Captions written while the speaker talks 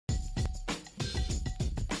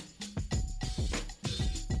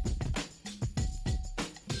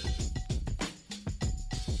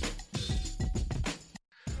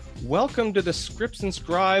Welcome to the Scripts and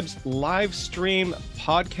Scribes live stream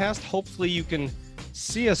podcast. Hopefully you can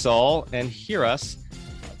see us all and hear us.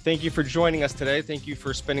 Thank you for joining us today. Thank you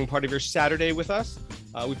for spending part of your Saturday with us.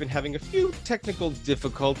 We've been having a few technical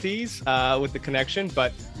difficulties with the connection,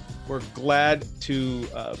 but we're glad to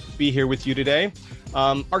be here with you today.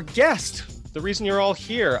 Our guest, the reason you're all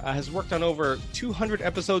here, has worked on over 200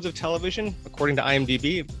 episodes of television, according to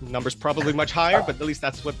IMDb. Numbers probably much higher, but at least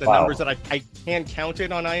that's what the numbers that I can count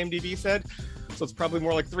it on IMDb said. So it's probably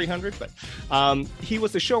more like 300. But he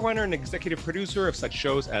was the showrunner and executive producer of such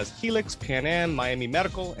shows as Helix, Pan Am, Miami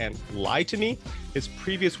Medical, and Lie to Me. His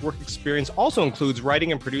previous work experience also includes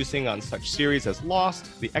writing and producing on such series as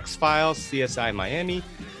Lost, The X-Files, CSI Miami,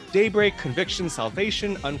 Daybreak, Conviction,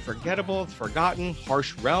 Salvation, Unforgettable, Forgotten,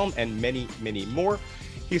 Harsh Realm, and many, many more.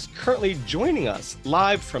 He's currently joining us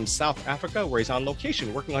live from South Africa, where he's on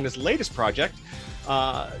location working on his latest project.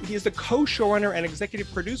 He is the co-showrunner and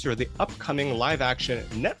executive producer of the upcoming live-action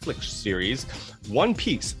Netflix series, One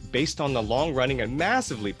Piece, based on the long-running and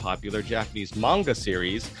massively popular Japanese manga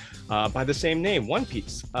series by the same name, One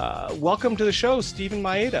Piece. Welcome to the show, Steven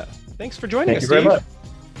Maeda. Thanks for joining us, Steve. Thank you very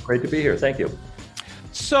much. Great to be here. Thank you.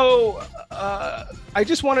 So I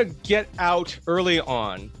just want to get out early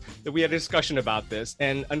on that we had a discussion about this.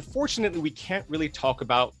 And unfortunately, we can't really talk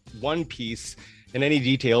about One Piece in any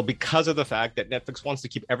detail because of the fact that Netflix wants to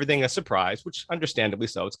keep everything a surprise, which understandably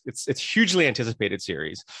so. It's hugely anticipated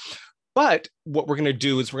series. But what we're going to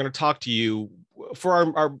do is we're going to talk to you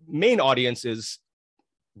for our main audience is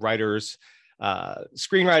writers,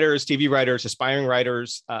 screenwriters, TV writers, aspiring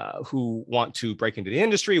writers who want to break into the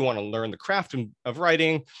industry, want to learn the craft of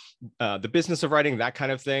writing, the business of writing, that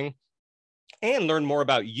kind of thing, and learn more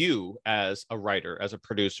about you as a writer, as a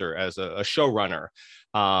producer, as a showrunner,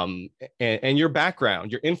 and your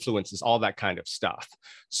background, your influences, all that kind of stuff.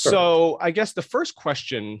 Sure. So I guess the first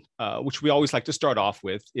question, which we always like to start off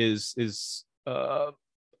with, is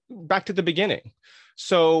back to the beginning.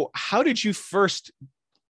 So how did you first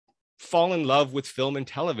fall in love with film and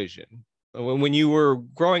television? When you were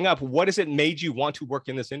growing up, what has it made you want to work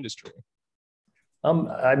in this industry?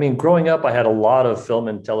 Growing up, I had a lot of film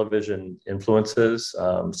and television influences.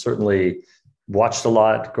 Certainly watched a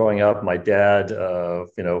lot growing up. My dad,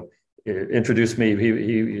 introduced me. He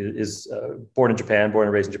is born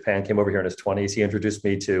and raised in Japan, came over here in his 20s. He introduced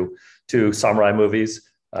me to samurai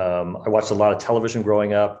movies. I watched a lot of television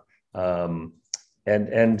growing up.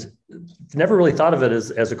 And never really thought of it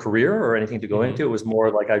as a career or anything to go into. It was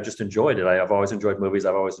more like I just enjoyed it. I've always enjoyed movies.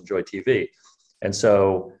 I've always enjoyed TV. And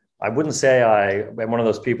so I wouldn't say I'm one of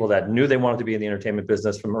those people that knew they wanted to be in the entertainment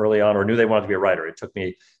business from early on or knew they wanted to be a writer. It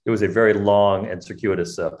was a very long and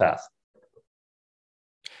circuitous path.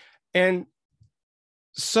 And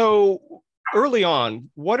so early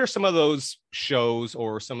on, what are some of those shows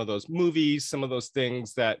or some of those movies, some of those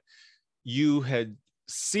things that you had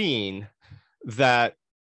seen that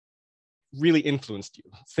really influenced you,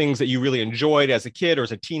 things that you really enjoyed as a kid or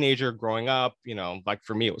as a teenager growing up? Like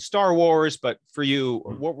for me, it was Star Wars, but for you,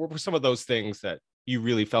 what were some of those things that you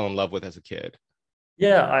really fell in love with as a kid?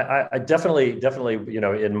 Yeah, I definitely,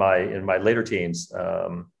 in my later teens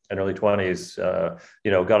and early 20s,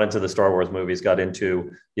 got into the Star Wars movies, got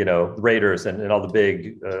into, Raiders and all the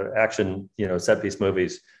big action, set piece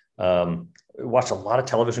movies. Watched a lot of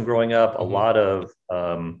television growing up, a lot of,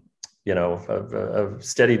 a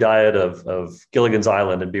steady diet of Gilligan's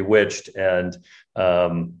Island and Bewitched and,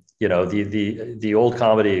 the old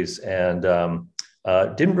comedies, and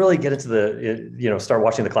didn't really get into start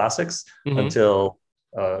watching the classics until,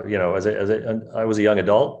 I was a young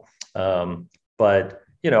adult. But,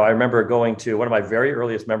 I remember going to one of my very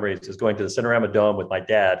earliest memories is going to the Cinerama Dome with my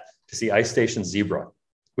dad to see Ice Station Zebra,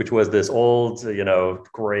 which was this old,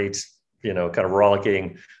 great, kind of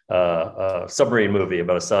rollicking submarine movie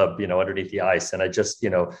about a sub, underneath the ice. And I just,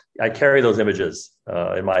 I carry those images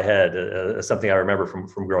in my head as something I remember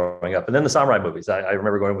from growing up. And then the samurai movies, I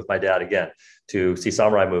remember going with my dad again to see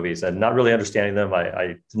samurai movies and not really understanding them.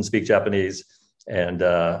 I didn't speak Japanese, and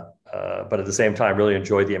but at the same time, really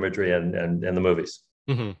enjoyed the imagery and the movies.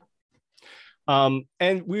 Mm-hmm.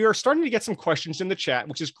 And we are starting to get some questions in the chat,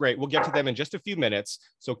 which is great. We'll get to them in just a few minutes.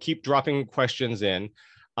 So keep dropping questions in.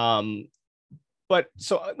 But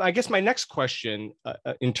so I guess my next question,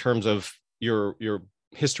 in terms of your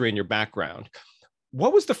history and your background,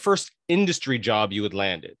 what was the first industry job you had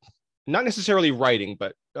landed? Not necessarily writing,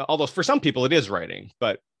 but although for some people it is writing,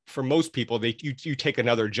 but for most people, you take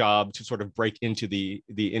another job to sort of break into the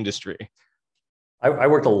industry. I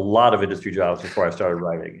worked a lot of industry jobs before I started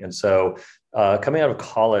writing. And so coming out of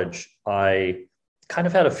college, I kind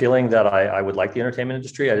of had a feeling that I would like the entertainment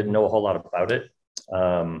industry. I didn't know a whole lot about it.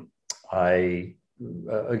 I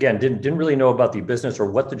again didn't really know about the business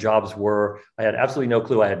or what the jobs were. I had absolutely no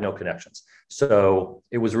clue. I had no connections. So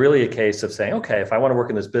it was really a case of saying, okay, if I want to work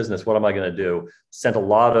in this business, what am I going to do? Sent a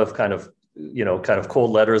lot of kind of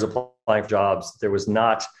cold letters applying for jobs. There was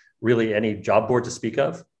not really any job board to speak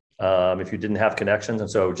of if you didn't have connections.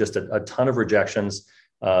 And so just a ton of rejections.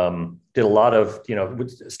 Did a lot of,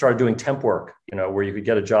 started doing temp work, where you could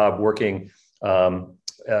get a job working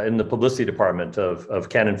in the publicity department of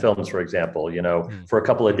Canon Films, for example, for a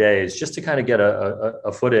couple of days, just to kind of get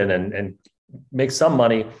a foot in and make some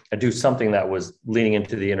money and do something that was leaning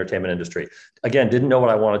into the entertainment industry. Again, didn't know what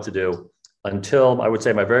I wanted to do until I would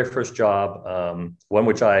say my very first job, one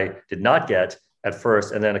which I did not get at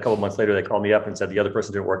first. And then a couple of months later, they called me up and said, the other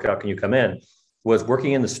person didn't work out. Can you come in? Was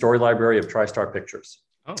working in the story library of TriStar Pictures.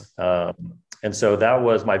 Oh. And so that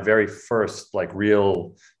was my very first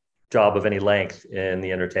real job of any length in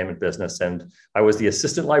the entertainment business. And I was the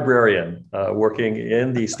assistant librarian working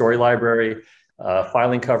in the story library,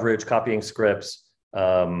 filing coverage, copying scripts,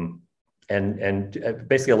 and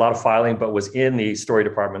basically a lot of filing, but was in the story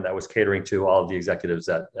department that was catering to all of the executives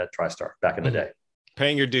at TriStar back in the day.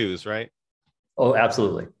 Paying your dues, right? Oh,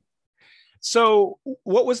 absolutely. So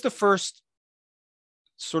what was the first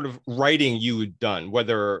sort of writing you had done,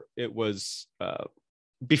 whether it was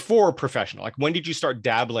before professional? Like, when did you start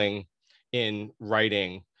dabbling in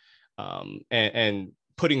writing and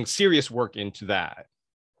putting serious work into that?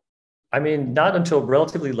 I mean, not until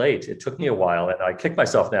relatively late. It took me a while, and I kick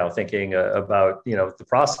myself now thinking about the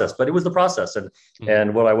process. But it was the process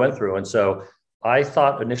and what I went through. And so I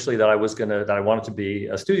thought initially that I wanted to be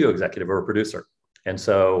a studio executive or a producer. And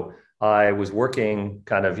so I was working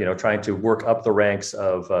kind of trying to work up the ranks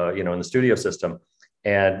of in the studio system,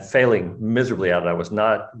 and failing miserably at it. I was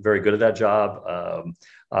not very good at that job.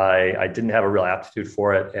 I didn't have a real aptitude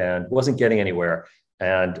for it and wasn't getting anywhere.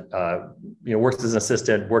 And, worked as an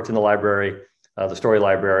assistant, worked in the library, the story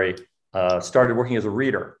library, started working as a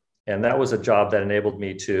reader. And that was a job that enabled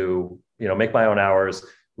me to, make my own hours,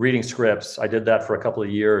 reading scripts. I did that for a couple of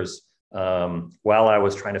years while I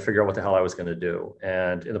was trying to figure out what the hell I was going to do.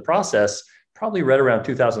 And in the process, probably read around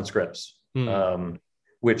 2,000 scripts,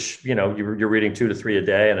 which, you're reading 2 to 3 a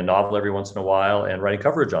day and a novel every once in a while and writing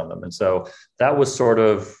coverage on them. And so that was sort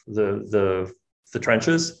of the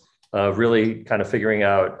trenches of really kind of figuring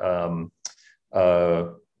out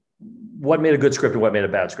what made a good script and what made a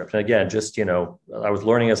bad script. And again, just, I was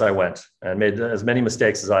learning as I went and made as many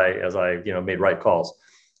mistakes as I made right calls.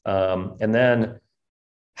 And then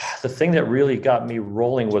the thing that really got me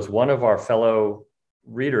rolling was one of our fellow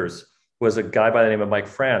readers was a guy by the name of Mike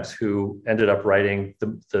France, who ended up writing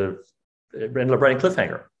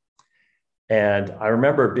Cliffhanger. And I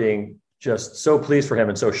remember being just so pleased for him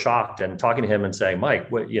and so shocked and talking to him and saying,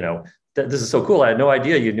 Mike, this is so cool. I had no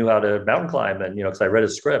idea you knew how to mountain climb. And, because I read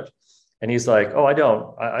his script. And he's like, oh, I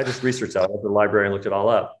don't. I just researched that. I went to the library and looked it all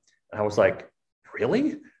up. And I was like,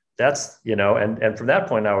 really? That's, and from that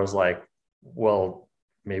point, I was like, well,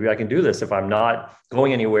 maybe I can do this. If I'm not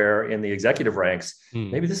going anywhere in the executive ranks,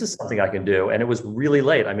 maybe this is something I can do. And it was really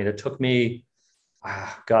late. I mean, it took me,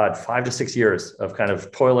 5 to 6 years of kind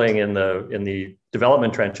of toiling in the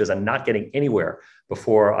development trenches and not getting anywhere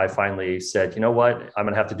before I finally said, you know what, I'm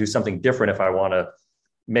going to have to do something different if I want to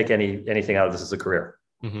make anything out of this as a career.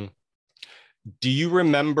 Mm-hmm. Do you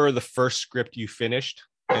remember the first script you finished,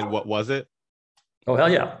 and what was it? Oh,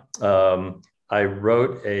 hell yeah. I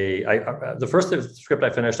wrote the first script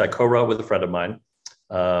I finished, I co-wrote with a friend of mine.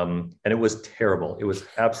 And it was terrible. It was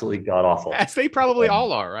absolutely god awful. As they probably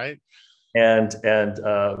all are, right? And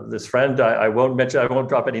this friend, I won't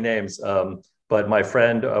drop any names, but my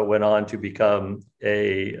friend went on to become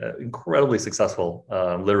a incredibly successful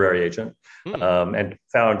literary agent, and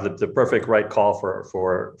found the perfect right call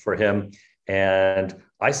for him. And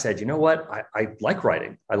I said, you know what? I like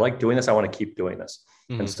writing. I like doing this. I want to keep doing this.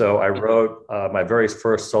 Mm-hmm. And so I wrote my very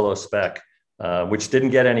first solo spec, which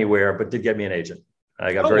didn't get anywhere, but did get me an agent.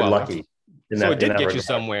 I got very lucky. So it did get you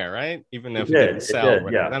somewhere, right? Even if it didn't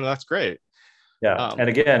sell. Yeah. No, that's great. Yeah. And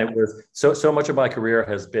again, it was so much of my career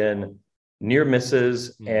has been near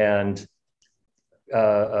misses and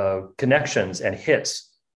connections and hits.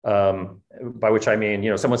 By which I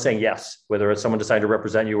mean, someone saying yes, whether it's someone deciding to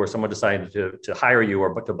represent you or someone deciding to hire you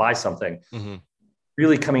or to buy something,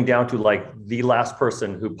 really coming down to the last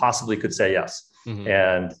person who possibly could say yes.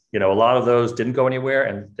 And, a lot of those didn't go anywhere.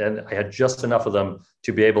 And then I had just enough of them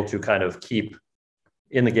to be able to kind of keep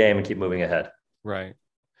in the game and keep moving ahead. Right.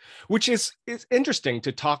 Which is interesting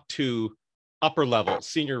to talk to upper level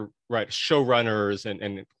senior showrunners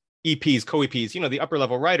and EPs, co-EPs, the upper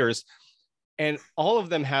level writers. And all of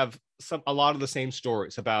them have a lot of the same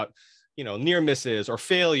stories about, near misses or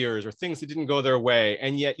failures or things that didn't go their way,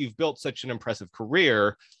 and yet you've built such an impressive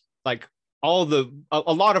career. Like a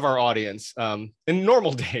lot of our audience in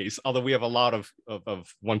normal days, although we have a lot of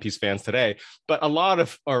One Piece fans today, but a lot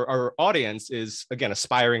of our audience is, again,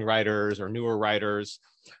 aspiring writers or newer writers,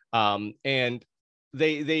 and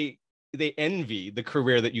they envy the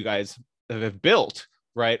career that you guys have built,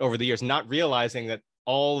 right, over the years, not realizing that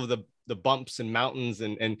all of the bumps and mountains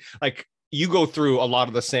and like you go through a lot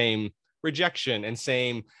of the same rejection and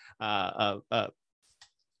same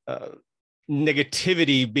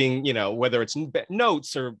negativity, being, whether it's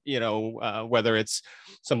notes or, whether it's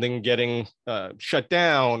something getting shut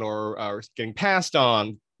down or getting passed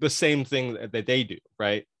on, the same thing that they do,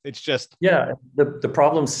 right? It's just, the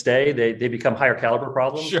problems stay. They become higher caliber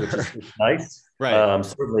problems, sure, which is nice. Right.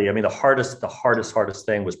 Certainly. I mean, the hardest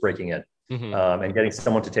thing was breaking it, and getting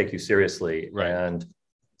someone to take you seriously. Right. And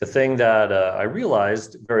the thing that I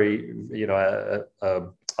realized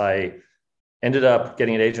I ended up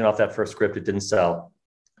getting an agent off that first script. It didn't sell.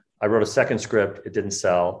 I wrote a second script. It didn't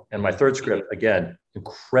sell. And my third script, again,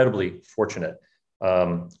 incredibly fortunate,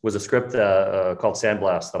 was a script called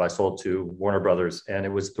Sandblast that I sold to Warner Brothers. And it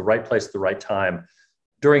was the right place at the right time,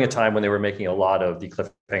 during a time when they were making a lot of the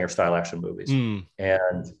cliffhanger style action movies.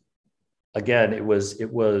 And again, it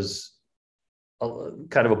was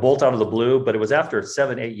kind of a bolt out of the blue, but it was after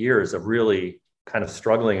 7-8 years of really kind of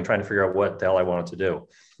struggling and trying to figure out what the hell I wanted to do.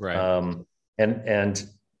 Right.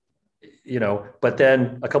 But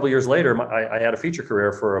then a couple of years later, I had a feature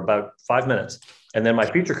career for about 5 minutes. And then my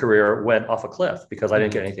feature career went off a cliff because I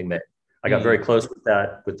didn't get anything made. I got very close with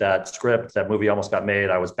that script. That movie almost got made.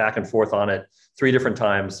 I was back and forth on it 3 different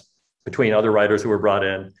times between other writers who were brought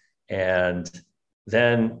in. And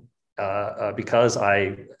then because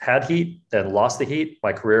I had heat, then lost the heat,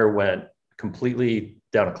 my career went completely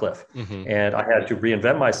down a cliff. And I had to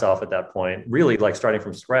reinvent myself at that point, really like starting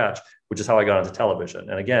from scratch, which is how I got into television.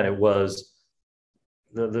 And again, it was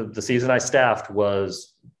the season I staffed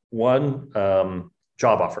was one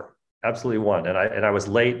job offer, absolutely one. And I was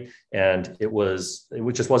late, and it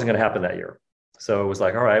just wasn't going to happen that year. So it was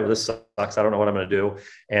like, all right, well, this sucks. I don't know what I'm going to do.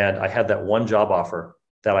 And I had that one job offer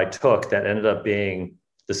that I took that ended up being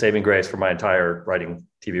the saving grace for my entire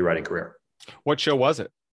TV writing career. What show was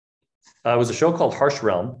it? It was a show called Harsh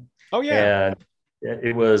Realm. Oh, yeah. And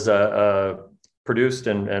it was produced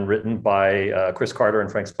and written by Chris Carter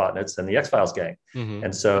and Frank Spotnitz and the X-Files gang.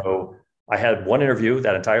 And so I had one interview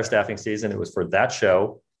that entire staffing season. It was for that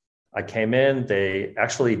show. I came in. They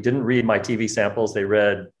actually didn't read my TV samples. They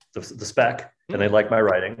read the spec, and they liked my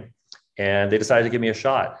writing. And they decided to give me a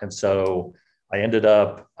shot. And so I ended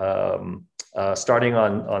up starting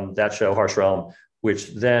on that show, Harsh Realm,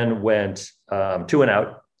 which then went 2 and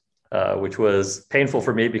Out, which was painful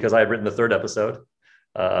for me because I had written the 3rd episode.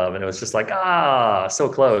 And it was just like, so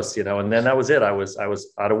close, and then that was it. I was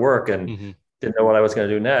out of work and didn't know what I was going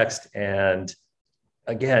to do next. And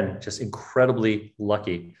again, just incredibly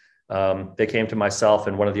lucky. They came to myself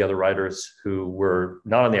and one of the other writers who were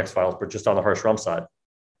not on the X-Files, but just on the Harsh Realm side,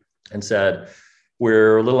 and said,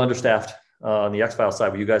 we're a little understaffed on the X-Files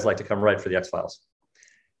side. Would you guys like to come write for the X-Files?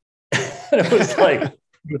 And it was like,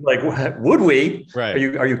 would we? Right.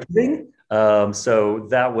 Are you kidding? So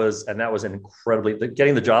that was an incredibly,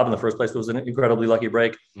 getting the job in the first place was an incredibly lucky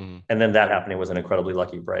break. And then that happening was an incredibly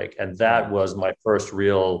lucky break. And that was my first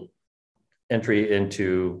real entry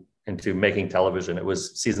into making television. It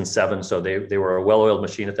was season 7. So they were a well-oiled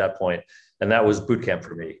machine at that point. And that was boot camp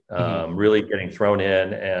for me, really getting thrown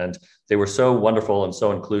in. And they were so wonderful and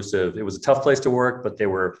so inclusive. It was a tough place to work, but they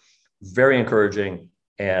were very encouraging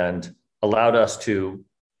and allowed us to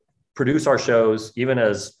produce our shows, even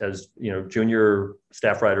as junior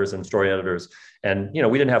staff writers and story editors. And,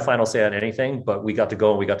 we didn't have final say on anything, but we got to go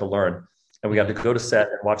and we got to learn, and we got to go to set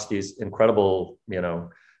and watch these incredible,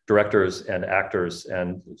 directors and actors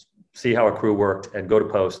and see how a crew worked, and go to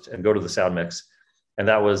post and go to the sound mix. And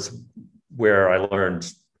that was where I learned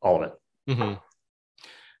all of it.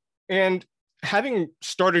 And having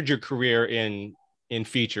started your career in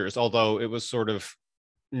features, although it was sort of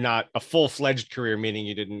not a full-fledged career, meaning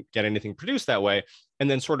you didn't get anything produced that way, and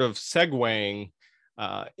then sort of segueing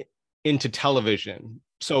into television.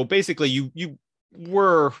 So basically you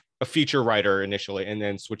were a feature writer initially and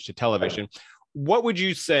then switched to television. What would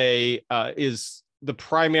you say is the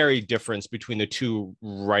primary difference between the two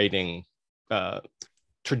writing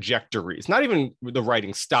trajectories? Not even the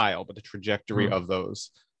writing style, but the trajectory of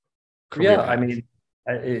those career paths. I mean,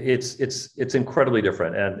 it's incredibly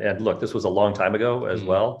different. And look, this was a long time ago as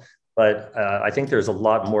well, but I think there's a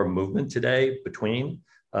lot more movement today between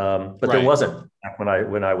but there wasn't back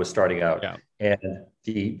when I was starting out. Yeah. And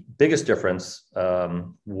the biggest difference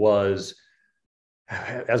was,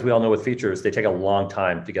 as we all know with features, they take a long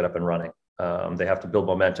time to get up and running. They have to build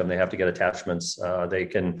momentum. They have to get attachments. They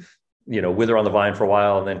can, wither on the vine for a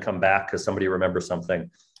while and then come back because somebody remembers something.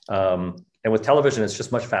 And with television, it's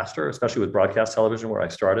just much faster, especially with broadcast television where I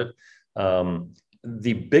started.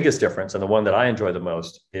 The biggest difference, and the one that I enjoy the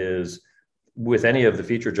most, is with any of the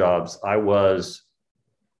feature jobs, I was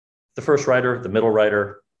the first writer, the middle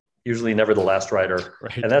writer, usually never the last writer.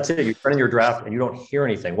 Right. And that's it. You turn in your draft and you don't hear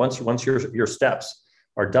anything. Once your steps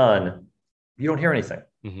are done, you don't hear anything.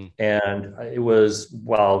 Mm-hmm. And it was,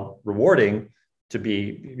 while rewarding to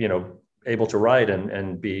be, able to write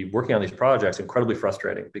and be working on these projects, incredibly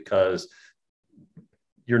frustrating because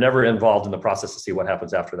you're never involved in the process to see what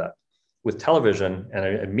happens after that. With television, and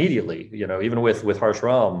immediately, even with Harsh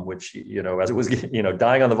Realm, which, as it was,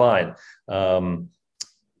 dying on the vine,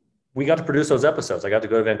 we got to produce those episodes. I got to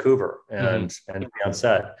go to Vancouver and be on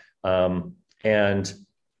set. And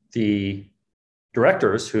the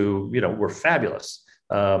directors, who, were fabulous,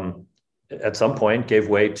 at some point gave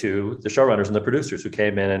way to the showrunners and the producers who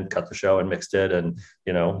came in and cut the show and mixed it. And,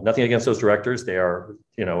 nothing against those directors. They are,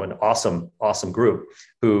 an awesome group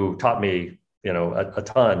who taught me, a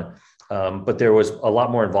ton. But there was a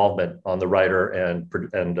lot more involvement on the writer and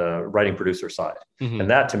writing producer side. Mm-hmm. And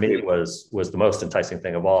that to me was the most enticing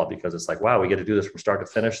thing of all, because it's like, wow, we get to do this from start to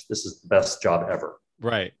finish. This is the best job ever.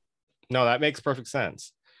 Right. No, that makes perfect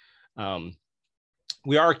sense.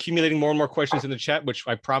 We are accumulating more and more questions in the chat, which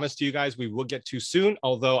I promise to you guys we will get to soon.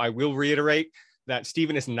 Although I will reiterate that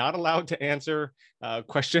Steven is not allowed to answer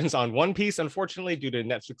questions on One Piece, unfortunately, due to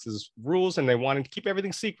Netflix's rules, and they wanted to keep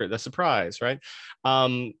everything secret, the surprise, right?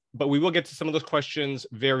 But we will get to some of those questions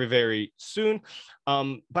very, very soon.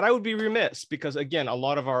 But I would be remiss because, again, a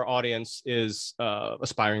lot of our audience is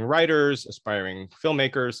aspiring writers, aspiring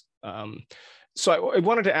filmmakers. So I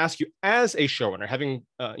wanted to ask you, as a showrunner, having,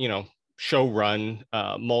 show run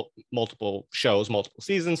multiple shows, multiple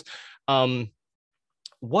seasons,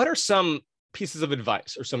 what are some pieces of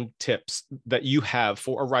advice or some tips that you have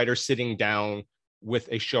for a writer sitting down with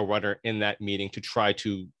a showrunner in that meeting to try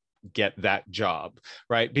to get that job,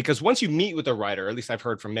 right? Because once you meet with a writer, at least I've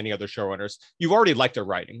heard from many other showrunners, you've already liked their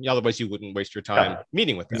writing. Otherwise, you wouldn't waste your time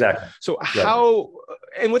meeting with them. Exactly. So how,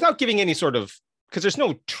 and without giving any sort of, because there's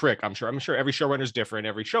no trick, I'm sure every showrunner is different.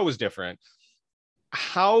 Every show is different.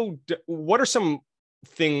 What are some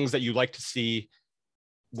things that you like to see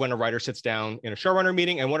when a writer sits down in a showrunner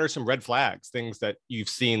meeting, and what are some red flags, things that you've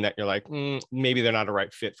seen that you're like, maybe they're not a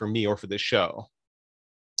right fit for me or for this show?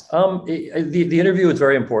 The interview is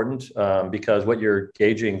very important because what you're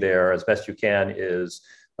gauging there as best you can is,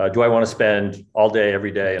 do I want to spend all day,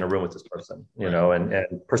 every day in a room with this person? And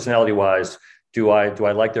personality wise, do I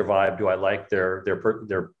like their vibe? Do I like their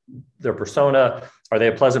persona? Are they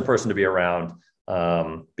a pleasant person to be around?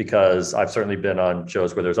 Because I've certainly been on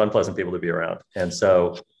shows where there's unpleasant people to be around. And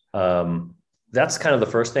so that's kind of the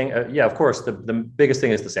first thing. Of course, the biggest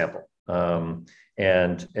thing is the sample. And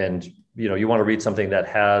you want to read something that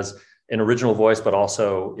has an original voice, but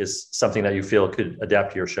also is something that you feel could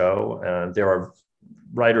adapt to your show. And there are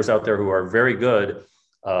writers out there who are very good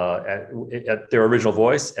at their original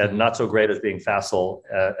voice and not so great at being facile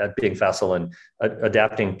and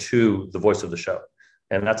adapting to the voice of the show.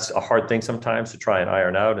 And that's a hard thing sometimes to try and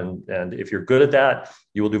iron out. And if you're good at that,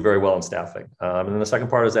 you will do very well in staffing. And then the second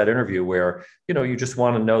part is that interview where, you just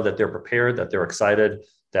want to know that they're prepared, that they're excited,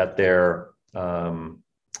 that they're, down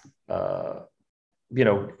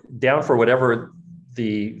for whatever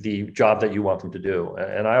the job that you want them to do.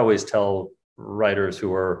 And I always tell writers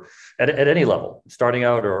who are at any level, starting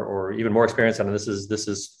out or even more experienced, and this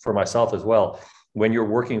is for myself as well, when you're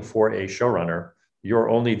working for a showrunner, your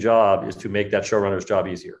only job is to make that showrunner's job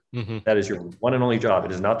easier. Mm-hmm. That is your one and only job.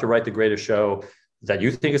 It is not to write the greatest show that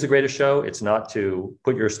you think is the greatest show. It's not to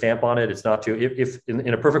put your stamp on it. It's not to, if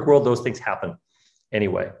in a perfect world, those things happen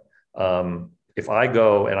anyway. If I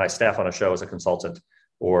go and I staff on a show as a consultant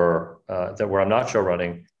or where I'm not show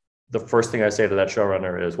running, the first thing I say to that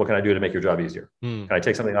showrunner is, what can I do to make your job easier? Can I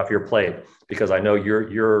take something off your plate? Because I know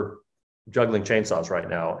you're juggling chainsaws right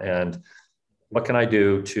now. And what can I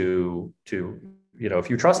do to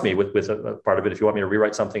if you trust me with a part of it, if you want me to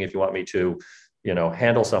rewrite something, if you want me to,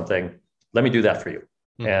 handle something, let me do that for you.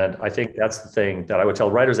 And I think that's the thing that I would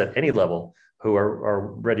tell writers at any level who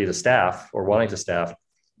are ready to staff or wanting to staff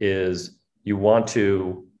is you want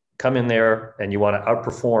to come in there and you want to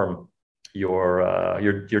outperform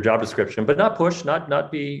your job description, but not push,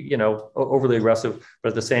 not be, overly aggressive, but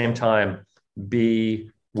at the same time,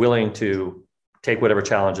 be willing to take whatever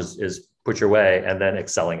challenge is put your way and then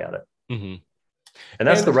excelling at it. Mm-hmm. And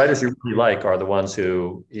that's the writers you really like are the ones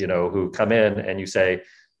who, who come in and you say,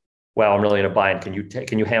 wow, I'm really in a bind. Can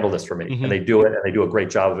you handle this for me? Mm-hmm. And they do it and they do a great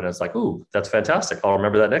job of it. And it's like, ooh, that's fantastic. I'll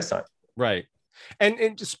remember that next time. Right.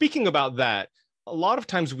 And speaking about that, a lot of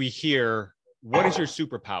times we hear, what is your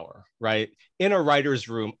superpower, right? In a writer's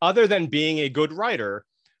room, other than being a good writer,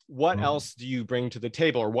 what else do you bring to the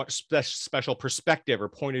table, or what special perspective or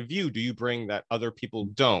point of view do you bring that other people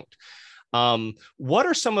don't? What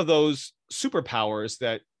are some of those superpowers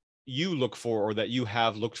that you look for, or that you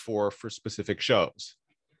have looked for specific shows?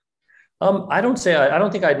 I don't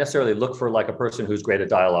think I necessarily look for like a person who's great at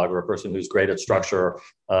dialogue or a person who's great at structure.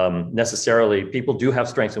 Necessarily, people do have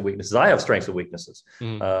strengths and weaknesses. I have strengths and weaknesses.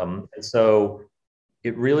 And so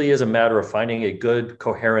it really is a matter of finding a good,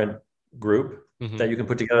 coherent group that you can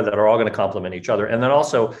put together that are all going to complement each other. And then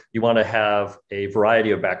also you want to have a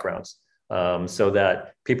variety of backgrounds so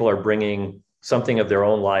that people are bringing something of their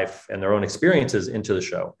own life and their own experiences into the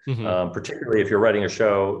show. Particularly if you're writing a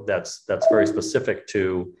show that's very specific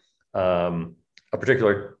to a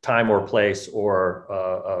particular time or place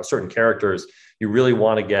or certain characters, you really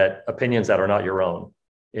want to get opinions that are not your own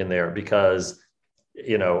in there, because,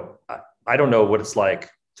 I don't know what it's like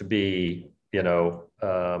to be,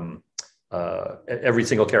 every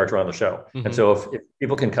single character on the show. And so if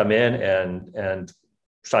people can come in and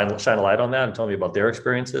shine a light on that and tell me about their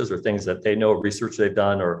experiences or things that they know, research they've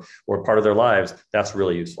done or part of their lives, that's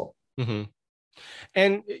really useful.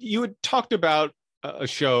 And you had talked about a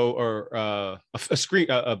show or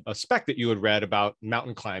a spec that you had read about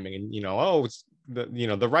mountain climbing, and it's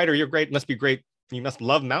the writer, you're great, must be great, you must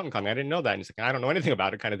love mountain climbing. I didn't know that. And he's like, I don't know anything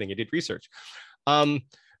about it, kind of thing. You did research.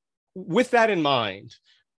 With that in mind,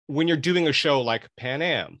 when you're doing a show like Pan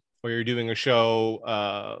Am, or you're doing a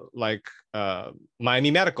show like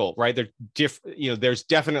Miami Medical, right? There's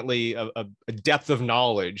definitely a depth of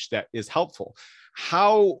knowledge that is helpful.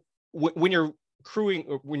 How when you're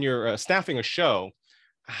staffing a show,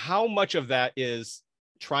 how much of that is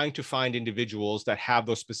trying to find individuals that have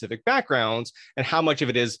those specific backgrounds, and how much of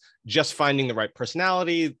it is just finding the right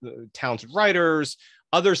personality, the talented writers,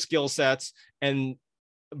 other skill sets, and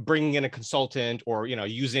bringing in a consultant, or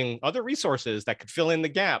using other resources that could fill in the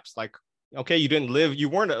gaps? Like, okay, you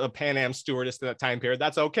weren't a Pan Am stewardess at that time period,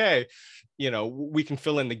 that's okay, we can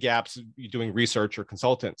fill in the gaps doing research or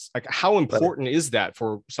consultants. Like, how important is that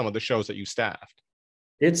for some of the shows that you staffed?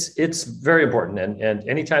 It's very important, and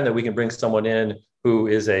anytime that we can bring someone in who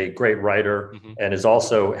is a great writer and is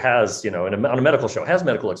also has on a medical show, has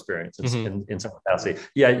medical experience in some capacity,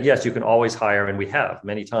 yes, you can always hire, and we have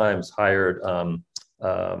many times hired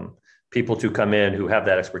people to come in who have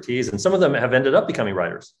that expertise, and some of them have ended up becoming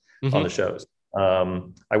writers on the shows.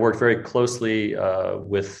 I worked very closely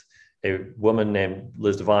with a woman named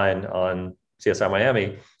Liz Devine on CSI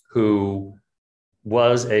Miami, who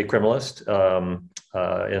was a criminalist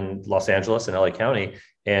in Los Angeles and LA County,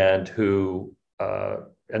 and who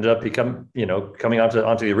ended up coming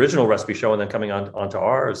onto the original Recipe Show and then coming onto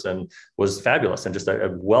ours, and was fabulous, and just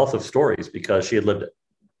a wealth of stories because she had lived it.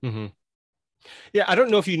 Yeah, I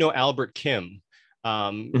don't know if you know Albert Kim.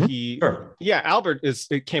 Sure. Yeah, Albert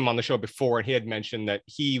came on the show before, and he had mentioned that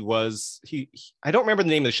I don't remember the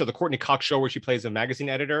name of the show, the Courtney Cox Show, where she plays a magazine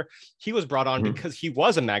editor. He was brought on because he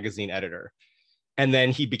was a magazine editor, and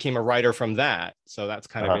then he became a writer from that. So that's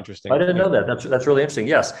kind of interesting. I didn't know that. That's really interesting.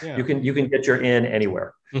 Yes, you can get your in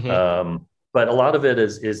anywhere. But a lot of it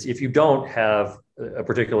is if you don't have a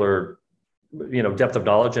particular depth of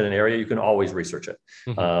knowledge in an area, you can always research it.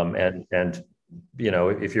 And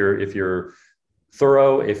if you're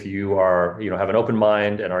thorough, if you are have an open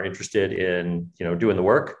mind and are interested in doing the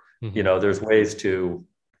work, there's ways to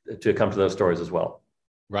come to those stories as well.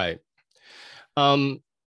 Right.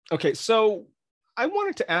 Okay, so I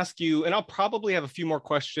wanted to ask you, and I'll probably have a few more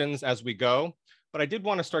questions as we go, but I did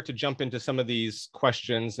want to start to jump into some of these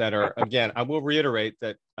questions that are, again, I will reiterate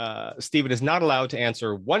that Stephen is not allowed to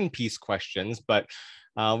answer one-piece questions, but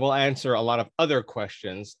we'll answer a lot of other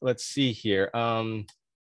questions. Let's see here.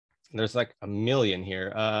 There's like a million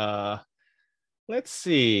here. Let's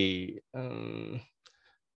see. I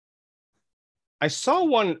saw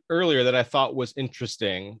one earlier that I thought was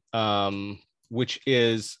interesting, which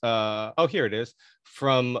is, here it is,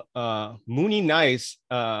 from Mooney Nice.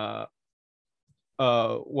 Well,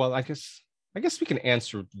 I guess we can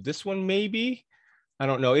answer this one, maybe. I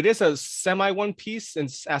don't know. It is a semi one piece, and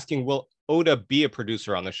it's asking, will Oda be a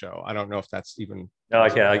producer on the show? I don't know if that's even. No, I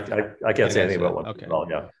can't say anything about one. Okay. Well,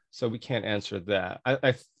 yeah. So we can't answer that.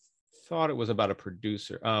 I thought it was about a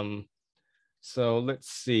producer. So let's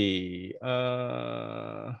see.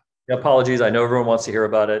 apologies. I know everyone wants to hear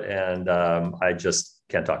about it, and I just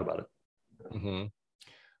can't talk about it.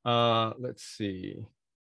 Let's see.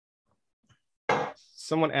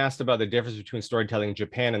 Someone asked about the difference between storytelling in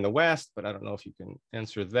Japan and the West, but I don't know if you can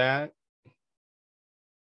answer that.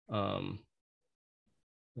 Let's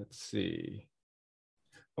see.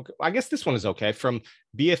 Okay, I guess this one is okay. From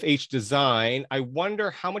BFH Design, I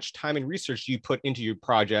wonder how much time and research you put into your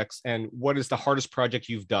projects, and what is the hardest project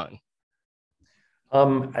you've done?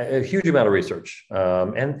 A huge amount of research,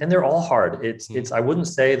 and they're all hard. It's I wouldn't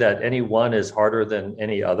say that any one is harder than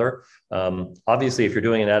any other. Obviously, if you're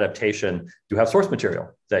doing an adaptation, you have source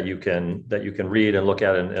material that you can read and look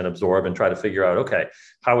at and absorb and try to figure out, okay,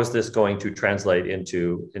 how is this going to translate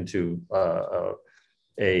into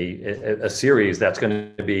a series that's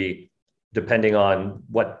going to be, depending on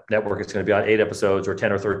what network it's going to be on, 8 episodes or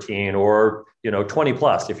 10 or 13 or 20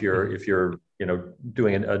 plus if you're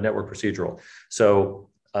doing a network procedural.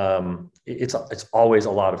 So it's always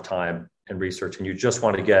a lot of time and research, and you just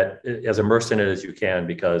want to get as immersed in it as you can,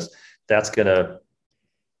 because that's going to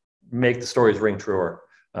make the stories ring truer,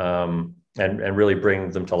 and really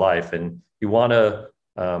bring them to life. And you want to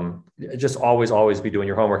just always be doing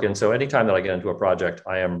your homework. And so anytime that I get into a project,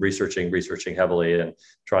 I am researching heavily and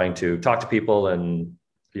trying to talk to people and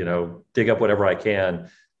dig up whatever I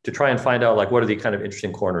can to try and find out, like, what are the kind of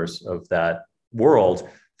interesting corners of that world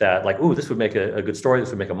that, like, ooh, this would make a good story, this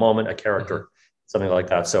would make a moment, a character, something like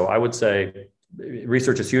that. So I would say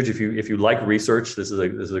research is huge. If you like research, this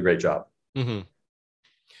is a great job.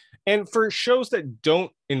 And for shows that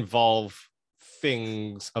don't involve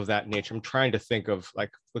things of that nature, I'm trying to think of, like,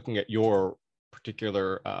 looking at your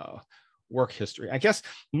particular work history. I guess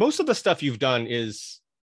most of the stuff you've done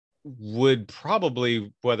would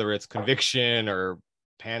probably, whether it's Conviction or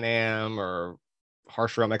Pan Am or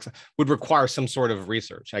Harsh Realm X, would require some sort of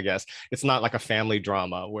research. I guess it's not like a family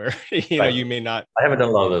drama where you may not. I haven't done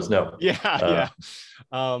a lot of those. No. Yeah.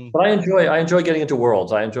 But I enjoy getting into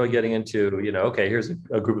worlds. I enjoy getting into okay, here's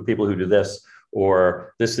a group of people who do this,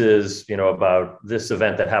 or this is about this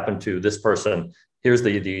event that happened to this person. Here's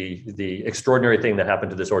the extraordinary thing that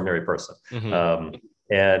happened to this ordinary person.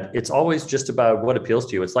 And it's always just about what appeals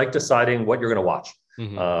to you. It's like deciding what you're going to watch.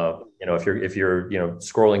 If you're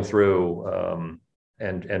scrolling through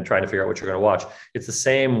and trying to figure out what you're going to watch, it's the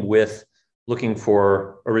same with looking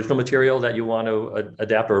for original material that you want to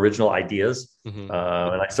adapt, or original ideas. And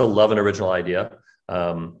I still love an original idea,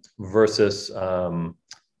 versus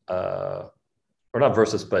or not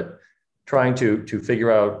versus, but trying to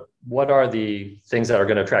figure out what are the things that are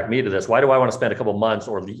going to attract me to this. Why do I want to spend a couple months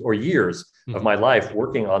or years of my life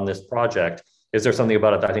working on this project? Is there something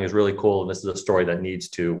about it that I think is really cool, and this is a story that needs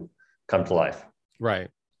to come to life? Right.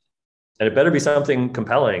 And it better be something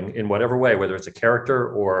compelling in whatever way, whether it's a character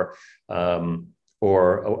or again,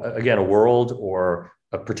 a world or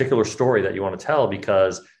a particular story that you want to tell,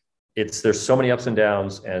 because there's so many ups and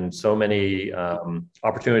downs and so many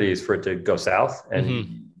opportunities for it to go south,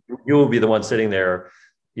 and you will be the one sitting there,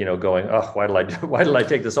 going, oh, why did I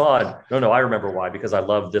take this on? No, I remember why, because I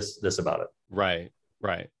love this about it. Right.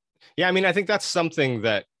 Yeah, I mean, I think that's something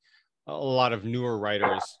that a lot of newer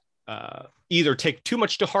writers either take too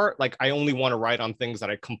much to heart. Like, I only want to write on things that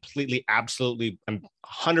I completely, absolutely, am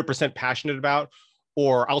 100% passionate about,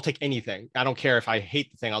 or I'll take anything. I don't care if I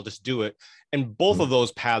hate the thing, I'll just do it. And both of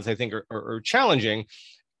those paths, I think, are challenging.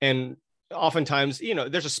 And oftentimes,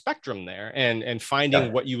 there's a spectrum there, and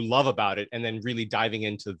finding what you love about it, and then really diving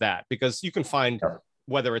into that, because you can find,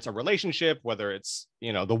 whether it's a relationship, whether it's,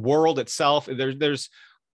 the world itself, there's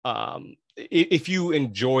if you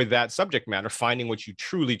enjoy that subject matter, finding what you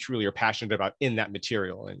truly are passionate about in that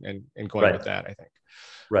material, and going with that, I think.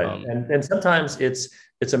 Right. And sometimes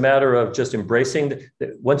it's a matter of just embracing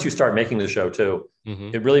once you start making the show too,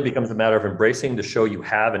 it really becomes a matter of embracing the show you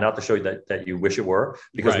have, and not the show that you wish it were.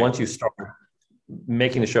 Because once you start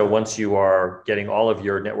making the show, once you are getting all of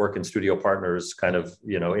your network and studio partners kind of,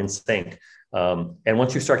 in sync, and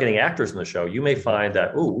once you start getting actors in the show, you may find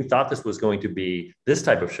that, oh, we thought this was going to be this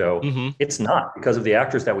type of show. It's not, because of the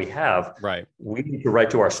actors that we have. Right. We need to write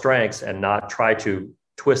to our strengths and not try to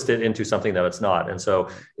twist it into something that it's not. And so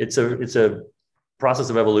it's a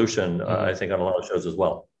process of evolution, I think, on a lot of shows as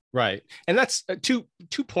well. Right. And that's two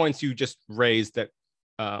points you just raised that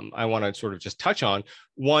I want to sort of just touch on.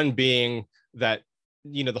 One being that,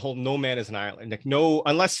 the whole no man is an island. Like, no,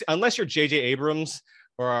 unless you're J.J. Abrams,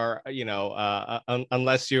 or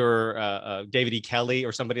unless you're David E. Kelly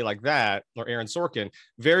or somebody like that, or Aaron Sorkin,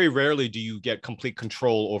 very rarely do you get complete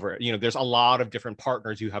control over it. There's a lot of different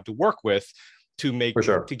partners you have to work with to make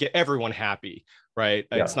to get everyone happy. right?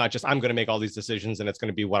 Yeah. It's not just I'm going to make all these decisions and it's going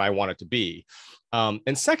to be what I want it to be.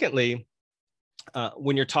 And secondly,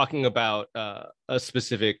 when you're talking about a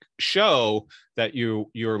specific show that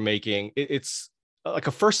you're making, it's like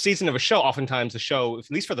a first season of a show. Oftentimes, the show,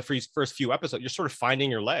 at least for the first few episodes, you're sort of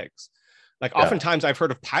finding your legs. Like oftentimes, I've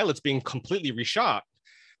heard of pilots being completely reshot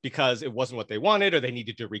because it wasn't what they wanted, or they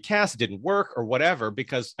needed to recast, it didn't work, or whatever.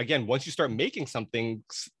 Because again, once you start making something,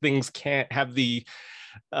 things can't have the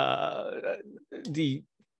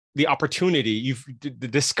opportunity. The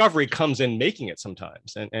discovery comes in making it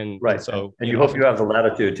sometimes, and right. And so and you hope you have the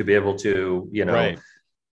latitude to be able to, right.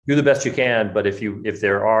 do the best you can. But if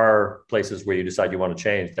there are places where you decide you want to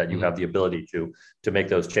change, that you have the ability to make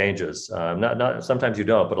those changes. Not sometimes you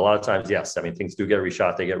don't, but a lot of times, yes. I mean, things do get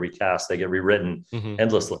reshot, they get recast, they get rewritten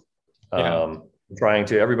endlessly.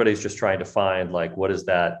 Everybody's just trying to find, like, what is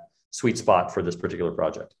that sweet spot for this particular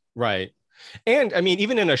project. Right. And I mean,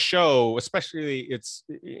 even in a show, especially,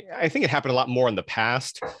 I think it happened a lot more in the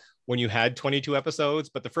past when you had 22 episodes,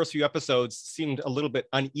 but the first few episodes seemed a little bit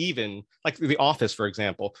uneven, like The Office, for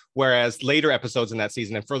example, whereas later episodes in that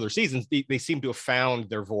season and further seasons, they seem to have found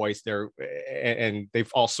their voice there, and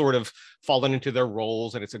they've all sort of fallen into their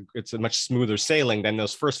roles, and it's a much smoother sailing than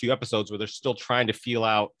those first few episodes where they're still trying to feel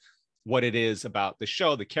out what it is about the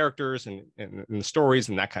show, the characters and the stories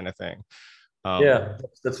and that kind of thing. Yeah,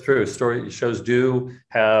 that's true. Shows do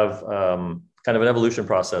have kind of an evolution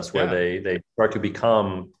process where they start to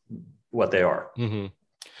become what they are.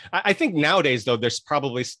 I think nowadays, though, there's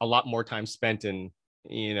probably a lot more time spent in,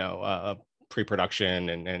 pre-production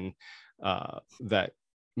and that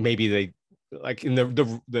maybe they, like, in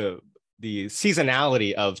the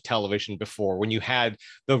seasonality of television before, when you had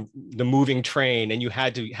the moving train and you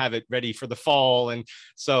had to have it ready for the fall, and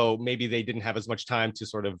so maybe they didn't have as much time to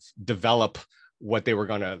sort of develop what they were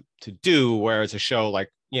going to do, whereas a show like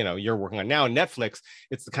you're working on now, Netflix,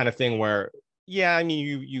 it's the kind of thing where I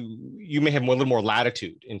mean you may have a little more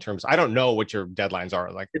latitude in terms. I don't know what your deadlines are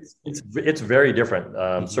like. It's very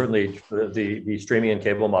different. Certainly the streaming and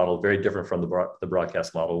cable model, very different from the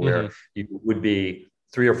broadcast model, where you would be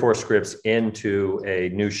 3 or 4 scripts into a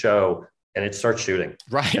new show and it starts shooting.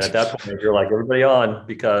 Right. And at that point, you're like, everybody on,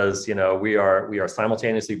 because we are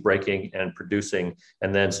simultaneously breaking and producing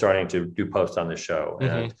and then starting to do post on this show.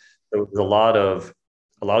 And there was a lot of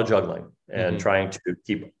juggling and trying to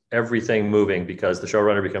keep everything moving, because the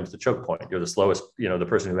showrunner becomes the choke point. You're the slowest, the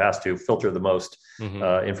person who has to filter the most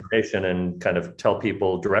information and kind of tell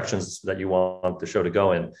people directions that you want the show to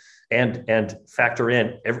go in, and factor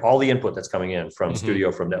in all the input that's coming in from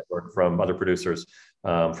studio, from network, from other producers,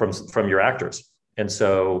 from your actors. And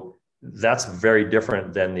so that's very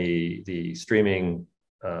different than the streaming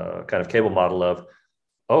kind of cable model of,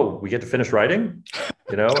 oh, we get to finish writing,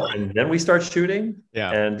 and then we start shooting.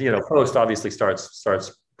 Yeah. And post obviously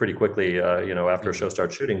starts pretty quickly, after a show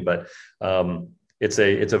starts shooting, but it's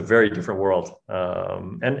a very different world,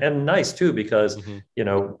 and nice too, because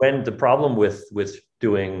when the problem with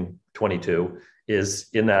doing 22 is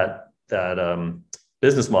in that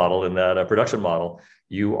business model, in that production model,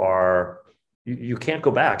 you can't go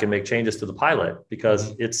back and make changes to the pilot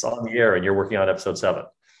because it's on the air and you're working on episode 7,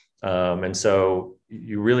 and so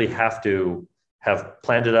you really have to have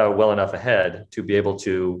planned it out well enough ahead to be able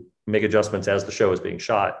to make adjustments as the show is being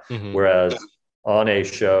shot. Whereas on a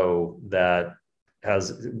show where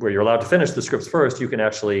you're allowed to finish the scripts first, you can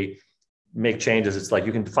actually make changes. It's like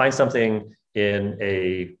you can find something in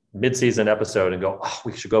a mid-season episode and go, oh,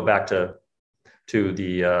 we should go back to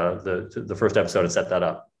the first episode and set that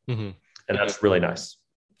up. And that's really nice.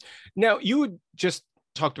 Now, you had just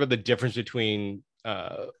talked about the difference between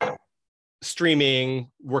streaming,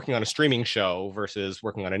 working on a streaming show versus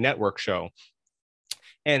working on a network show.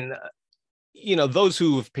 And, those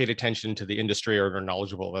who have paid attention to the industry or are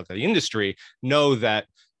knowledgeable about the industry know that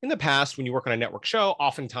in the past, when you work on a network show,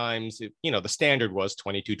 oftentimes, the standard was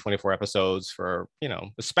 22, 24 episodes for,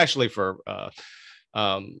 especially for,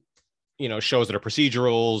 shows that are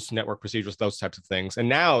procedurals, network procedurals, those types of things. And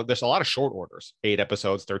now there's a lot of short orders, 8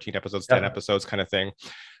 episodes, 13 episodes, 10 episodes kind of thing,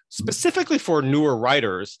 specifically for newer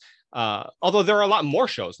writers. Although there are a lot more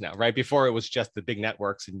shows now, right? Before it was just the big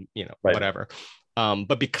networks and, whatever.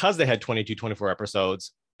 But because they had 22, 24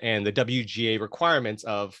 episodes and the WGA requirements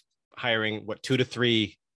of hiring 2 to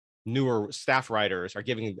 3 newer staff writers are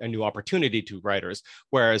giving a new opportunity to writers,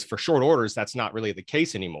 whereas for short orders, that's not really the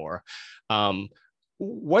case anymore.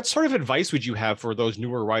 What sort of advice would you have for those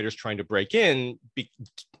newer writers trying to break in?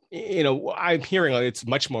 I'm hearing it's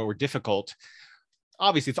much more difficult.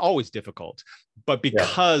 Obviously, it's always difficult, but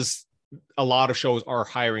because a lot of shows are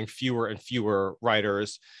hiring fewer and fewer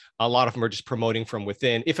writers. A lot of them are just promoting from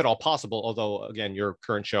within, if at all possible. Although, again, your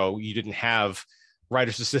current show, you didn't have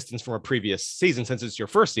writers' assistants from a previous season since it's your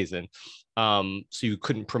first season. So you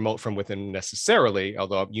couldn't promote from within necessarily,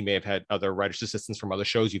 although you may have had other writers' assistants from other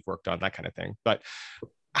shows you've worked on, that kind of thing. But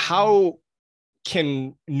how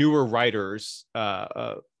can newer writers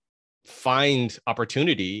find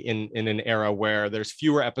opportunity in an era where there's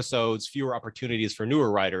fewer episodes, fewer opportunities for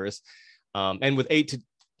newer writers? And with 8 to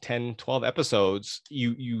 10, 12 episodes,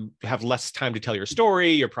 you have less time to tell your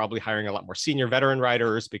story. You're probably hiring a lot more senior veteran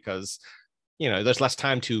writers because, there's less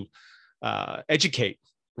time to educate,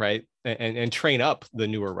 right? And train up the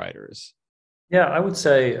newer writers. Yeah, I would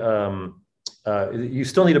say you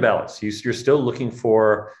still need a balance. You're still looking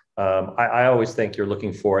for, I always think you're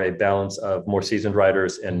looking for a balance of more seasoned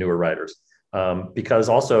writers and newer writers. Because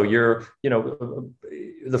also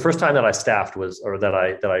the first time that I staffed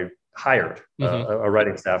that I hired a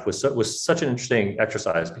writing staff was such an interesting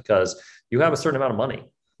exercise, because you have a certain amount of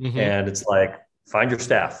money and it's like, find your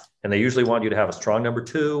staff. And they usually want you to have a strong number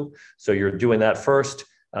two. So you're doing that first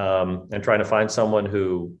and trying to find someone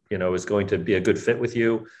who, is going to be a good fit with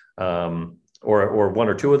you, or one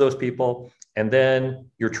or two of those people. And then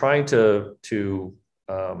you're trying to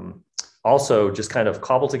also just kind of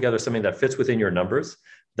cobble together something that fits within your numbers,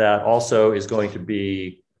 that also is going to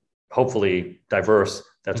be hopefully diverse,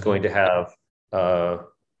 that's going to have,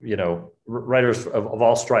 writers of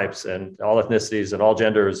all stripes and all ethnicities and all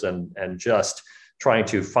genders, and just trying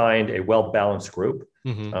to find a well-balanced group.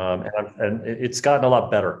 And it's gotten a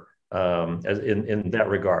lot better in that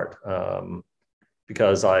regard.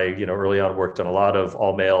 Because I, early on worked on a lot of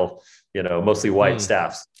all male, mostly white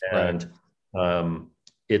staffs, and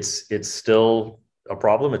it's still a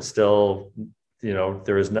problem. It's still,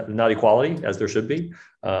 there is not equality as there should be,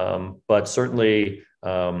 but certainly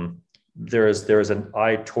there is an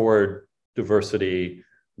eye toward diversity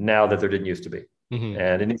now that there didn't used to be,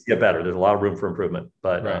 and it needs to get better. There's a lot of room for improvement,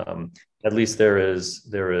 but at least there is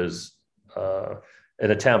an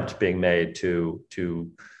attempt being made to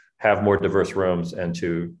have more diverse rooms and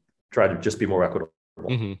to try to just be more equitable.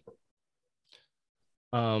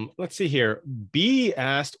 Let's see here. B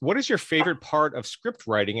asked, what is your favorite part of script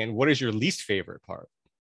writing and what is your least favorite part?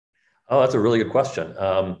 Oh, that's a really good question.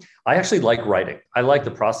 I actually like writing. I like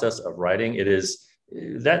the process of writing. It is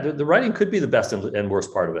that the writing could be the best and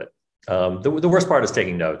worst part of it. The worst part is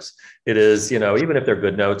taking notes. It is, even if they're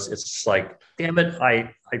good notes, it's just like, damn it,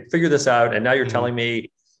 I figured this out. And now you're telling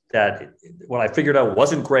me that what I figured out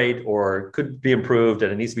wasn't great or could be improved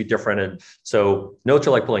and it needs to be different. And so notes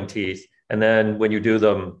are like pulling teeth. And then when you do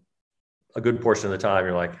them a good portion of the time,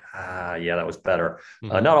 you're like, yeah, that was better.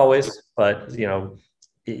 Not always, but but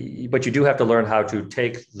you do have to learn how to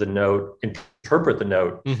take the note, interpret the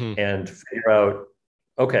note, and figure out,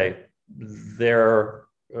 okay, the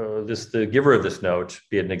giver of this note,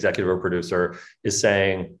 be it an executive or producer, is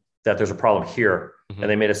saying that there's a problem here, and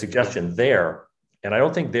they made a suggestion there. And I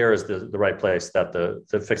don't think there is the right place to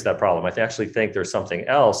fix that problem. I actually think there's something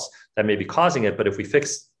else that may be causing it, but if we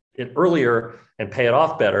fix it earlier and pay it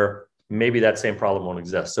off better, maybe that same problem won't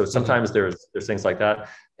exist. So sometimes there's things like that.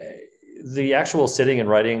 The actual sitting and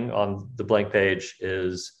writing on the blank page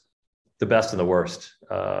is the best and the worst.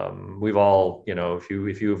 We've all,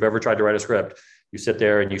 if you've ever tried to write a script, you sit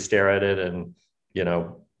there and you stare at it, and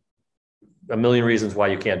a million reasons why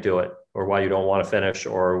you can't do it, or why you don't want to finish,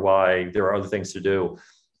 or why there are other things to do.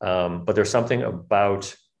 But there's something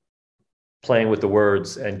about playing with the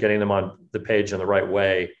words and getting them on the page in the right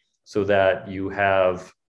way, so that you are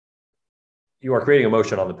creating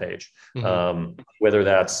emotion on the page. Whether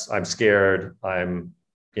that's I'm scared, I'm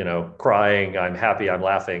crying, I'm happy, I'm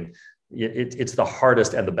laughing. It's the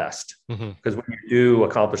hardest and the best, because when you do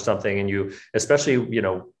accomplish something, and you, especially,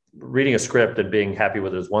 reading a script and being happy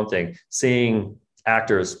with it is one thing. Seeing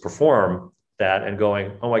actors perform that and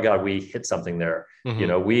going, oh my God, we hit something there.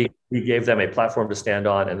 We gave them a platform to stand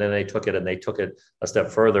on, and then they took it a step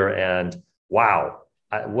further, and wow,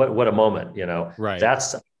 what a moment,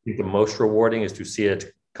 That's, I think, the most rewarding, is to see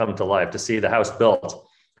it come to life, to see the house built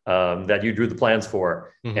that you drew the plans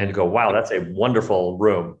for, and go, wow, that's a wonderful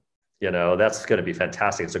room. That's going to be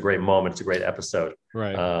fantastic. It's a great moment. It's a great episode.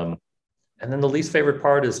 Right. And then the least favorite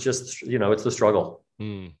part is just, it's the struggle.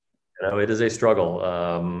 It is a struggle.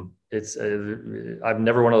 I'm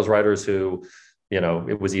never one of those writers who,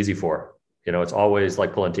 it was easy for. It's always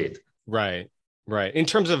like pulling teeth. Right. In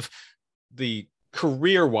terms of the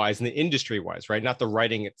career-wise and the industry-wise, right? Not the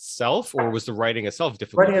writing itself, or was the writing itself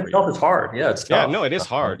difficult? Writing itself is hard. Yeah, it's tough. Yeah, no, it is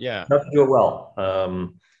hard. Yeah. Tough to do it well.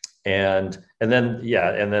 And then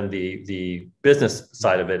the business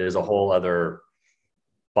side of it is a whole other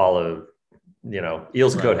ball of,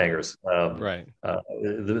 eels and coat hangers.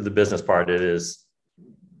 The business part, it is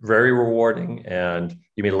very rewarding, and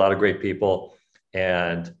you meet a lot of great people,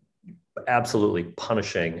 and absolutely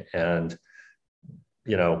punishing. And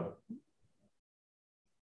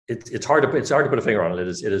it's hard to put a finger on it.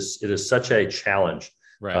 It is such a challenge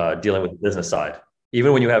dealing with the business side,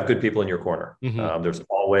 even when you have good people in your corner. It's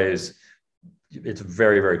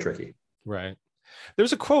very, very tricky. Right.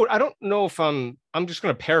 There's a quote. I don't know if I'm just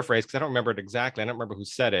going to paraphrase because I don't remember it exactly. I don't remember who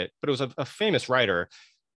said it, but it was a famous writer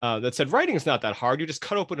that said, writing is not that hard. You just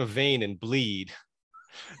cut open a vein and bleed.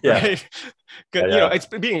 Yeah. Right? It's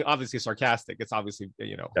being obviously sarcastic. It's obviously,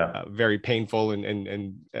 very painful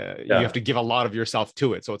and you have to give a lot of yourself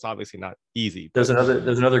to it. So it's obviously not easy. There's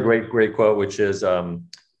another great quote, which is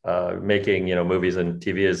making, movies and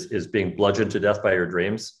TV is being bludgeoned to death by your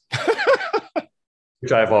dreams.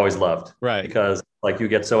 Which I've always loved, right? Because you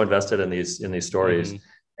get so invested in these stories,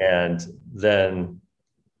 and then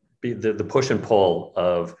the push and pull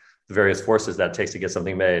of the various forces that it takes to get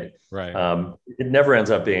something made. Right. It never ends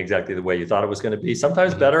up being exactly the way you thought it was going to be.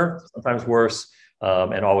 Sometimes better, sometimes worse,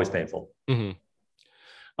 and always painful.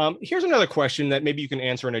 Here's another question that maybe you can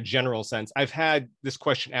answer in a general sense. I've had this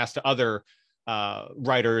question asked to other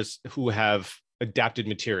writers who have adapted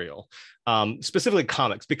material, specifically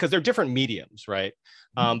comics, because they're different mediums, right?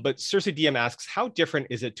 But Cersei DM asks, how different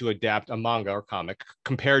is it to adapt a manga or comic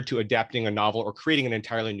compared to adapting a novel or creating an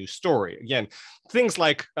entirely new story? Again, things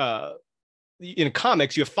like in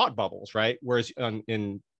comics, you have thought bubbles, right? Whereas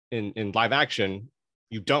in live action,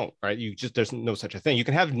 you don't, right? There's no such a thing. You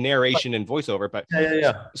can have narration and voiceover, but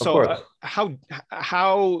So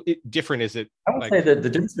how different is it? I would say that the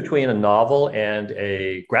difference between a novel and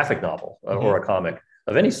a graphic novel or a comic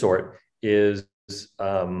of any sort is,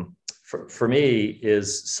 for me,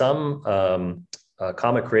 is some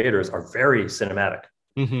comic creators are very cinematic.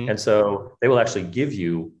 And so they will actually give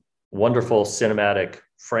you wonderful cinematic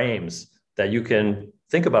frames that you can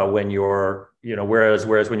think about when you're, whereas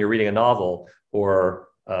when you're reading a novel or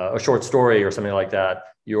a short story or something like that,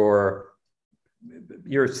 you're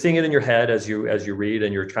seeing it in your head as you read,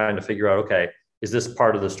 and you're trying to figure out, okay, is this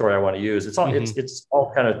part of the story I want to use? It's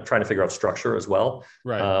all kind of trying to figure out structure as well.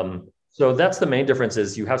 Right. So that's the main difference,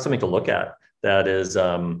 is you have something to look at that is,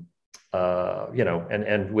 and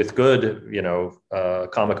with good,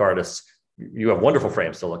 comic artists, you have wonderful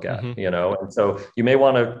frames to look at, and so you may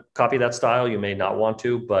want to copy that style, you may not want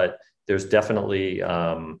to, but there's definitely,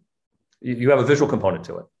 you have a visual component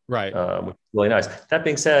to it. Right. Which is really nice. That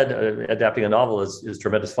being said, adapting a novel is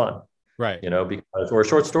tremendous fun. Right. Or a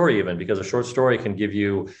short story, even because a short story can give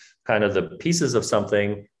you kind of the pieces of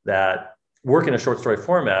something that work in a short story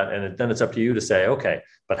format. And then it's up to you to say, okay,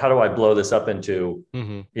 but how do I blow this up into,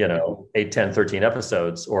 8, 10, 13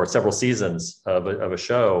 episodes or several seasons of a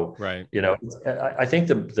show? Right. I think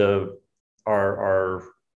the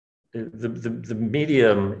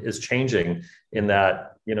medium is changing in that,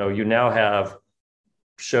 you now have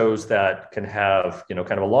shows that can have, kind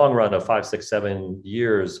of a long run of 5, 6, 7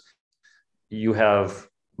 years. You have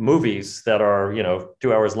movies that are,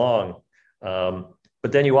 2 hours long.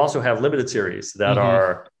 But then you also have limited series that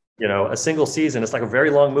are, a single season. It's like a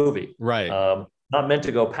very long movie. Right. Not meant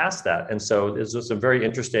to go past that. And so there's just some very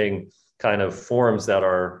interesting kind of forms that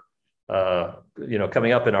are,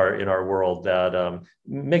 coming up in our world that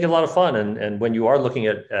make it a lot of fun. And when you are looking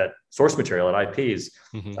at source material, at IPs,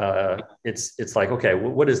 it's like, okay,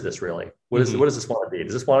 what is this really? What does this want to be?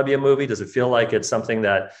 Does this want to be a movie? Does it feel like it's something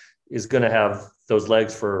that is going to have those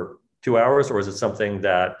legs for 2 hours, or is it something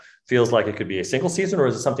that feels like it could be a single season, or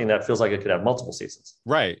is it something that feels like it could have multiple seasons?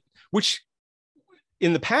 Right. Which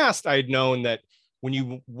in the past, I'd known that when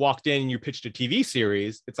you walked in and you pitched a TV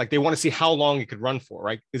series, it's like they want to see how long it could run for,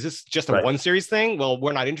 right? Is this just a one series thing? Well,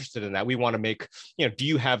 we're not interested in that. We want to make, do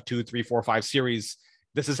you have 2, 3, 4, 5 series?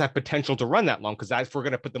 This has that potential to run that long, because if we're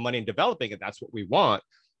going to put the money in developing it, that's what we want.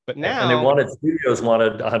 But now, and studios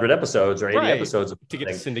wanted 100 episodes or 80 episodes to get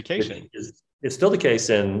syndication. It's still the case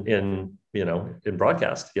in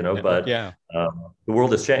broadcast, but the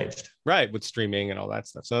world has changed. Right. With streaming and all that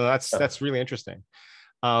stuff. So that's really interesting.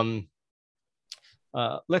 Let's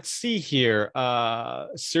see here.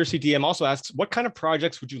 Cersei DM also asks, what kind of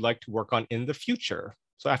projects would you like to work on in the future?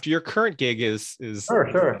 So after your current gig is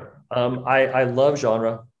Sure. I love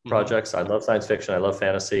genre projects. I love science fiction. I love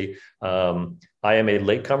fantasy. I am a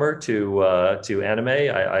latecomer to anime.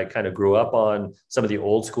 I kind of grew up on some of the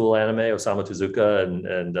old school anime, Osamu Tezuka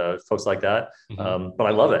and folks like that. But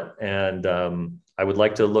I love it. And I would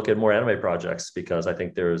like to look at more anime projects because I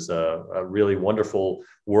think there's a really wonderful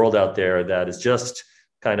world out there that is just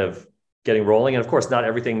kind of getting rolling. And of course, not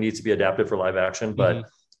everything needs to be adapted for live action, but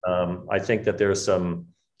I think that there's some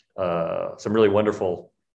really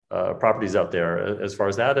wonderful properties out there as far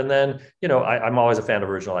as that. And then, I'm always a fan of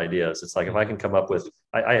original ideas. It's like, if I can come up with,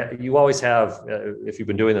 you always have, if you've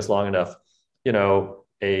been doing this long enough,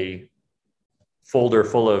 a folder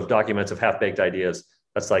full of documents of half-baked ideas.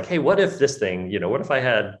 That's like, hey, what if this thing, what if I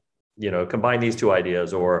had, combined these two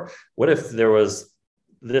ideas, or what if there was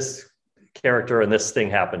this character and this thing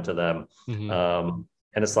happened to them?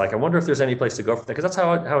 And it's like, I wonder if there's any place to go from there, because that's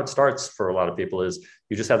how it starts for a lot of people, is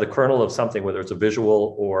you just have the kernel of something, whether it's a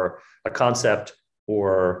visual or a concept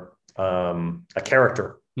or a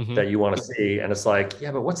character that you want to see. And it's like,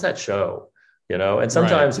 yeah, but what's that show? And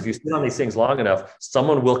sometimes if you sit on these things long enough,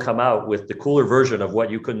 someone will come out with the cooler version of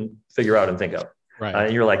what you couldn't figure out and think of. Right.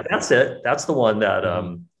 And you're like, that's it. That's the one that,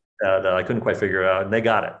 that I couldn't quite figure out. And they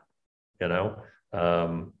got it,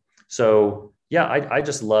 So yeah, I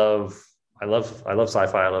just love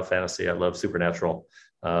sci-fi. I love fantasy. I love supernatural.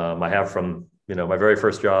 I have from, my very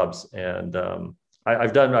first jobs, and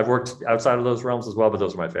I've worked outside of those realms as well, but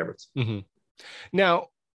those are my favorites. Now,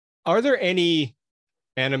 are there any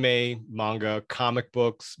anime, manga, comic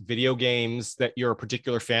books, video games that you're a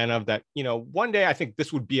particular fan of that, one day I think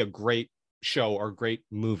this would be a great show or great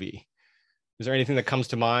movie? Is there anything that comes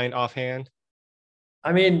to mind offhand?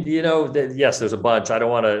 I mean, yes, there's a bunch. I don't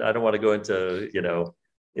want to go into,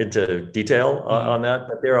 into detail on that,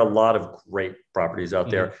 but there are a lot of great properties out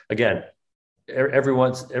there. Again, every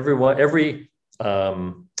manga,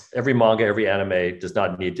 every anime does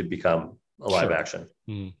not need to become a live action.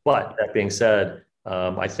 But that being said,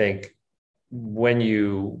 I think when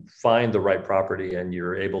you find the right property and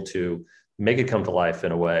you're able to make it come to life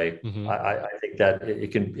in a way, I think that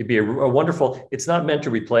it'd be a wonderful. It's not meant to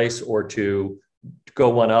replace or to go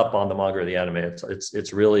one up on the manga or the anime.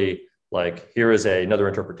 It's really like, here is another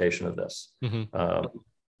interpretation of this,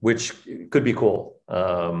 which could be cool.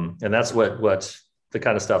 And that's what the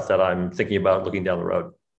kind of stuff that I'm thinking about looking down the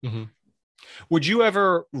road. Would you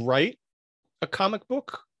ever write a comic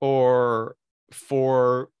book, or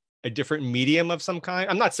for a different medium of some kind?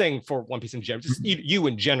 I'm not saying for One Piece in general, just you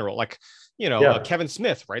in general. Like, Kevin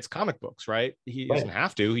Smith writes comic books, right? He doesn't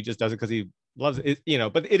have to. He just does it because he loves it,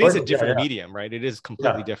 but it is a different medium, right? It is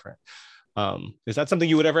completely different. Is that something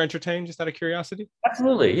you would ever entertain, just out of curiosity?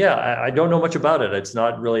 Absolutely. Yeah. I don't know much about it. It's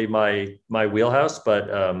not really my wheelhouse,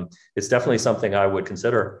 but it's definitely something I would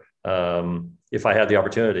consider if I had the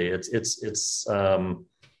opportunity. It's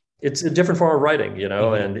a different form of writing,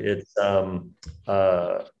 and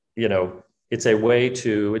it's a way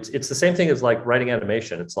to, it's the same thing as like writing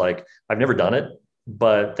animation. It's like, I've never done it,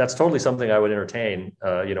 but that's totally something I would entertain,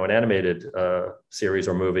 an animated series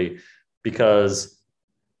or movie, because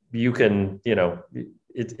you can,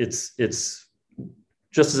 it's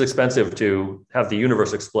just as expensive to have the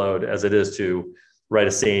universe explode as it is to write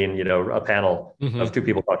a scene, a panel of two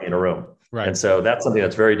people talking in a room. Right. And so that's something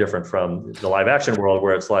that's very different from the live action world,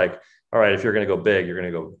 where it's like, all right, if you're going to go big, you're going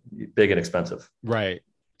to go big and expensive. Right.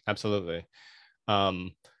 Absolutely.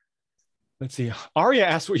 Let's see. Arya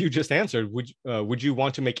asked what you just answered. Would you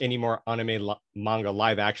want to make any more anime manga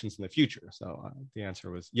live actions in the future? So the answer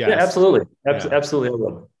was yes. Yeah, absolutely. Absolutely. I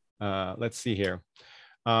would. Let's see here.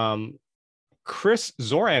 Chris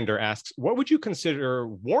Zorander asks, what would you consider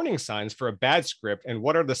warning signs for a bad script, and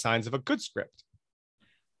what are the signs of a good script?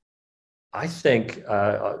 I think,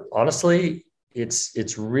 honestly,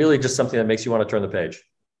 it's really just something that makes you want to turn the page.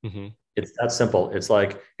 It's that simple. It's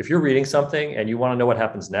like, if you're reading something and you want to know what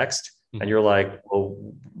happens next, and you're like, well,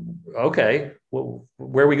 okay, well,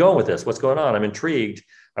 where are we going with this? What's going on? I'm intrigued.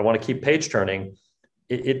 I want to keep page turning.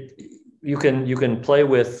 You can play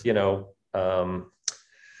with,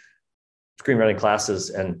 screenwriting classes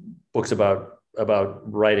and books about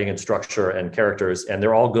writing and structure and characters, and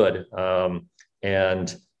they're all good.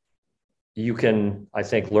 And you can, I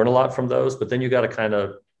think, learn a lot from those, but then you got to kind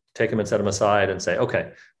of take them and set them aside and say,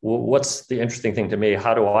 okay, well, what's the interesting thing to me?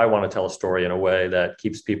 How do I want to tell a story in a way that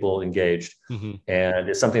keeps people engaged? And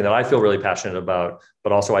it's something that I feel really passionate about,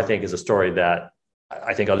 but also I think is a story that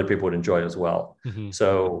I think other people would enjoy as well.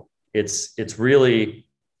 So it's really,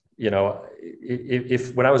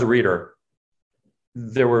 if when I was a reader,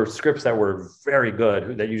 there were scripts that were very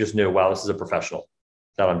good that you just knew, wow, this is a professional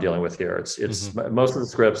that I'm dealing with here. It's most of the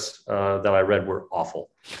scripts that I read were awful,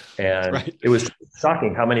 and it was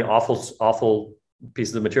shocking how many awful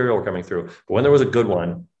pieces of material were coming through. But when there was a good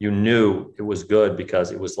one, you knew it was good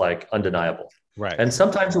because it was like undeniable. Right. And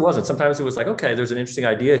sometimes it wasn't. Sometimes it was like, okay, there's an interesting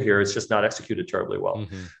idea here. It's just not executed terribly well.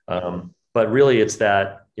 but really it's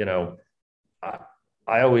that, I,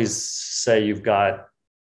 I always say you've got,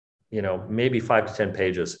 maybe 5 to 10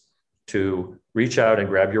 pages to reach out and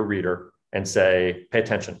grab your reader and say, pay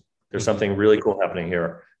attention. There's something really cool happening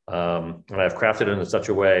here. And I've crafted it in such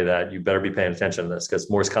a way that you better be paying attention to this because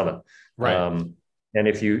more's coming. Right. And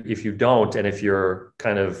if you don't, and if you're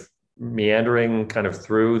kind of meandering kind of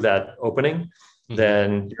through that opening,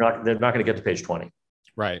 then they're not going to get to page 20.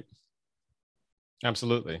 Right.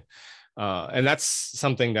 Absolutely. And that's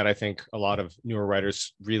something that I think a lot of newer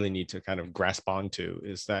writers really need to kind of grasp onto,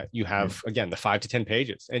 is that you have, again, the 5 to 10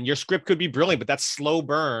 pages, and your script could be brilliant, but that slow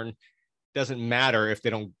burn doesn't matter if they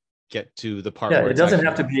don't get to the part where it doesn't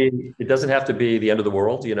have to be the end of the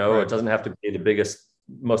world. Right. It doesn't have to be the biggest,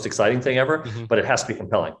 most exciting thing ever, but it has to be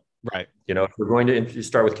compelling. Right. If we're going to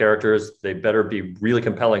start with characters, they better be really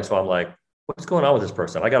compelling. So I'm like, what's going on with this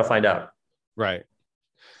person? I got to find out. Right.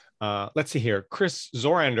 Let's see here. Chris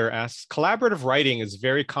Zorander asks, collaborative writing is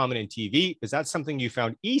very common in TV. Is that something you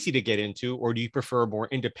found easy to get into, or do you prefer more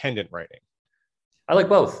independent writing? I like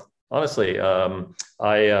both, honestly. I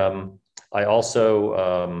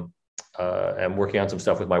also am working on some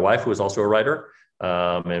stuff with my wife, who is also a writer,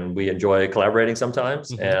 and we enjoy collaborating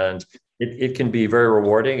sometimes. And it can be very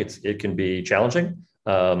rewarding. It can be challenging,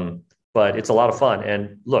 but it's a lot of fun.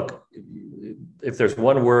 And look, if there's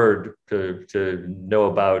one word to know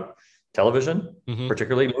about television,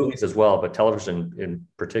 particularly movies as well, but television in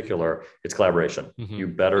particular, it's collaboration. You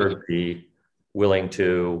better be willing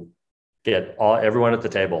to get everyone at the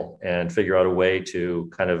table and figure out a way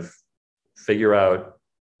to kind of figure out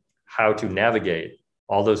how to navigate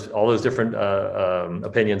all those different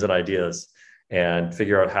opinions and ideas, and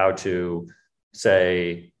figure out how to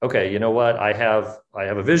say, okay, you know what, I have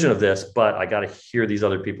a vision of this, but I got to hear these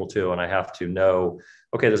other people too, and I have to know,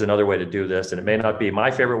 okay, there's another way to do this, and it may not be my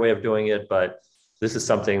favorite way of doing it, but this is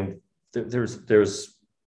something. There's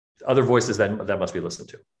other voices that must be listened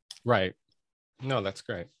to. Right. No, that's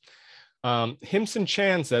great. Himson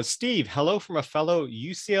Chan says, Steve, hello from a fellow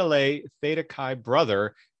UCLA Theta Chi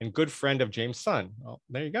brother and good friend of James Sun. Well,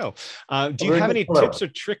 there you go. Do you have any tips or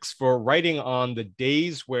tricks for writing on the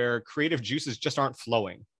days where creative juices just aren't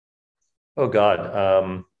flowing? Oh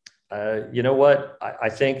God. You know what? I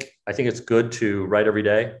think it's good to write every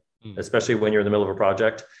day, especially when you're in the middle of a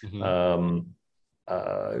project. Don't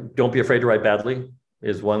be afraid to write badly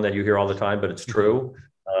is one that you hear all the time, but it's true.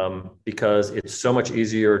 Because it's so much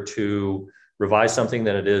easier to revise something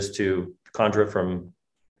than it is to conjure it from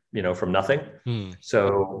nothing.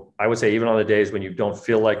 So I would say even on the days when you don't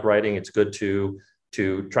feel like writing, it's good to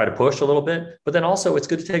try to push a little bit, but then also it's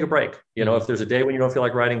good to take a break. If there's a day when you don't feel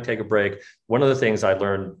like writing, take a break. One of the things I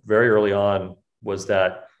learned very early on was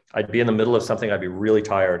that I'd be in the middle of something, I'd be really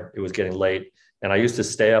tired, it was getting late, and I used to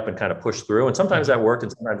stay up and kind of push through, and sometimes that worked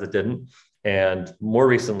and sometimes it didn't. And more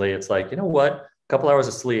recently, it's like, you know what? Couple hours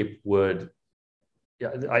of sleep I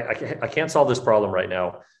can't solve this problem right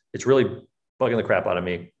now. It's really bugging the crap out of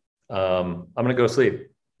me. I'm going to go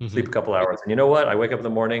sleep a couple hours. And you know what? I wake up in the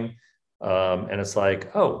morning and it's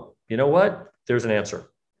like, oh, you know what? There's an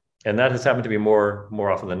answer. And that has happened to be more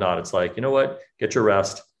often than not. It's like, you know what? Get your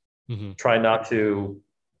rest. Try not to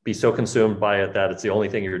be so consumed by it that it's the only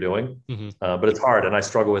thing you're doing. But it's hard. And I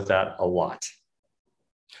struggle with that a lot.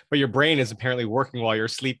 But your brain is apparently working while you're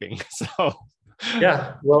sleeping. So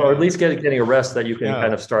yeah, well, or at least getting a rest that you can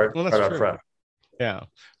kind of start out fresh. Yeah,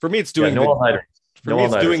 for me, it's doing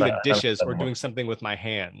doing the dishes or doing something with my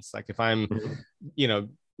hands. Like if I'm,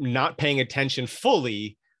 not paying attention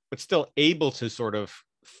fully, but still able to sort of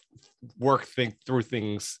think through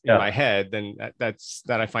things in my head, then that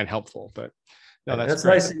I find helpful. But no, that's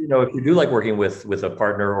nice. If you do like working with a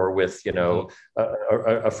partner or with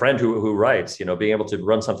a friend who writes, being able to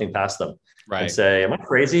run something past them. Right. And say, am I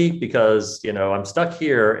crazy? Because, I'm stuck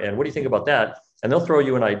here. And what do you think about that? And they'll throw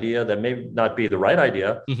you an idea that may not be the right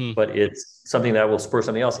idea, but it's something that will spur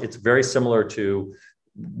something else. It's very similar to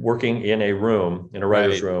working in a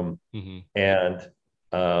writer's room. And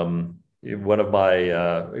one of my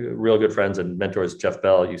real good friends and mentors, Jeff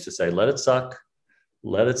Bell, used to say, let it suck.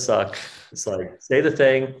 Let it suck. It's like, say the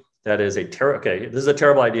thing that is okay, this is a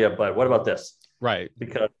terrible idea, but what about this? Right.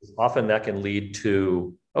 Because often that can lead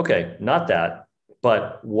to, okay, not that,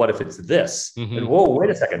 but what if it's this? And whoa, wait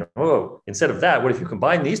a second. Whoa, instead of that, what if you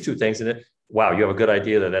combine these two things and wow, you have a good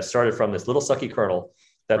idea that started from this little sucky kernel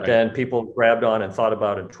that then people grabbed on and thought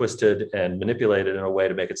about and twisted and manipulated in a way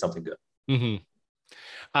to make it something good.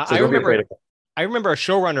 So I remember a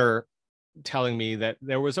showrunner telling me that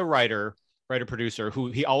there was a writer producer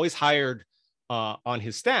who he always hired on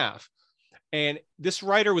his staff. And this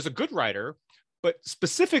writer was a good writer, but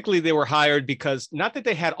specifically they were hired because not that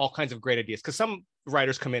they had all kinds of great ideas, because some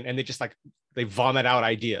writers come in and they just like, they vomit out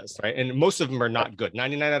ideas, right? And most of them are not good.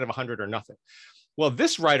 99 out of 100 are nothing. Well,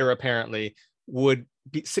 this writer apparently would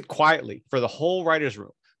sit quietly for the whole writer's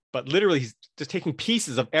room, but literally he's just taking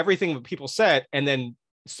pieces of everything that people said and then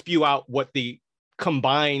spew out what the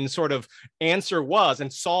combined sort of answer was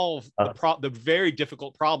and solve the very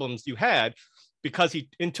difficult problems you had, because he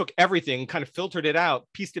took everything, kind of filtered it out,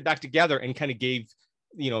 pieced it back together, and kind of gave,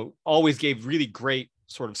 always gave really great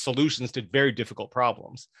sort of solutions to very difficult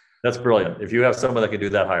problems. That's brilliant. If you have someone that can do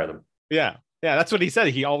that, hire them. Yeah. That's what he said.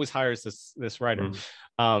 He always hires this writer.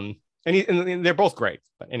 And they're both great.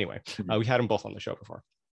 But anyway, we had them both on the show before.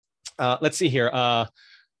 Let's see here.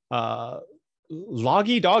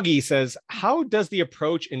 Loggy Doggy says, how does the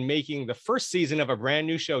approach in making the first season of a brand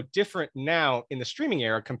new show different now in the streaming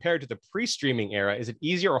era compared to the pre-streaming era? Is it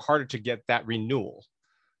easier or harder to get that renewal?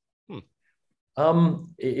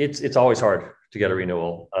 It's always hard to get a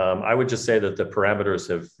renewal. I would just say that the parameters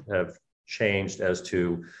have changed as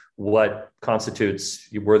to what constitutes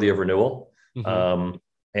worthy of renewal.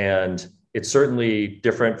 And it's certainly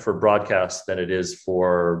different for broadcast than it is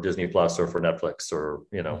for Disney Plus or for Netflix or,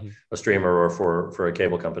 a streamer or for a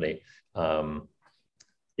cable company.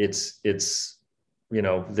 It's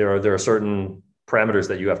there are certain parameters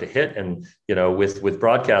that you have to hit. And, with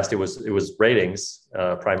broadcast, it was ratings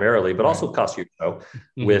primarily, but also cost you show.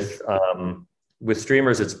 With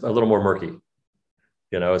streamers, it's a little more murky,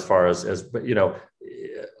 as far as,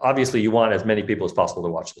 obviously you want as many people as possible to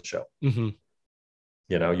watch the show.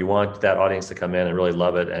 You want that audience to come in and really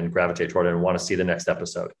love it and gravitate toward it and want to see the next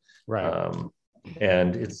episode. Right.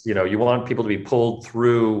 And it's, you want people to be pulled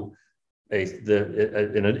through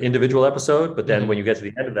in an individual episode, but then when you get to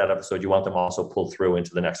the end of that episode, you want them also pulled through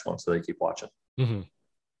into the next one so they keep watching.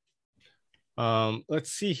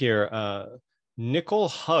 Let's see here. Nickel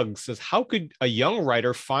Hug says, how could a young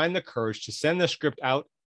writer find the courage to send the script out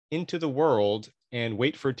into the world and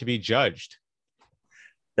wait for it to be judged?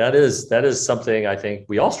 That is something I think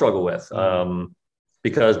we all struggle with,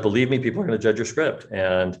 because believe me, people are going to judge your script,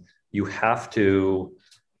 and you have to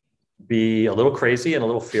be a little crazy and a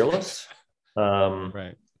little fearless,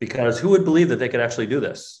 right? Because who would believe that they could actually do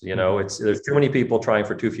this? There's too many people trying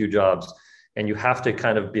for too few jobs, and you have to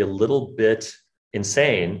kind of be a little bit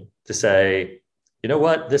insane to say, you know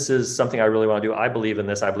what, this is something I really want to do. I believe in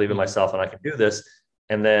this. I believe in myself, and I can do this.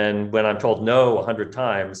 And then when I'm told no 100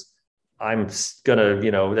 times, I'm gonna,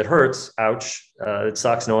 that hurts. Ouch. It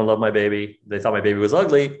sucks. No one loved my baby. They thought my baby was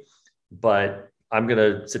ugly, but I'm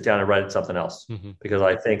gonna sit down and write something else because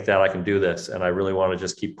I think that I can do this, and I really want to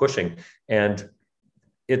just keep pushing. And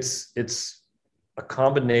it's a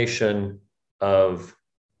combination of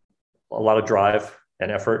a lot of drive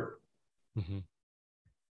and effort,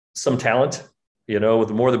 some talent. The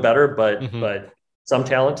more the better, but some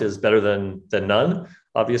talent is better than none,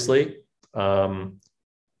 obviously.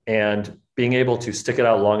 And being able to stick it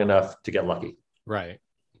out long enough to get lucky. Right.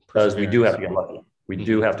 Because we do have to get lucky. We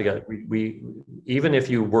do have to get, we even if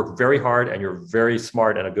you work very hard and you're very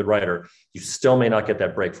smart and a good writer, you still may not get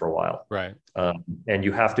that break for a while. Right. And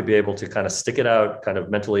you have to be able to kind of stick it out kind of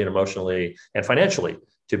mentally and emotionally and financially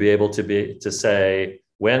to be able to say,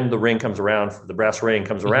 when the ring comes around, the brass ring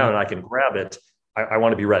comes around and I can grab it, I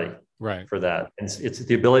want to be ready for that. And it's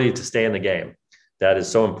the ability to stay in the game that is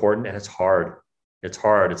so important, and it's hard. It's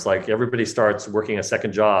hard. It's like everybody starts working a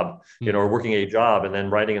second job, or working a job and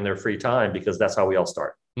then writing in their free time, because that's how we all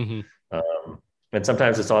start. And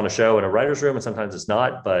sometimes it's on a show in a writer's room and sometimes it's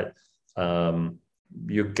not, but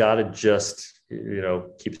you got to just,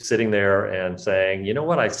 keep sitting there and saying, you know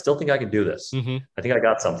what, I still think I can do this. I think I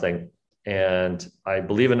got something, and I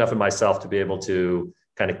believe enough in myself to be able to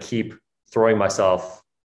kind of keep throwing myself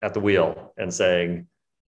at the wheel and saying,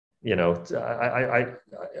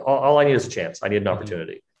 all I need is a chance. I need an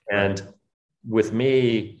opportunity. And with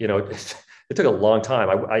me, it took a long time.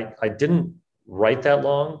 I didn't write that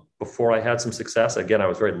long before I had some success. Again, I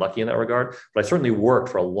was very lucky in that regard, but I certainly worked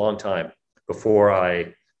for a long time before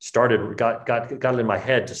I got it in my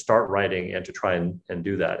head to start writing and to try and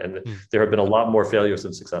do that. And there have been a lot more failures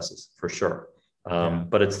than successes for sure.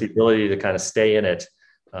 But it's the ability to kind of stay in it,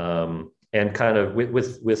 and kind of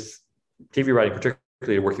with TV writing, particularly,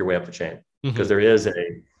 to work your way up the chain, because there is a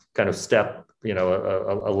kind of step,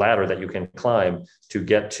 a ladder that you can climb to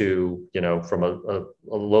get to, from a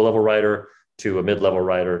low-level writer to a mid-level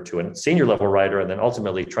writer to a senior level writer, and then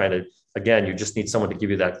ultimately trying to, again, you just need someone to give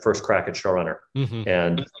you that first crack at showrunner.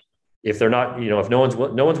 And if they're not, if no one's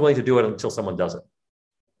willing to do it until someone does it.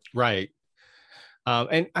 Right.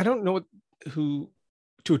 And I don't know who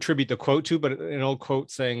to attribute the quote to, but an old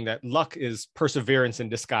quote saying that luck is perseverance in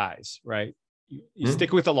disguise, right? You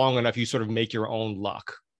stick with it long enough, you sort of make your own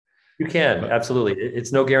luck. You can, absolutely.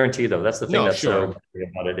 It's no guarantee though. That's the thing that's so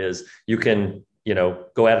about it is you can,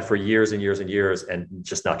 go at it for years and years and years and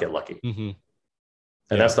just not get lucky. And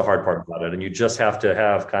that's the hard part about it. And you just have to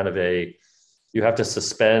have you have to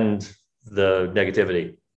suspend the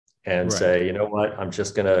negativity and say, you know what, I'm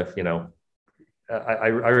just going to, I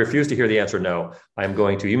refuse to hear the answer no. I'm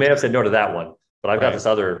going to, you may have said no to that one, but I've got this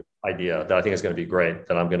other idea that I think is going to be great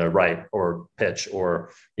that I'm going to write or pitch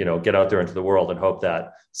or, get out there into the world and hope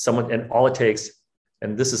that someone, and all it takes,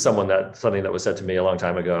 and this is something that was said to me a long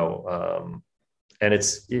time ago. And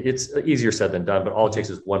it's easier said than done, but all it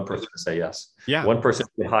takes is one person to say yes. Yeah. One person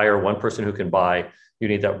who can hire, one person who can buy. You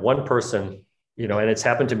need that one person, and it's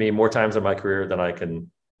happened to me more times in my career than I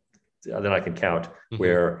can count,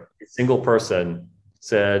 where a single person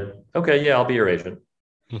said, okay, yeah, I'll be your agent.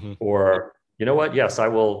 Or, you know what? Yes, I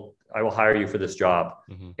will hire you for this job.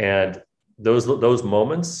 And those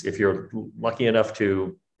moments, if you're lucky enough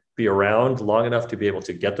to be around long enough to be able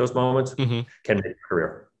to get those moments, can make a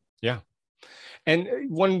career. Yeah. And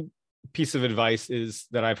one piece of advice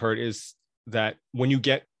that I've heard is that when you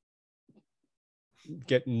get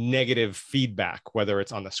negative feedback, whether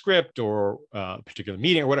it's on the script or a particular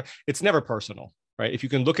meeting or whatever, it's never personal, right? If you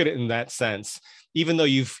can look at it in that sense, even though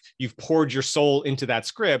you've poured your soul into that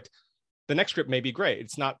script, the next script may be great.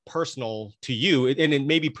 It's not personal to you, and it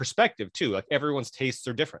may be perspective too. Like everyone's tastes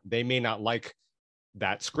are different. They may not like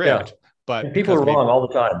that script, but and people are wrong all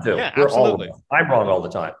the time too. Yeah, absolutely. I'm wrong all the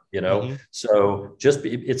time, So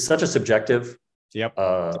it's such a subjective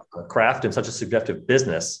craft and such a subjective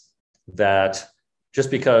business that just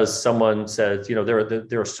because someone says,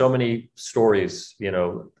 there are so many stories,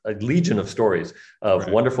 a legion of stories of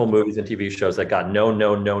wonderful movies and TV shows that got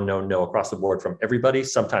no across the board from everybody,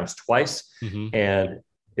 sometimes twice. And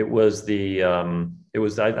it was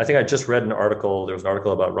I think I just read an article. There was an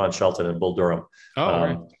article about Ron Shelton and Bull Durham.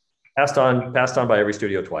 Passed on by every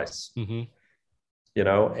studio twice, and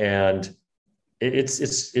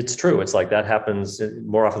it's true. It's like that happens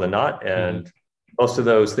more often than not. And most of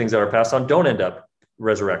those things that are passed on don't end up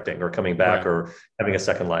resurrecting or coming back or having a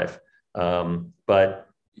second life. But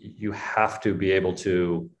you have to be able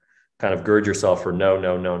to kind of gird yourself for no,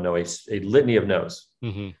 a litany of no's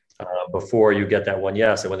before you get that one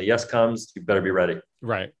yes. And when the yes comes, you better be ready.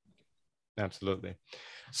 Right. Absolutely.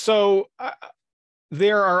 So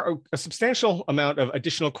there are a substantial amount of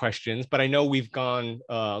additional questions, but I know we've gone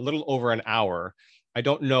a little over an hour. I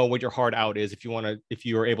don't know what your hard out is. If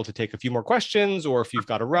you are able to take a few more questions or if you've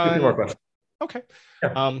got to run. A few more questions. Okay. Yeah,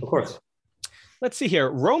 of course. Let's see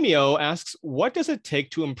here. Romeo asks, what does it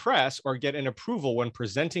take to impress or get an approval when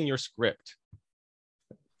presenting your script?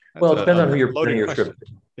 Well, it depends on who you're presenting your script.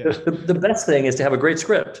 Yeah. The best thing is to have a great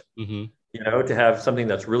script, to have something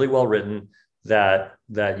that's really well written, that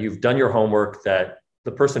you've done your homework, that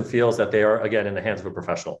the person feels that they are, again, in the hands of a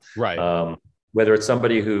professional. Right. Whether it's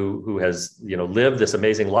somebody who has, lived this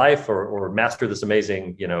amazing life or mastered this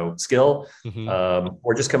amazing, skill,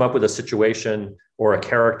 or just come up with a situation or a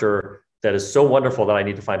character that is so wonderful that I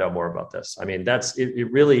need to find out more about this. I mean,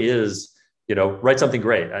 it really is, write something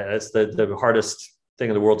great. It's the hardest thing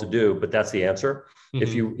in the world to do, but that's the answer.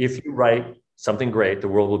 If you write something great, the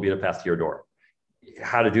world will be the path to your door.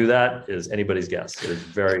 How to do that is anybody's guess. It is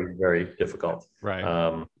very, very difficult.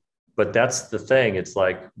 Right. But that's the thing. It's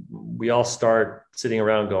like we all start sitting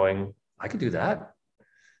around going, I could do that,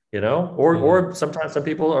 or sometimes some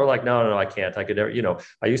people are like, no, I can't. I could never,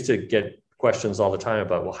 I used to get questions all the time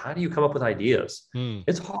about, well, how do you come up with ideas?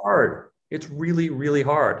 It's hard. It's really, really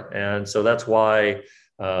hard. And so that's why,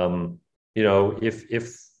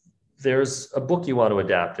 if there's a book you want to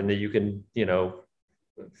adapt and that you can,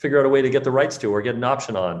 figure out a way to get the rights to or get an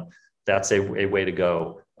option on, that's a way to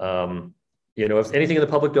go. If anything in the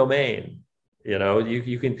public domain,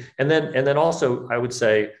 you can, and then also I would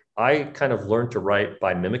say I kind of learned to write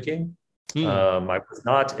by mimicking. I was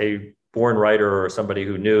not a born writer or somebody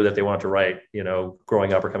who knew that they wanted to write,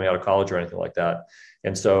 growing up or coming out of college or anything like that.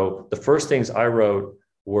 And so the first things I wrote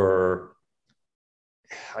were,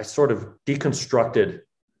 I sort of deconstructed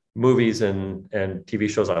movies and TV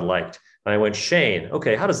shows I liked. And I went, Shane,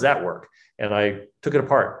 okay, how does that work? And I took it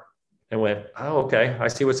apart and went, oh, okay, I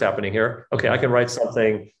see what's happening here. Okay, I can write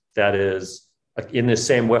something that is in this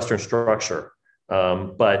same Western structure,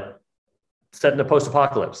 but set in a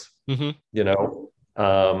post-apocalypse,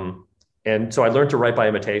 And so I learned to write by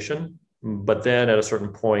imitation, but then at a certain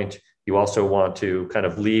point, you also want to kind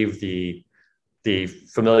of leave the the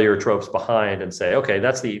familiar tropes behind and say, okay,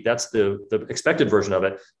 that's the expected version of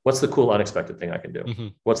it. What's the cool, unexpected thing I can do? Mm-hmm.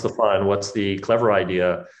 What's the fun? What's the clever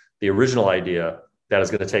idea, the original idea that is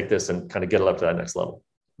going to take this and kind of get it up to that next level?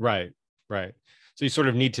 Right. So you sort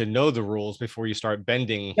of need to know the rules before you start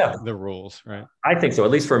bending the rules, right? I think so,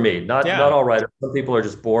 at least for me. Not all writers. Some people are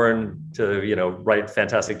just born to, write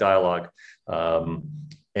fantastic dialogue,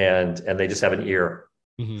 and they just have an ear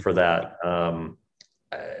for that.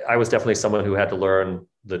 I was definitely someone who had to learn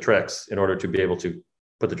the tricks in order to be able to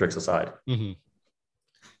put the tricks aside.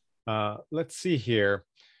 Let's see here.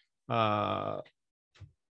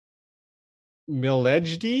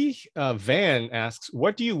 Milejdi Van asks,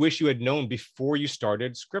 what do you wish you had known before you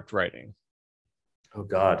started script writing? Oh,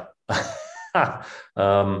 God. I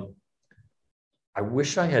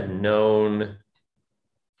wish I had known.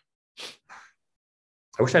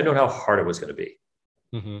 I wish I had known how hard it was going to be.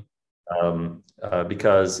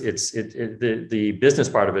 Because the business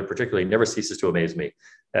part of it particularly never ceases to amaze me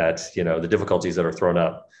at, the difficulties that are thrown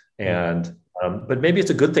up. And, but maybe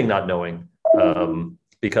it's a good thing not knowing,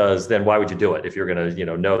 because then why would you do it if you're going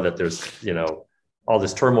to, know that there's, all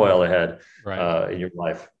this turmoil ahead in your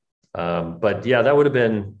life. But yeah, that would have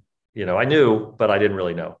been, I knew, but I didn't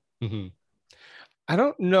really know. I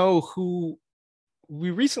don't know who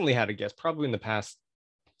we recently had a guest, probably in the past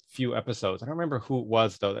few episodes. I don't remember who it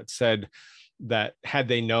was though, that said that had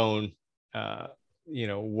they known,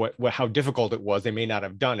 what how difficult it was, they may not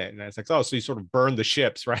have done it. And it's like, oh, so you sort of burned the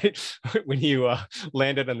ships, right? when you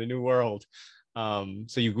landed on the new world.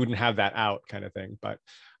 So you wouldn't have that out kind of thing. But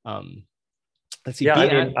let's see.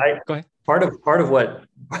 Yeah, go ahead. Part of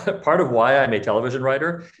why I'm a television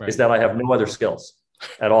writer is that I have no other skills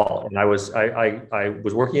at all. And I was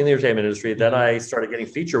working in the entertainment industry. Then I started getting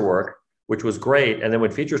feature work, which was great. And then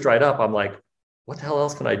when features dried up, I'm like, what the hell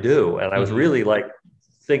else can I do? And I was really like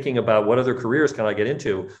thinking about what other careers can I get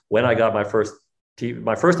into when I got my first and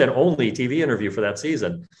only TV interview for that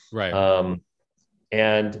season. Right.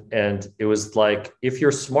 And it was like, if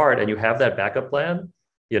you're smart and you have that backup plan,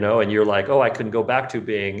 and you're like, oh, I can go back to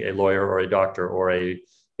being a lawyer or a doctor or a,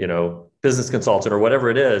 business consultant or whatever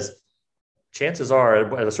it is, chances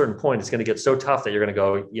are at a certain point, it's going to get so tough that you're going to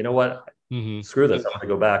go, you know what, screw this. I'm going to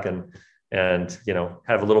go back and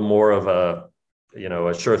have a little more of a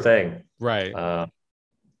sure thing. Right.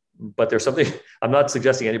 But there's something, I'm not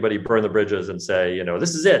suggesting anybody burn the bridges and say,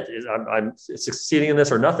 this is it. I'm succeeding in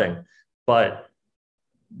this or nothing. But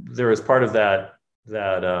there is part of that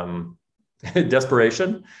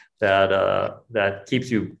desperation that keeps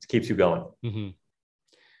you going.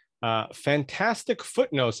 Fantastic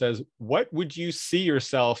Footnote says, what would you see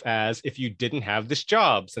yourself as if you didn't have this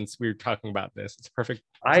job? Since we were talking about this, it's perfect.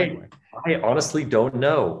 I honestly don't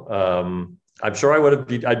know. I'm sure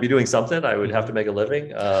I'd be doing something. I would have to make a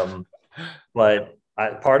living. But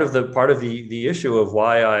part of the issue of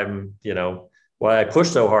why why I push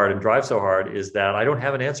so hard and drive so hard is that I don't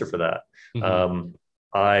have an answer for that.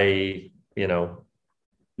 I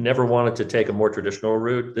never wanted to take a more traditional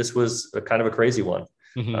route. This was a kind of a crazy one.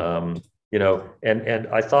 And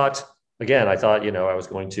I thought, I was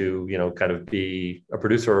going to, kind of be a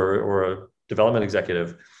producer or a development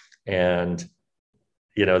executive. And,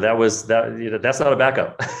 that's not a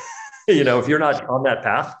backup. If you're not on that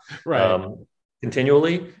path,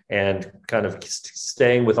 continually and kind of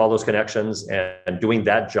staying with all those connections and doing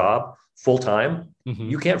that job full time,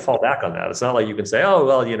 you can't fall back on that. It's not like you can say, oh,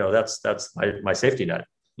 well, that's my safety net.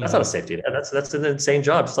 That's not a safety net. That's an insane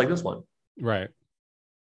job, just like this one. Right.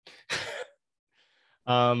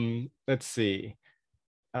 Let's see.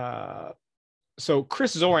 So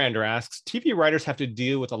Chris Zorander asks, TV writers have to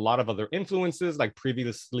deal with a lot of other influences like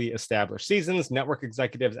previously established seasons, network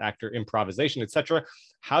executives, actor improvisation, etc.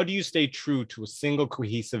 How do you stay true to a single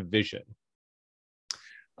cohesive vision?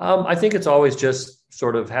 I think it's always just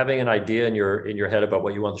sort of having an idea in your head about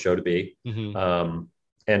what you want the show to be, and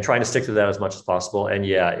trying to stick to that as much as possible. And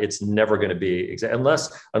yeah, it's never going to be unless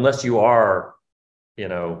you are,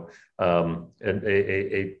 a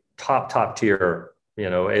top tier,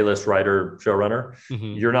 A-list writer, showrunner,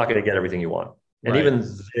 you're not going to get everything you want. And even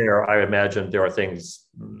there, I imagine there are things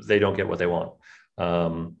they don't get what they want.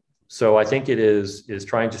 So I think it is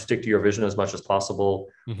trying to stick to your vision as much as possible,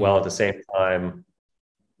 while at the same time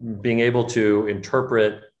being able to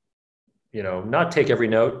interpret, not take every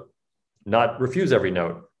note, not refuse every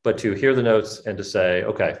note, but to hear the notes and to say,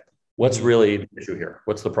 okay, what's really the issue here?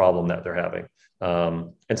 What's the problem that they're having?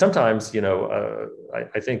 And sometimes,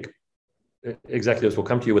 I think executives will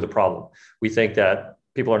come to you with a problem. We think that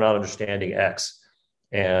people are not understanding X.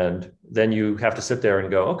 And then you have to sit there and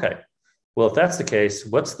go, okay, well, if that's the case,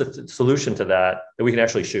 what's the solution to that we can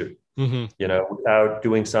actually shoot? you know, without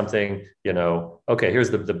doing something, you know, okay, here's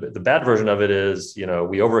the bad version of it is, you know,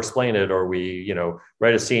 we over explain it, or we, you know,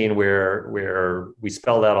 write a scene where we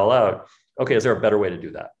spell that all out. Okay, is there a better way to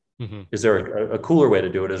do that? Is there a cooler way to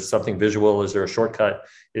do it? Is something visual? Is there a shortcut?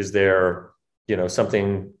 Is there, you know,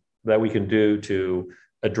 something that we can do to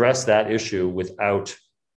address that issue without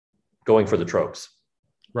going for the tropes?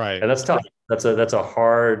 Right. And that's tough. That's a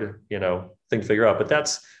hard, you know, thing to figure out. But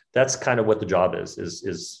that's kind of what the job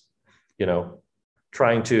is, you know,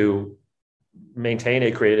 trying to maintain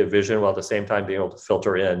a creative vision while at the same time being able to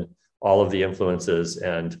filter in all of the influences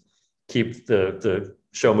and keep the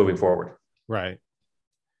show moving forward. Right.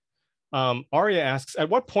 Arya asks, at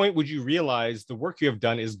what point would you realize the work you have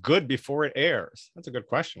done is good before it airs? That's a good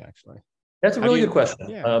question, actually. That's a really good question.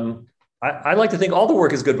 Yeah. I like to think all the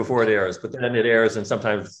work is good before it airs, but then it airs and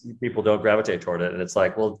sometimes people don't gravitate toward it. And it's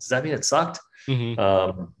like, well, does that mean it sucked?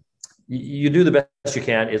 You do the best you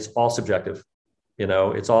can. It's all subjective. You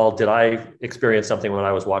know, it's all, did I experience something when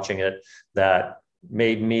I was watching it that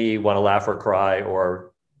made me want to laugh or cry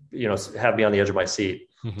or, you know, have me on the edge of my seat?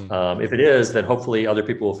 If it is, then hopefully other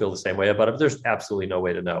people will feel the same way about it. But there's absolutely no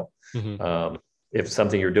way to know if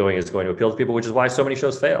something you're doing is going to appeal to people, which is why so many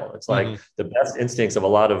shows fail. It's like the best instincts of a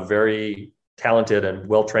lot of very talented and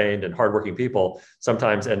well-trained and hardworking people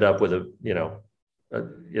sometimes end up with a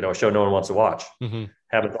show no one wants to watch.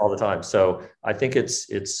 Happens all the time. So I think it's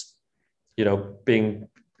you know,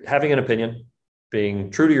 having an opinion,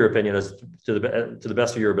 being true to your opinion as to the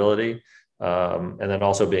best of your ability. And then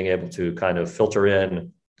also being able to kind of filter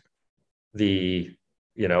in the,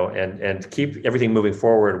 you know, and keep everything moving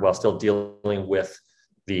forward while still dealing with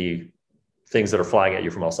the things that are flying at you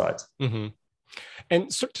from all sides.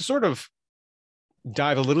 And so, to sort of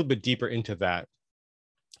dive a little bit deeper into that,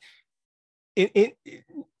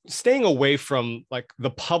 staying away from like the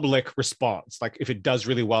public response, like if it does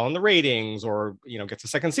really well in the ratings or, you know, gets a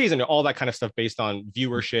second season, all that kind of stuff based on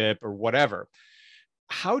viewership or whatever.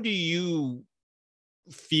 How do you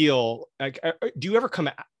feel like, do you ever come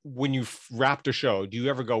when you've wrapped a show, do you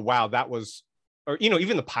ever go, wow, that was, or, you know,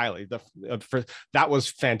 even the pilot, that was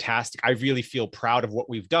fantastic. I really feel proud of what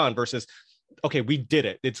we've done versus, okay, we did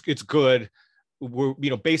it. It's good. We're, you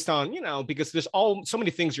know, based on, you know, because there's so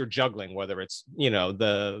many things you're juggling, whether it's, you know,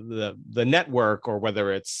 the network or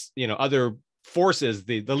whether it's, you know, other forces,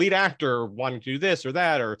 the lead actor wanting to do this or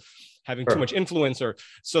that, or having too much influence, or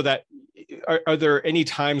so that are there any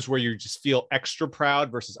times where you just feel extra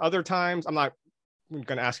proud versus other times? I'm not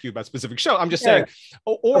going to ask you about a specific show. I'm just saying,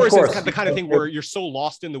 or is it the kind of thing where you're so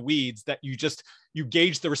lost in the weeds that you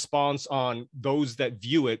gauge the response on those that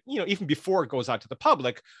view it, you know, even before it goes out to the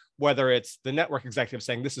public, whether it's the network executive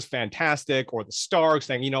saying this is fantastic, or the star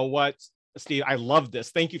saying, you know what, Steve, I love this.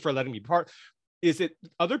 Thank you for letting me be part. Is it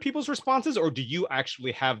other people's responses, or do you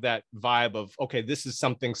actually have that vibe of, okay, this is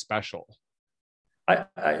something special?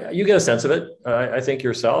 You get a sense of it. I think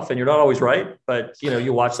yourself, and you're not always right, but you know,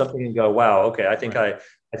 you watch something and go, wow, okay, I think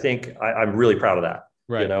I'm really proud of that.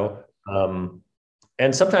 Right. You know,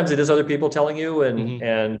 and sometimes it is other people telling you,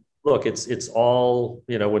 and look, it's all,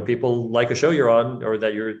 you know, when people like a show you're on or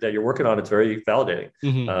that you're working on, it's very validating.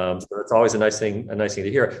 So it's always a nice thing to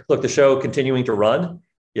hear. Look, the show continuing to run,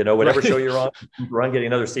 you know, whatever show you're on, getting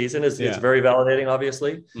another season is very validating,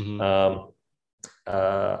 obviously.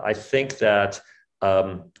 I think that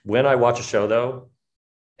when I watch a show, though,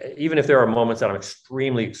 even if there are moments that I'm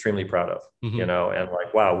extremely, extremely proud of, you know, and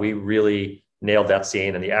like, wow, we really nailed that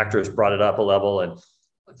scene and the actors brought it up a level. And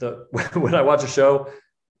when I watch a show,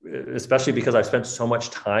 especially because I've spent so much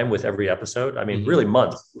time with every episode, I mean, really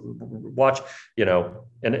months, watch, you know,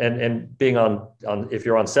 and being on, if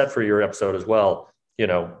you're on set for your episode as well, you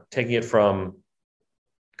know, taking it from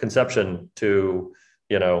conception to,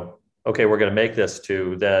 you know, okay, we're going to make this,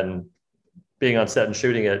 to then being on set and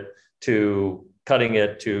shooting it, to cutting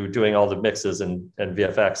it, to doing all the mixes and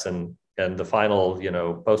VFX and the final, you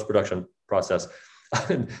know, post-production process.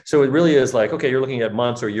 So it really is like, okay, you're looking at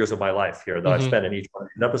months or years of my life here that I've spent in each one of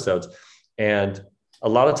these episodes. And a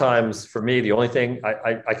lot of times for me, the only thing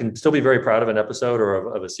I can still be very proud of an episode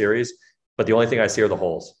or of a series, but the only thing I see are the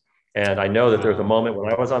holes. And I know that there's a moment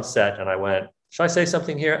when I was on set and I went, should I say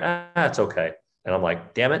something here? It's okay. And I'm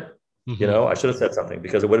like, damn it. You know, I should have said something,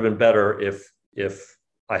 because it would have been better if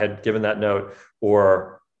I had given that note,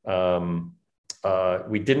 or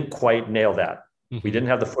we didn't quite nail that. We didn't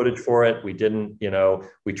have the footage for it. We didn't, you know,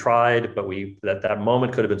 we tried, but that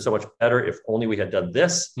moment could have been so much better if only we had done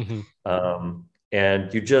this.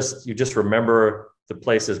 And you just remember the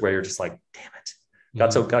places where you're just like, damn it.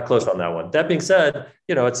 Got close on that one. That being said,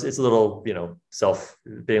 you know, it's a little, you know,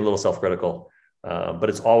 being a little self-critical, but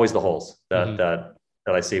it's always the holes that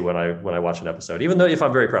that I see when I watch an episode, even though if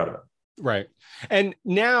I'm very proud of it. Right. And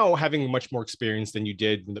now having much more experience than you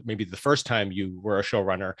did maybe the first time you were a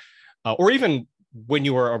showrunner, or even when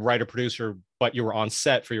you were a writer producer, but you were on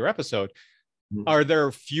set for your episode, are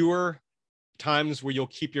there fewer times where you'll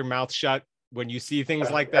keep your mouth shut when you see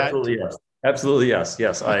things like that? Absolutely yes. Absolutely yes.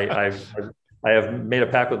 Yes. I have made a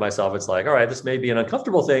pact with myself. It's like, all right, this may be an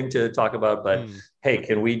uncomfortable thing to talk about, but hey,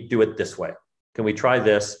 can we do it this way? Can we try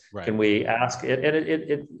this? Right. Can we ask it?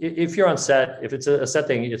 And if you're on set, if it's a set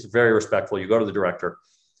thing, it's very respectful. You go to the director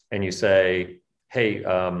and you say, hey,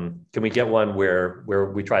 can we get one where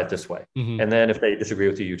we try it this way? And then if they disagree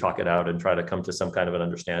with you, you talk it out and try to come to some kind of an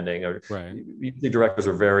understanding. Or the directors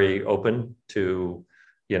are very open to,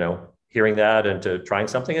 hearing that and to trying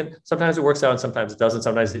something. And sometimes it works out and sometimes it doesn't.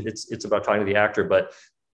 Sometimes it's about talking to the actor, but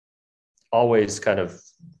always kind of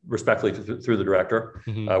respectfully through the director,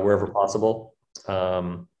 wherever possible.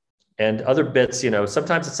 And other bits,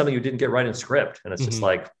 sometimes it's something you didn't get right in script. And it's just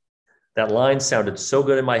like, that line sounded so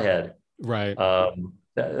good in my head. Right. I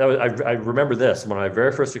remember this, one of my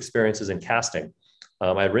very first experiences in casting.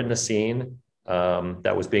 I had written a scene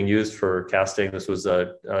that was being used for casting. This was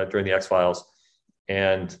during the X-Files.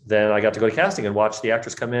 And then I got to go to casting and watch the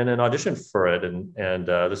actors come in and audition for it. And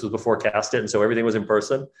this was before Cast It. And so everything was in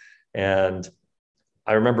person. And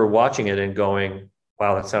I remember watching it and going,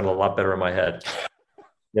 wow, that sounded a lot better in my head.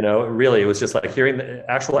 Really, it was just like hearing the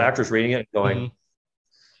actual actors reading it and going,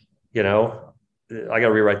 I got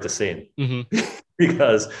to rewrite the scene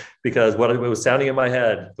because what it was sounding in my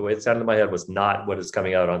head, the way it sounded in my head was not what is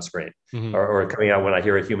coming out on screen or coming out when I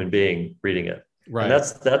hear a human being reading it. Right. And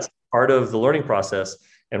that's part of the learning process,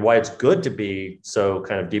 and why it's good to be so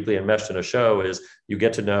kind of deeply enmeshed in a show is you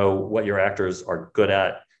get to know what your actors are good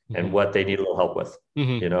at and what they need a little help with.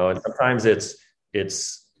 And sometimes it's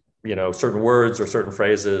certain words or certain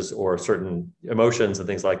phrases or certain emotions and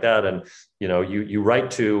things like that. And, you write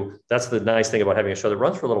to, that's the nice thing about having a show that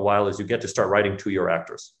runs for a little while is you get to start writing to your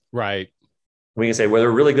actors. Right. We can say, well, they're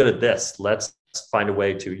really good at this. Let's find a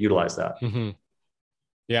way to utilize that.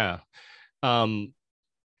 Yeah.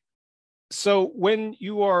 So when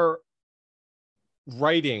you are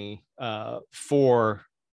writing for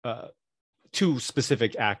two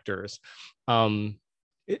specific actors,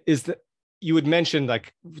 is that you had mentioned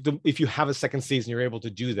like if you have a second season, you're able to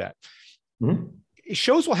do that.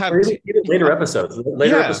 Shows will have later episodes of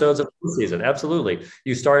the season. Absolutely.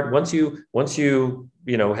 You start once you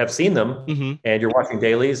have seen them and you're watching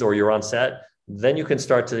dailies or you're on set, then you can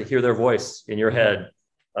start to hear their voice in your head.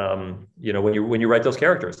 When you write those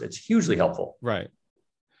characters, it's hugely helpful. Right.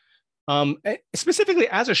 Specifically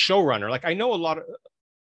as a showrunner, like I know a lot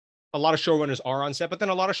of showrunners are on set, but then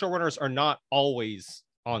a lot of showrunners are not always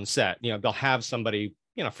on set. They'll have somebody,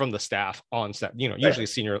 from the staff on set, usually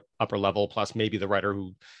senior upper level, plus maybe the writer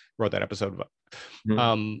who wrote that episode.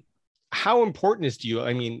 How important is to you,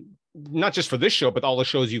 I mean, not just for this show, but all the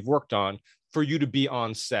shows you've worked on, for you to be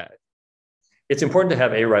on set? It's important to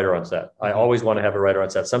have a writer on set. I always want to have a writer on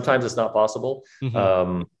set. Sometimes it's not possible,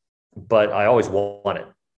 but I always want it.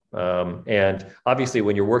 And obviously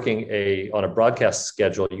when you're working on a broadcast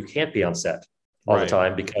schedule, you can't be on set all the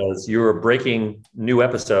time because you're breaking new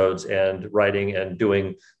episodes and writing and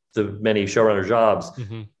doing the many showrunner jobs.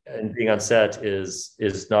 And being on set is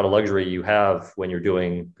not a luxury you have when you're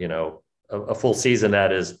doing, a full season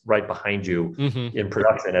that is right behind you in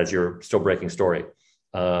production as you're still breaking story.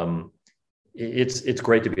 It's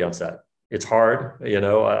great to be on set. It's hard.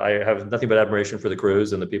 I have nothing but admiration for the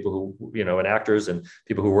crews and the people who, and actors and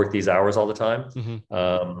people who work these hours all the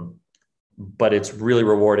time. But it's really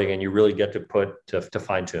rewarding and you really get to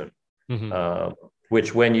fine tune,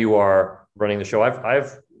 which when you are running the show,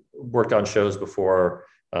 I've worked on shows before,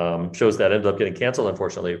 shows that ended up getting canceled,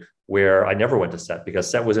 unfortunately, where I never went to set because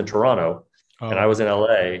set was in Toronto and I was in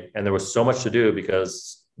LA and there was so much to do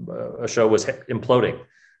because a show was imploding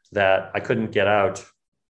that I couldn't get out,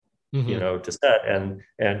 to set. And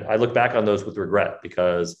I look back on those with regret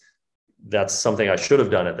because that's something I should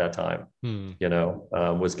have done at that time,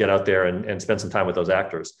 was get out there and spend some time with those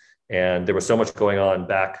actors. And there was so much going on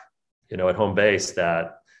back, at home base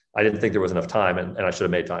that I didn't think there was enough time and I should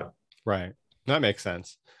have made time. Right. That makes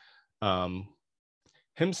sense.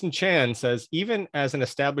 Himson Chan says, even as an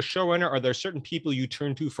established showrunner, are there certain people you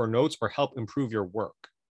turn to for notes or help improve your work?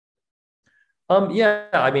 Yeah,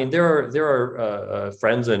 I mean, there are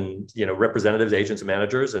friends and, representatives, agents and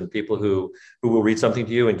managers and people who will read something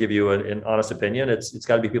to you and give you an honest opinion. It's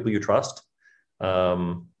got to be people you trust.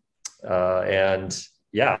 And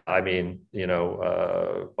yeah, I mean,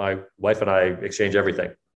 my wife and I exchange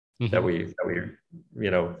everything. that we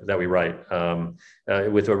write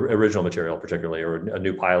with original material, particularly, or a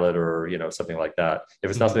new pilot, or something like that. If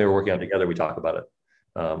it's not something we're working on together, we talk about it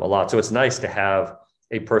a lot. So it's nice to have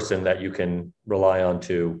a person that you can rely on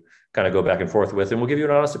to kind of go back and forth with, and we'll give you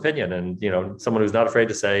an honest opinion, and someone who's not afraid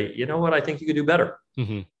to say, you know what, I think you could do better.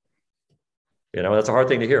 That's a hard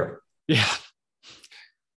thing to hear. Yeah.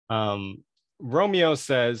 Romeo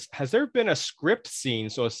says, has there been a script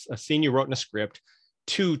scene, so a scene you wrote in a script,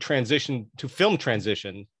 to film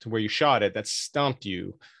transition to where you shot it, that stumped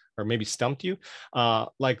you, or maybe stumped you?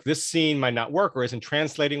 Like, this scene might not work or isn't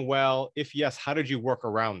translating well. If yes, how did you work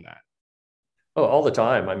around that? Oh, all the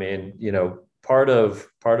time. I mean, part of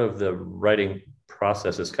the writing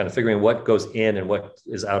process is kind of figuring what goes in and what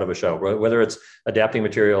is out of a show, whether it's adapting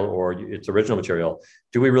material or it's original material.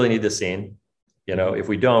 Do we really need this scene? If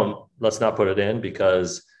we don't, let's not put it in,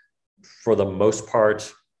 because for the most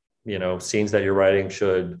part, scenes that you're writing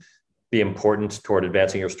should be important toward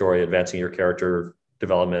advancing your story, advancing your character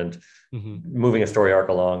development, moving a story arc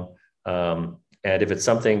along. And if it's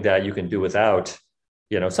something that you can do without,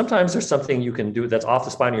 sometimes there's something you can do that's off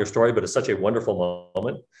the spine of your story, but it's such a wonderful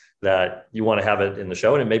moment that you want to have it in the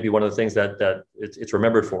show. And it may be one of the things that it's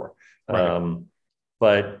remembered for. Right.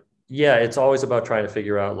 But yeah, it's always about trying to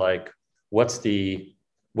figure out, like, what's the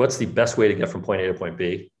best way to get from point A to point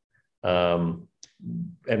B?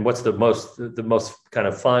 And what's the most kind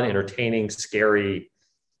of fun, entertaining, scary,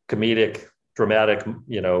 comedic, dramatic,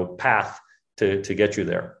 path to get you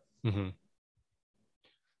there.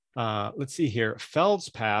 Let's see here.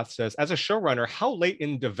 Feld's-Path says, as a showrunner, how late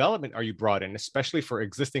in development are you brought in, especially for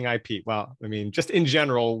existing IP? Well, I mean, just in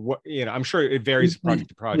general, I'm sure it varies project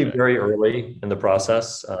to project. Very early in the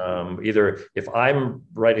process. Either if I'm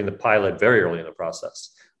writing the pilot, very early in the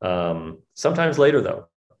process. Sometimes later, though.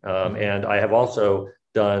 And I have also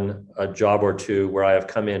done a job or two where I have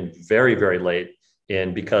come in very, very late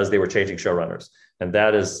in because they were changing showrunners. And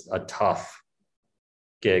that is a tough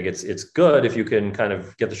gig. It's good if you can kind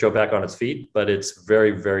of get the show back on its feet, but it's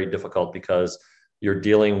very, very difficult because you're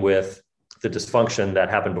dealing with the dysfunction that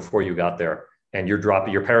happened before you got there, and you're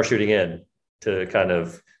parachuting in to kind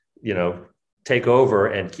of, take over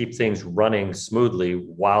and keep things running smoothly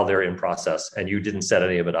while they're in process, and you didn't set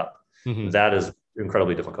any of it up. That is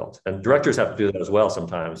incredibly difficult. And directors have to do that as well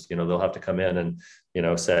sometimes. They'll have to come in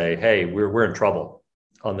and, say, hey, we're in trouble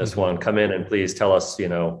on this one. Come in and please tell us,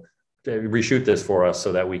 reshoot this for us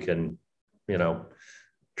so that we can,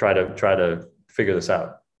 try to figure this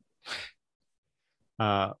out.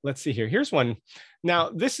 Let's see here. Here's one.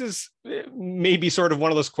 Now, this is maybe sort of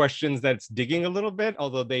one of those questions that's digging a little bit,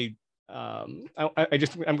 although I'm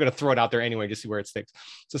going to throw it out there anyway, just see where it sticks.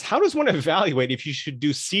 It says, how does one evaluate if you should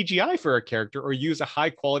do CGI for a character or use a high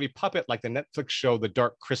quality puppet like the Netflix show, The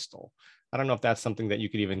Dark Crystal? I don't know if that's something that you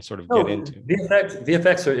could even sort of get into.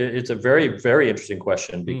 VFX it's a very, very interesting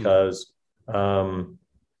question because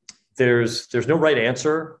there's no right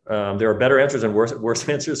answer. There are better answers and worse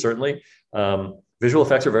answers, certainly. Visual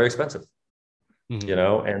effects are very expensive,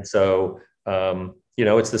 and so,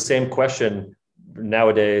 it's the same question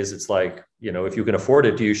nowadays. It's like, if you can afford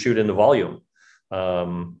it, do you shoot in the volume? Or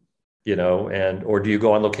do you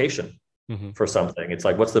go on location for something? It's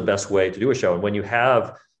like, what's the best way to do a show? And when you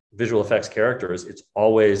have visual effects characters, it's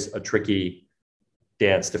always a tricky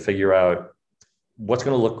dance to figure out what's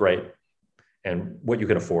going to look great and what you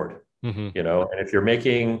can afford. And if you're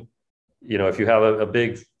making, if you have a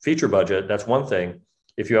big feature budget, that's one thing.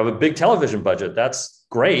 If you have a big television budget, that's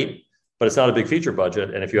great, but it's not a big feature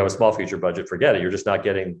budget. And if you have a small feature budget, forget it. You're just not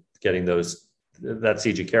getting that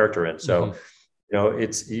CG character in. So,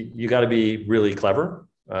 you got to be really clever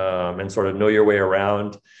and sort of know your way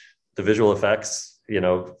around the visual effects,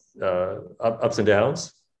 ups and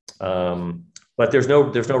downs. But there's no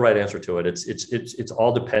right answer to it. It's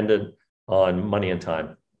all dependent on money and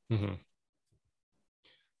time.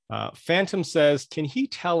 Phantom says, can he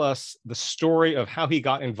tell us the story of how he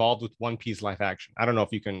got involved with One Piece live action? I don't know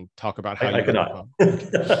if you can talk about how I cannot.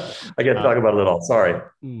 I can't talk about it at all. Sorry.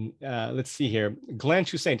 Let's see here. Glenn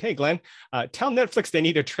Chussain. Hey, Glenn, tell Netflix they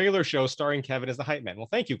need a trailer show starring Kevin as the hype man. Well,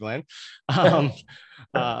 thank you, Glenn.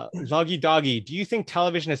 Loggy Doggy, do you think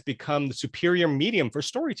television has become the superior medium for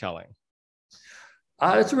storytelling?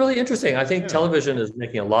 It's really interesting. I think television is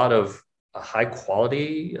making a lot of high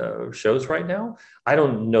quality shows right now. I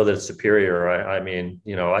don't know that it's superior. I mean,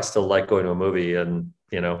 I still like going to a movie and,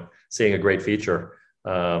 seeing a great feature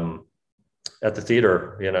at the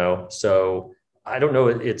theater, so I don't know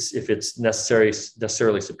if it's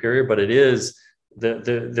necessarily superior, but it is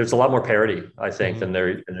there's a lot more parity, I think, than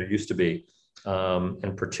there used to be.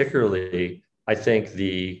 And particularly, I think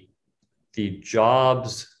the the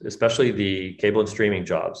jobs, especially the cable and streaming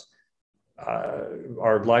jobs,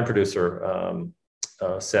 our line producer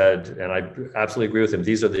said, and I absolutely agree with him.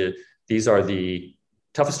 These are the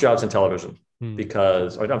toughest jobs in television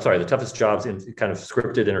because, or, I'm sorry, the toughest jobs in kind of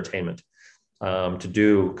scripted entertainment to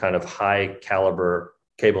do kind of high caliber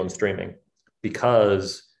cable and streaming,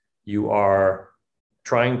 because you are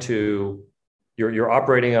trying to, you're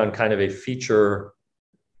operating on kind of a feature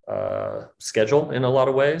schedule in a lot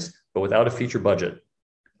of ways, but without a feature budget.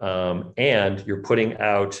 And you're putting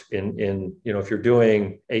out in, you know, if you're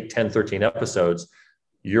doing 8, 10, 13 episodes,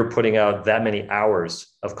 you're putting out that many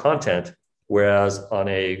hours of content. Whereas on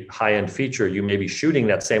a high-end feature, you may be shooting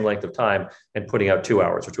that same length of time and putting out 2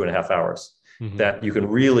 hours or 2.5 hours. That you can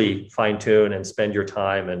really fine tune and spend your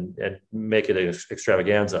time and make it an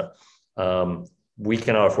extravaganza. We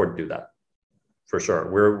cannot afford to do that, for sure.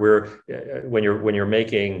 When you're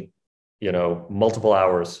making, you know, multiple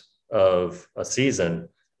hours of a season,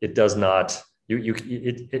 it does not,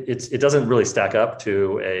 it doesn't really stack up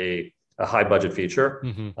to a high budget feature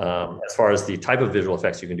as far as the type of visual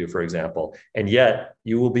effects you can do, for example. And yet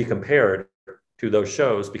you will be compared to those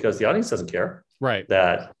shows because the audience doesn't care. Right.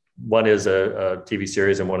 That one is a TV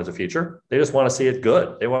series and one is a feature. They just want to see it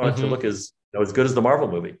good. They want it to look as, you know, as good as the Marvel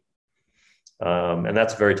movie. And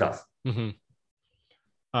that's very tough.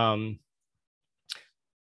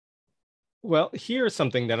 Well, here's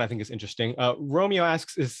something that I think is interesting. Romeo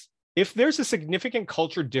asks, if there's a significant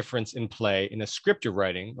culture difference in play in a script you're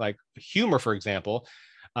writing, like humor, for example,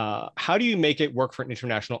 how do you make it work for an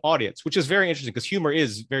international audience? Which is very interesting because humor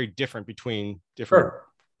is very different between different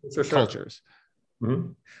cultures.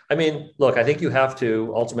 I mean, look, I think you have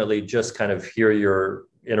to ultimately just kind of hear your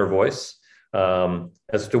inner voice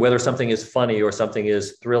as to whether something is funny or something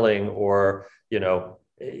is thrilling, or, you know,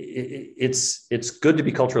 it's good to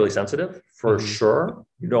be culturally sensitive for sure.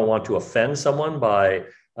 You don't want to offend someone by,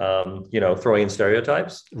 you know, throwing in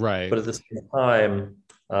stereotypes. Right. But at the same time,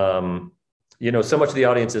 you know, so much of the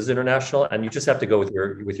audience is international, and you just have to go with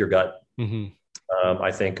your gut.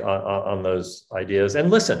 I think on those ideas,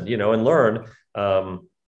 and listen, you know, and learn,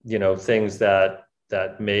 you know, things that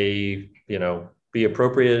may, you know, be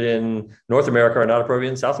appropriate in North America or not appropriate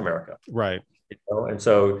in South America. Right. You know? And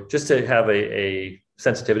so just to have a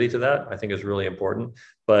sensitivity to that, I think is really important.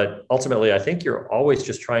 But ultimately, I think you're always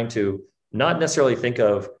just trying to not necessarily think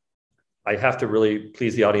of, I have to really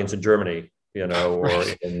please the audience in Germany, you know, or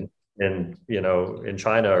in you know, in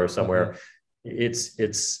China or somewhere. It's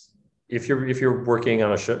if you're working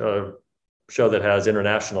on a show that has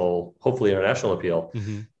hopefully international appeal,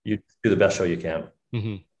 you do the best show you can,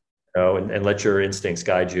 you know, and let your instincts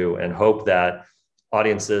guide you, and hope that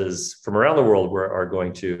audiences from around the world are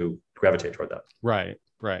going to gravitate toward that. Right.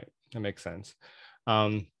 That makes sense.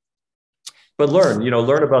 But learn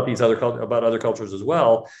about about other cultures as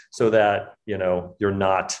well, so that, you know, you're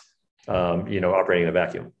not, you know, operating in a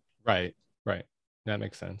vacuum. Right. That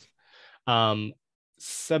makes sense.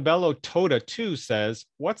 Sabello Toda 2 says,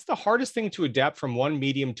 what's the hardest thing to adapt from one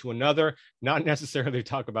medium to another? Not necessarily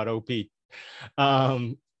talk about OP.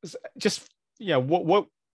 Just, yeah, what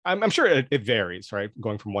I'm sure it varies, right?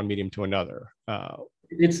 Going from one medium to another.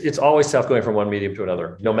 It's always tough going from one medium to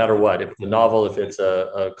another, no matter what. If it's a novel, if it's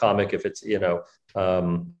a comic, if it's, you know,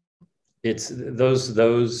 it's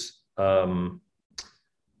those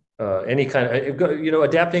any kind of, you know,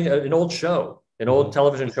 adapting an old show, an old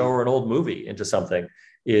television show or an old movie into something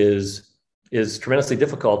is tremendously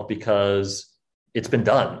difficult because it's been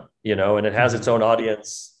done, you know, and it has its own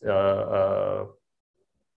audience, you know,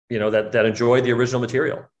 that enjoyed the original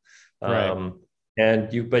material. Right.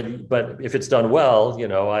 And but if it's done well, you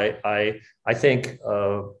know, I think,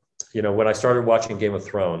 you know, when I started watching Game of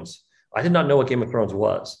Thrones, I did not know what Game of Thrones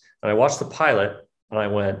was. And I watched the pilot and I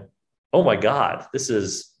went, oh my God, this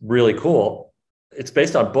is really cool. It's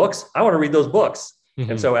based on books. I want to read those books.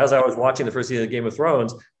 And so as I was watching the first season of Game of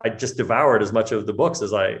Thrones, I just devoured as much of the books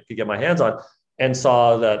as I could get my hands on, and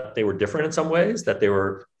saw that they were different in some ways, that they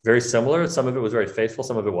were very similar. Some of it was very faithful,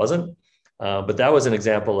 some of it wasn't. But that was an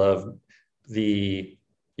example of you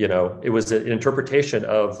know, it was an interpretation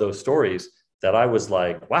of those stories that I was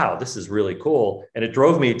like, wow, this is really cool. And it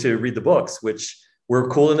drove me to read the books, which were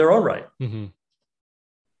cool in their own right.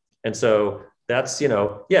 And so that's, you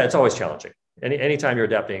know, yeah, it's always challenging. Anytime you're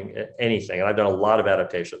adapting anything, and I've done a lot of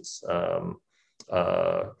adaptations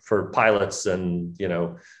for pilots and, you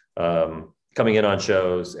know, coming in on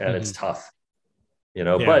shows, and it's tough, you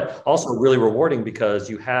know, but also really rewarding because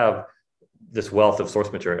you have this wealth of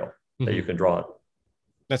source material that you can draw on.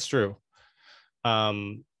 That's true.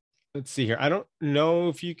 Let's see here. I don't know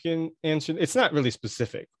if you can answer. It's not really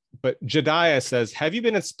specific, but Jediah says, have you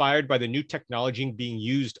been inspired by the new technology being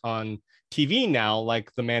used on TV now,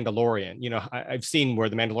 like The Mandalorian? You know, I've seen where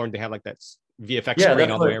The Mandalorian, they have like that VFX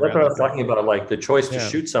screen all the way around. That's what I was talking about, like the choice to Yeah.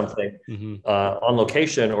 shoot something Mm-hmm. On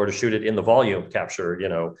location or to shoot it in the volume capture, you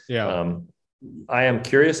know. Yeah. I am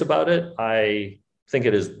curious about it. I think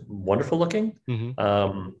it is wonderful looking.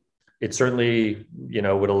 Mm-hmm. It certainly, you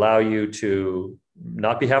know, would allow you to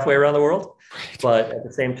not be halfway around the world, but at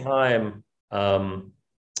the same time,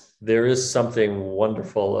 there is something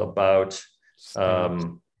wonderful about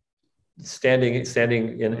standing in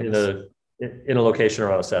a location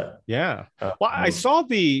or on a set. Yeah. Well, I saw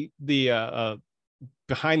the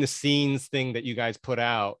behind the scenes thing that you guys put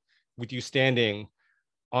out with you standing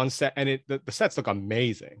on set, and the sets look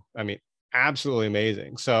amazing. I mean, absolutely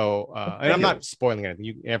amazing. So, and I'm not spoiling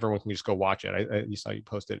anything. Everyone can just go watch it. You saw you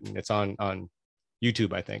post it, and it's on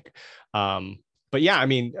YouTube, I think. But yeah, I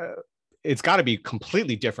mean, it's got to be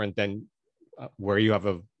completely different than where you have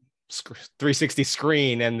a 360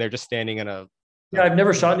 screen and they're just standing in a. Yeah, I've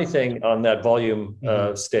never shot anything on that volume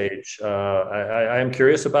stage. I am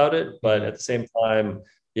curious about it, but at the same time,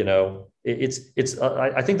 you know,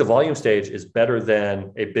 I think the volume stage is better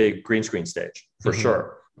than a big green screen stage for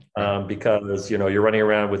sure, because you know you're running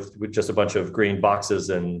around with just a bunch of green boxes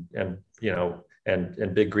and you know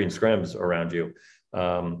and big green scrims around you.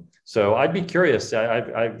 So I'd be curious.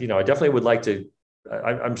 I you know I definitely would like to.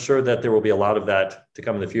 I'm sure that there will be a lot of that to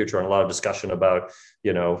come in the future and a lot of discussion about,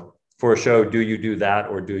 you know, for a show, do you do that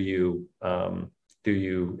or do you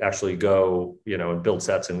actually go, you know, and build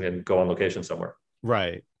sets and go on location somewhere?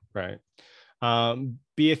 Right.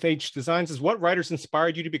 BFH Design says, what writers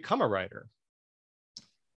inspired you to become a writer?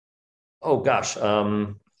 Oh gosh,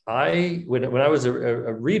 when I was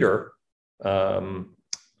a reader,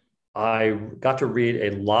 I got to read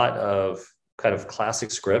a lot of kind of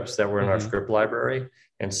classic scripts that were in our script library,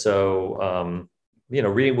 and so you know,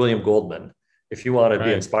 reading William Goldman. If you want to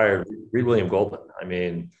be inspired, read William Goldman. I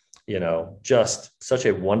mean, you know, just such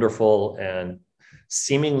a wonderful and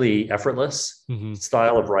seemingly effortless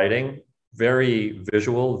style of writing, very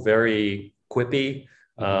visual, very quippy,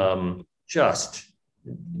 just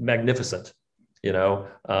magnificent, you know.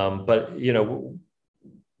 But, you know,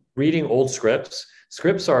 reading old scripts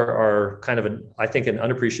are kind of I think an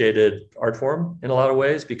unappreciated art form in a lot of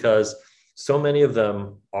ways, because so many of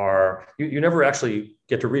them are, you never actually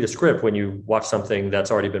get to read a script when you watch something that's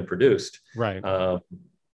already been produced. Right.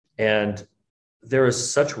 And there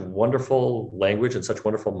is such wonderful language and such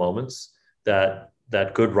wonderful moments that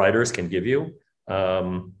good writers can give you.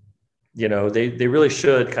 You know, they really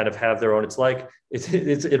should kind of have their own. It's like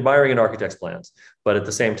it's admiring an architect's plans, but at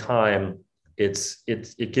the same time,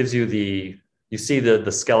 it gives you you see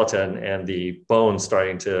the skeleton and the bones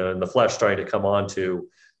and the flesh starting to come onto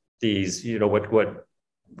these, you know, what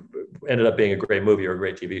ended up being a great movie or a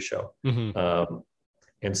great TV show.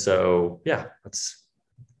 And so, yeah, that's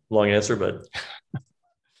a long answer, but.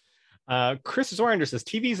 Chris Zorander says,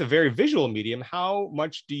 TV is a very visual medium. How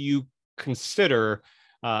much do you consider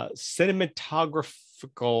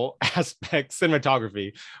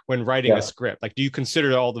cinematography when writing a script? Like, do you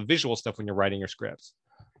consider all the visual stuff when you're writing your scripts?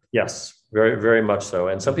 Yes, very, very much so.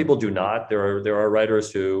 And some people do not. There are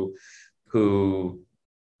writers who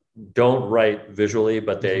don't write visually,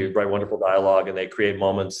 but they write wonderful dialogue and they create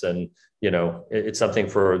moments, and you know, it's something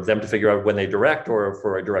for them to figure out when they direct or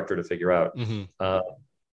for a director to figure out.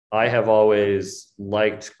 I have always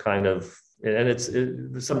liked kind of,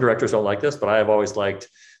 and some directors don't like this, but I have always liked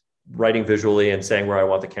writing visually and saying where I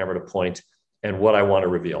want the camera to point and what I want to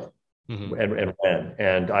reveal and when.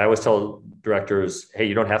 And I always tell directors, hey,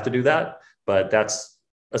 you don't have to do that, but that's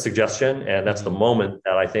a suggestion. And that's the moment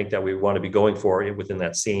that I think that we want to be going for within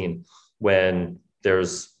that scene, when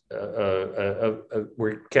there's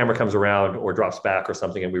where camera comes around or drops back or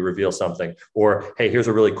something and we reveal something, or, hey, here's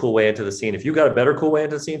a really cool way into the scene. If you got a better cool way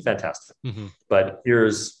into the scene, fantastic. But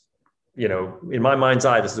here's, you know, in my mind's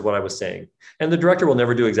eye, this is what I was saying. And the director will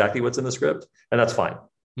never do exactly what's in the script, and that's fine.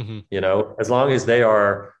 You know, as long as they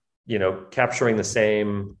are, you know, capturing the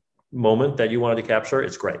same moment that you wanted to capture,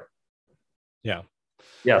 it's great. Yeah.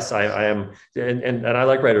 Yes, I am. And I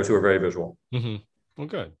like writers who are very visual. Well,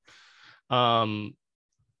 good.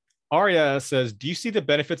 Arya says, do you see the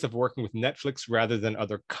benefits of working with Netflix rather than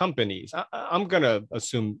other companies? I'm going to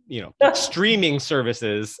assume, you know, streaming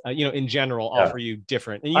services, you know, in general offer you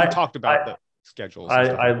different. And you talked about the schedules.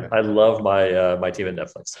 I love my team at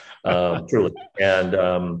Netflix, truly. And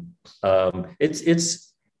it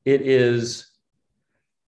is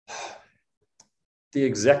the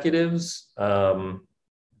executives,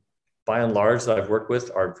 by and large, that I've worked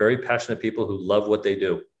with are very passionate people who love what they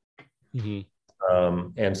do.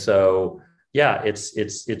 And so, yeah,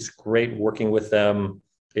 it's great working with them.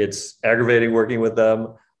 It's aggravating working with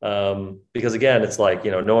them, because again, it's like,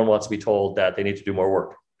 no one wants to be told that they need to do more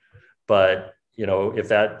work. But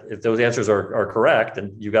if those answers are correct,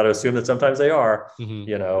 and you got to assume that sometimes they are,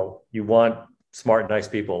 you want smart, nice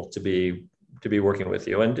people to be working with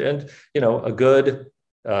you, and a good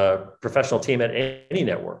professional team at any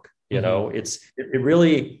network. It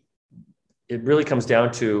really comes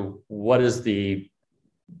down to what is the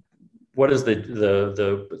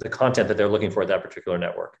content that they're looking for at that particular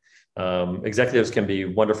network. Executives can be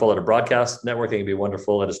wonderful at a broadcast network. They can be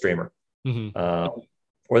wonderful at a streamer,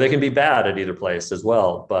 or they can be bad at either place as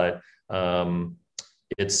well. But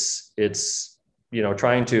it's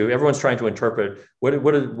everyone's trying to interpret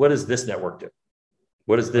what does this network do?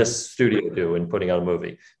 What does this studio do in putting out a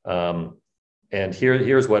movie? And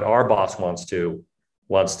here's what our boss wants to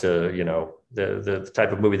the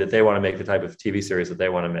type of movie that they want to make, the type of TV series that they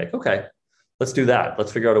want to make. Okay, let's do that.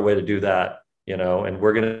 Let's figure out a way to do that, and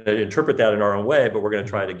we're going to interpret that in our own way, but we're going to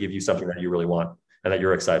try to give you something that you really want and that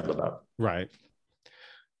you're excited about. Right.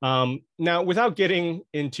 Now, without getting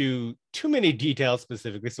into too many details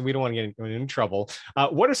specifically, so we don't want to get in trouble,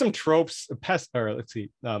 what are some tropes, Pesquier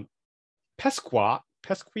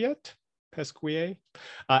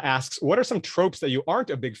asks, what are some tropes that you aren't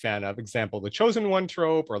a big fan of? Example, the chosen one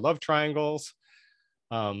trope or love triangles.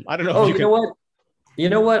 I don't know. You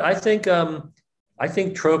know what? I think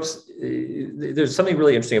tropes, there's something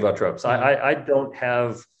really interesting about tropes. I don't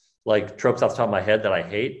have like tropes off the top of my head that I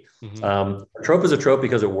hate. A trope is a trope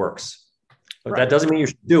because it works. But that doesn't mean you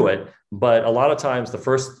should do it. But a lot of times the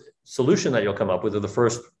first solution that you'll come up with, or the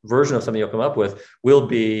first version of something you'll come up with, will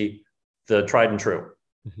be the tried and true.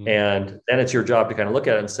 And then it's your job to kind of look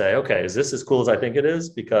at it and say, okay, is this as cool as I think it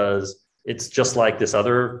is? Because it's just like this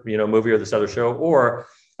other, movie or this other show, or,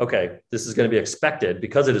 okay, this is going to be expected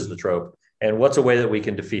because it is the trope. And what's a way that we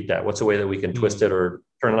can defeat that? What's a way that we can twist it or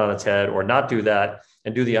turn it on its head, or not do that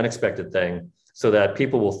and do the unexpected thing, so that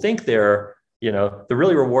people will think they're, the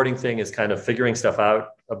really rewarding thing is kind of figuring stuff out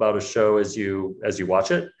about a show as you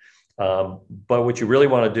watch it. But what you really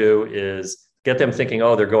want to do is get them thinking,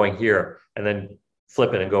 oh, they're going here, and then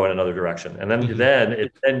flip it and go in another direction. And then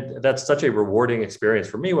that's such a rewarding experience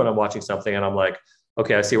for me when I'm watching something and I'm like,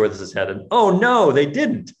 okay, I see where this is headed. Oh no, they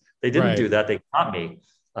didn't do that. They caught me.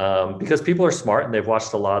 Because people are smart and they've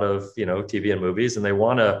watched a lot of, TV and movies, and they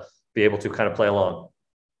want to be able to kind of play along.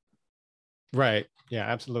 Right. Yeah,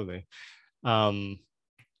 absolutely. Sibello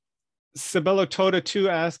Toda 2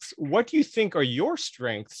 asks, what do you think are your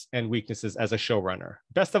strengths and weaknesses as a showrunner?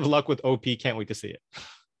 Best of luck with OP. Can't wait to see it.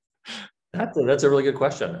 That's a really good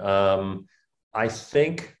question. I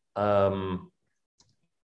think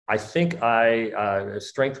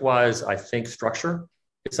strength-wise, I think structure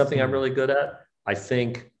is something I'm really good at. I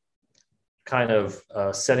think kind of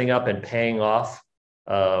setting up and paying off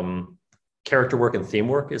character work and theme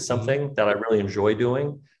work is something that I really enjoy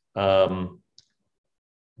doing.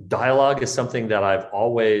 Dialogue is something that I've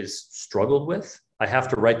always struggled with. I have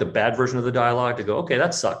to write the bad version of the dialogue to go, okay,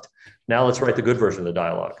 that sucked. Now let's write the good version of the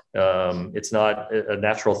dialogue. It's not a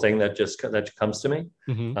natural thing that comes to me.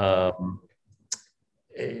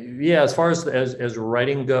 Yeah, as far as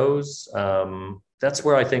writing goes, that's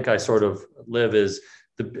where I think I sort of live, is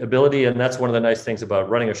the ability, and that's one of the nice things about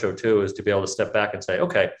running a show too, is to be able to step back and say,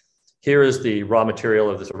 okay, here is the raw material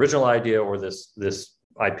of this original idea or this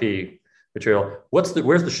IP material. Where's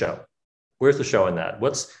the show? Where's the show in that?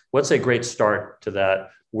 What's a great start to that?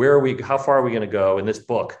 How far are we going to go in this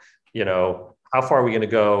book? How far are we going to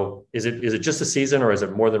go? Is it just a season, or is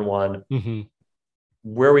it more than one?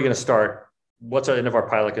 Where are we going to start? What's the end of our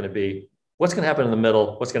pilot going to be? What's going to happen in the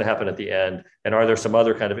middle? What's going to happen at the end? And are there some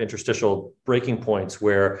other kind of interstitial breaking points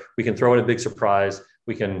where we can throw in a big surprise?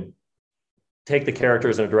 We can take the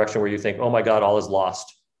characters in a direction where you think, oh my God, all is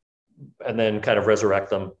lost, and then kind of resurrect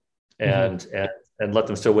them and let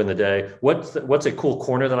them still win the day. What's a cool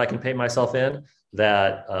corner that I can paint myself in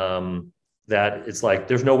that it's like,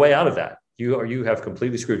 there's no way out of that. You have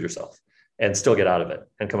completely screwed yourself, and still get out of it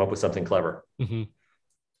and come up with something clever.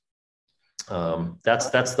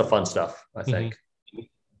 That's the fun stuff, I think.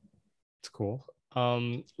 It's cool.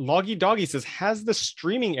 Loggy Doggy says, has the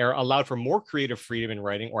streaming era allowed for more creative freedom in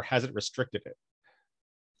writing, or has it restricted it?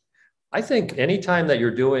 I think anytime that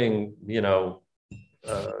you're doing, kind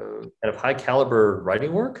of high caliber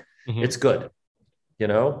writing work, it's good,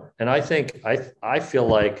 and I feel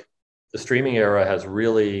like the streaming era has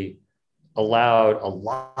really allowed a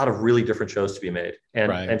lot of really different shows to be made,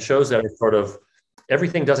 and shows that are sort of,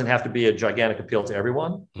 everything doesn't have to be a gigantic appeal to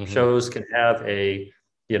everyone. Shows can have a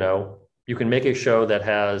you can make a show that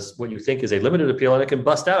has what you think is a limited appeal, and it can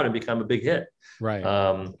bust out and become a big hit. Right.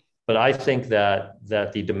 But I think that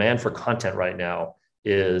the demand for content right now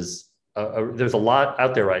is there's a lot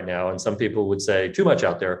out there right now, and some people would say too much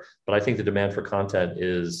out there. But I think the demand for content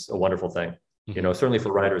is a wonderful thing. Mm-hmm. Certainly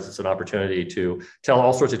for writers, it's an opportunity to tell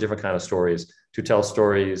all sorts of different kind of stories, to tell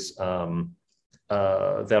stories that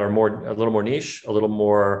are a little more niche, a little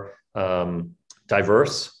more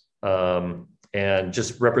diverse, and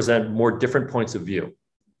just represent more different points of view.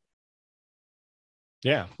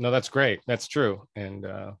 Yeah, no, that's great. That's true. And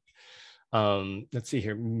let's see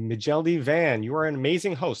here. Mijeldi Van, you are an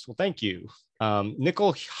amazing host. Well, thank you.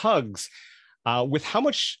 Nickel Hugs. With how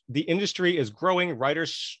much the industry is growing,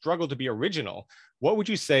 writers struggle to be original. What would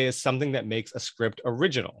you say is something that makes a script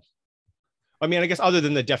original? I mean, I guess other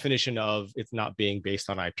than the definition of it's not being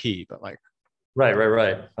based on IP, but like. Right.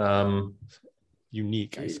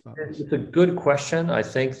 Unique, I suppose. It's a good question. I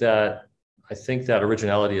think that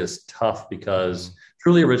originality is tough because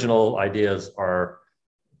truly original ideas are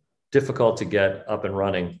difficult to get up and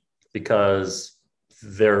running because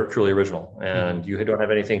they're truly original, and you don't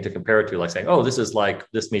have anything to compare it to, like saying, "Oh, this is like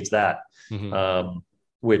this meets that,"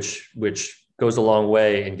 which goes a long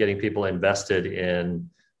way in getting people invested in.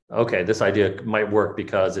 Okay, this idea might work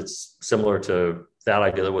because it's similar to that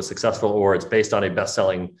idea that was successful, or it's based on a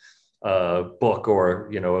best-selling book, or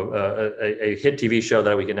a hit TV show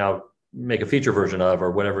that we can now make a feature version of, or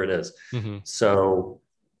whatever it is. So,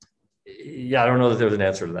 yeah, I don't know that there's an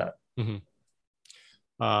answer to that.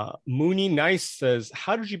 Mooney Nice says,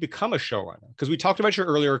 how did you become a showrunner? Because we talked about your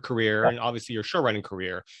earlier career and obviously your showrunning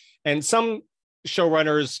career. And some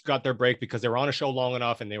showrunners got their break because they were on a show long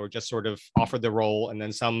enough and they were just sort of offered the role. And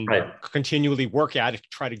then some continually work at it to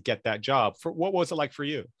try to get that job. What was it like for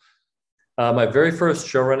you? My very first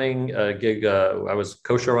showrunning gig, I was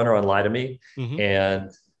co-showrunner on Lie to Me.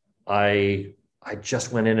 And I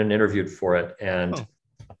just went in and interviewed for it. And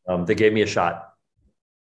they gave me a shot.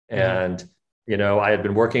 And I had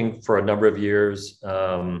been working for a number of years.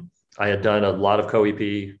 I had done a lot of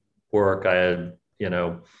co-EP work. I had,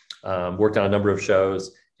 worked on a number of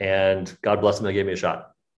shows, and God bless them, they gave me a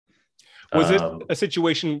shot. Was it a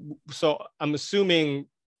situation? So I'm assuming,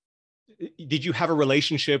 did you have a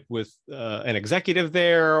relationship with an executive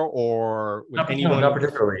there, or with anyone? Not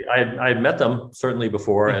particularly. I had met them certainly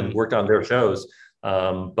before and worked on their shows.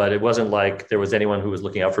 But it wasn't like there was anyone who was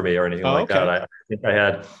looking out for me or anything like that. I think I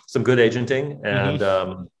had some good agenting and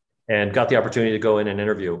got the opportunity to go in and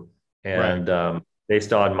interview. And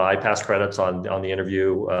based on my past credits on the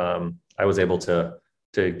interview, I was able to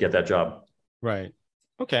get that job. Right.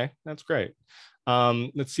 Okay, that's great.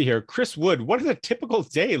 Let's see here. Chris Wood, what does a typical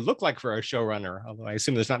day look like for a showrunner? Although I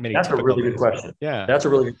assume there's not many. That's a really good question. Yeah, that's a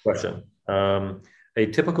really good question. A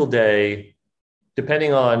typical day,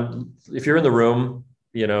 depending on if you're in the room,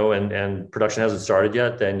 and production hasn't started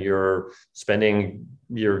yet, then you're spending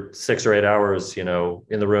your 6 or 8 hours, in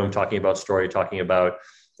the room talking about story, talking about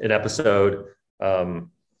an episode,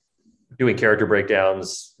 doing character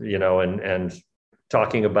breakdowns, and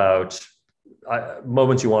talking about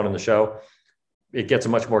moments you want in the show. It gets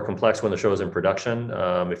much more complex when the show is in production.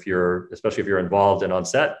 Especially if you're involved and on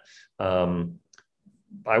set.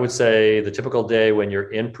 I would say the typical day when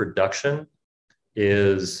you're in production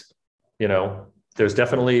is, there's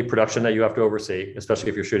definitely production that you have to oversee, especially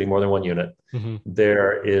if you're shooting more than one unit.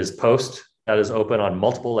 There is post that is open on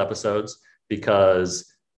multiple episodes because,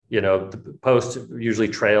 the post usually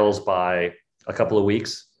trails by a couple of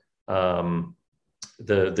weeks.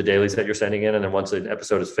 The dailies that you're sending in. And then once an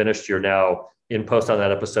episode is finished, you're now in post on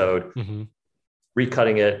that episode,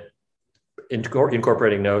 recutting it,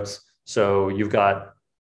 incorporating notes. So you've got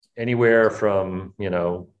anywhere from,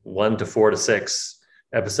 1 to 4 to 6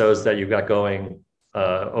 episodes that you've got going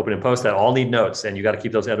open and post that all need notes, and you got to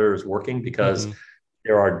keep those editors working because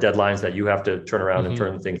there are deadlines that you have to turn around and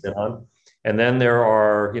turn things in on. And then there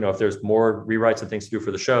are, if there's more rewrites and things to do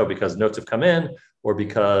for the show because notes have come in, or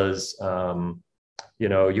because you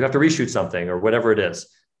have to reshoot something or whatever it is,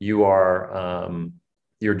 you're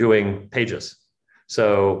doing pages.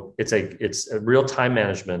 So it's a real time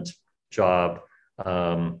management job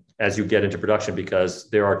as you get into production because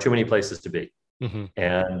there are too many places to be.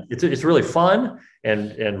 And it's really fun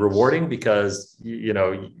and rewarding because,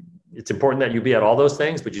 it's important that you be at all those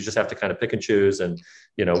things, but you just have to kind of pick and choose and,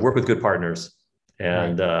 work with good partners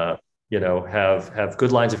and, have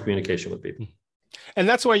good lines of communication with people. And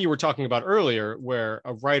that's why you were talking about earlier, where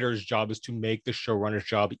a writer's job is to make the showrunner's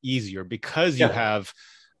job easier because you have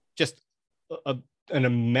just an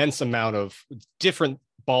immense amount of different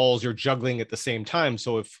balls you're juggling at the same time.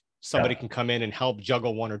 So if somebody can come in and help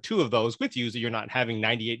juggle one or two of those with you, so you're not having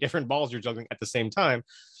 98 different balls you're juggling at the same time,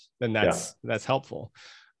 then that's helpful.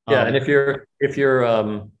 Yeah, and if your if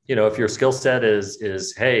your skill set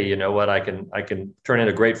is, hey, you know what, I can turn in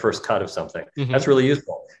a great first cut of something, that's really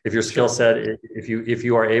useful. If your skill set, if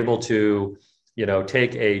you are able to,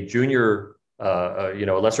 take a junior, a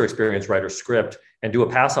lesser experienced writer's script and do a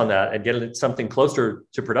pass on that and get it something closer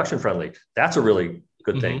to production friendly, that's a really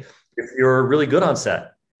good thing. If you're really good on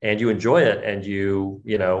set and you enjoy it and you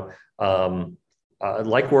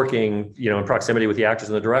like working, in proximity with the actors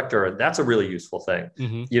and the director, that's a really useful thing.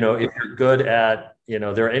 If you're good at,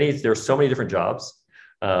 there's so many different jobs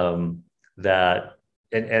that,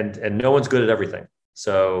 and no one's good at everything.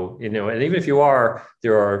 So, and even if you are,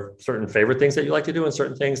 there are certain favorite things that you like to do and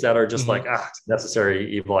certain things that are just like, it's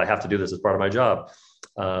necessary evil, I have to do this as part of my job.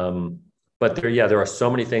 But there are so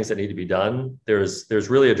many things that need to be done. There's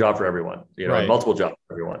really a job for everyone, multiple jobs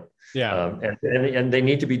for everyone. Yeah. And they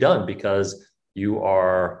need to be done because you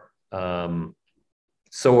are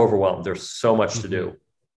so overwhelmed. There's so much to do.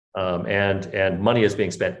 And money is being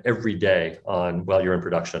spent every day while you're in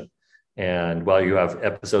production and while you have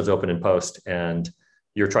episodes open in post, and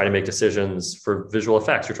you're trying to make decisions for visual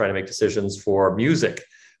effects. You're trying to make decisions for music.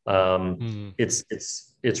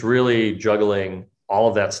 It's really juggling all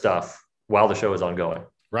of that stuff while the show is ongoing.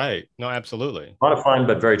 Right. No, absolutely. A lot of fun,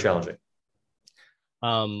 but very challenging.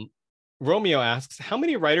 Romeo asks, how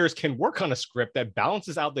many writers can work on a script that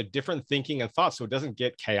balances out the different thinking and thoughts so it doesn't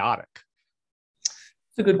get chaotic?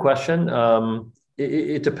 It's a good question.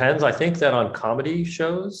 It depends. I think that on comedy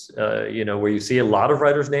shows, where you see a lot of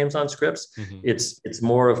writers' names on scripts, it's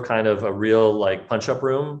more of kind of a real like punch-up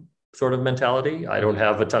room sort of mentality. I don't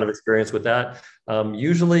have a ton of experience with that.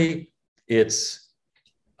 Usually it's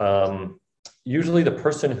the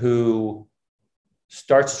person who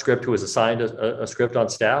starts a script who is assigned a script on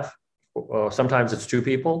staff. Sometimes it's two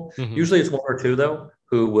people. Usually it's one or two, though,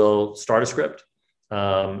 who will start a script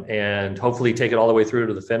and hopefully take it all the way through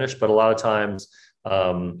to the finish. But a lot of times,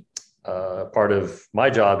 part of my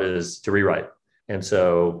job is to rewrite. And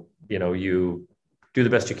so, you do the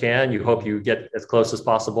best you can. You hope you get as close as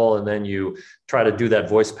possible. And then you try to do that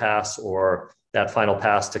voice pass or that final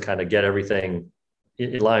pass to kind of get everything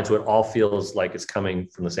in line so it all feels like it's coming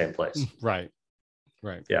from the same place. Right.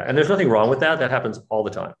 Yeah. And there's nothing wrong with that. That happens all the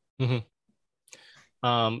time.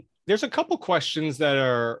 There's a couple questions that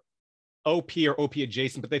are OP or OP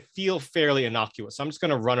adjacent, but they feel fairly innocuous. So I'm just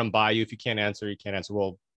going to run them by you. If you can't answer, you can't answer.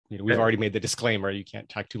 Well, we've already made the disclaimer. You can't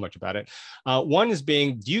talk too much about it. One is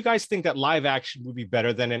do you guys think that live action would be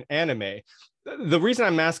better than an anime? The reason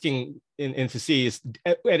I'm asking in to see is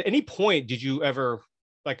at any point, did you ever,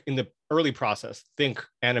 like in the early process, think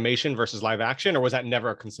animation versus live action, or was that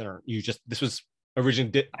never a concern? This was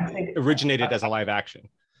originated as a live action?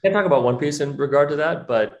 I can't talk about One Piece in regard to that,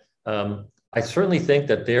 but I certainly think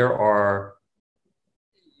that there are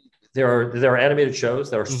animated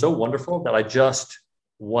shows that are so wonderful that I just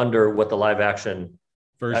wonder what the live action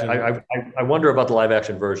version. I wonder about the live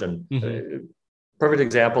action version. Perfect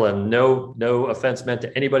example, and no offense meant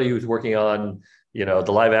to anybody who's working on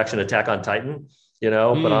the live action Attack on Titan.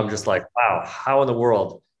 But I'm just like, wow, how in the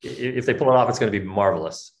world, if they pull it off, it's going to be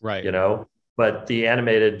marvelous. Right. But the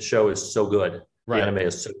animated show is so good. Right. The anime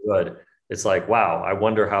is so good. It's like, wow, I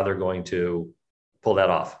wonder how they're going to pull that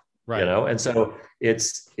off. Right. And so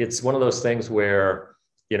it's one of those things where,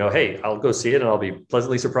 hey, I'll go see it and I'll be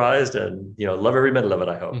pleasantly surprised and, love every minute of it,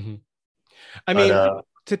 I hope. I mean,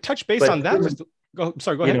 to touch base on that, go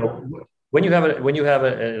ahead. When you have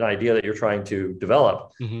an idea that you're trying to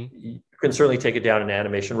develop, you can certainly take it down an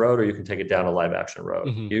animation road, or you can take it down a live action road.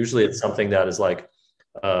 Usually it's something that is like,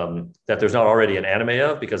 that there's not already an anime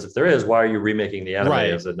of, because if there is, why are you remaking the anime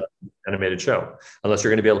as an animated show? Unless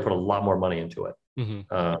you're going to be able to put a lot more money into it.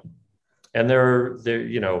 And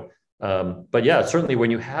but yeah, certainly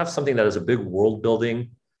when you have something that is a big world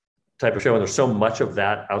building type of show, and there's so much of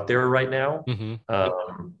that out there right now,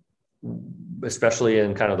 especially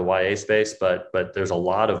in kind of the YA space, but there's a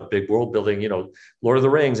lot of big world building, Lord of the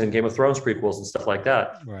Rings and Game of Thrones prequels and stuff like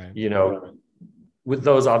that. Right. With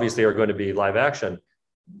those obviously are going to be live action.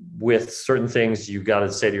 With certain things, you got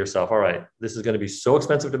to say to yourself, all right, this is going to be so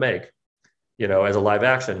expensive to make, as a live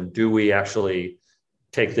action. Do we actually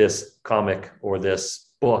take this comic or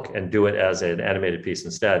this book and do it as an animated piece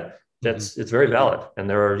instead? It's very valid. And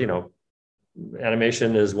there are,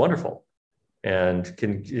 animation is wonderful and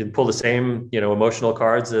can pull the same, emotional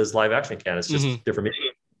cards as live action can. It's just different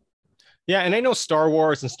medium. Yeah, and I know Star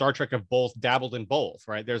Wars and Star Trek have both dabbled in both,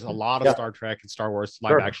 right? There's a lot of Star Trek and Star Wars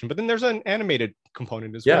live action, but then there's an animated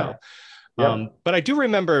component as well. Yeah. But I do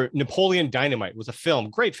remember Napoleon Dynamite was a film,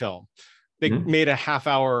 great film. They made a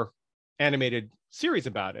half-hour animated series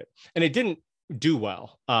about it, and it didn't do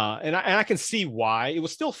well. And I can see why. It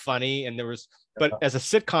was still funny, and but as a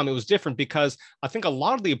sitcom, it was different because I think a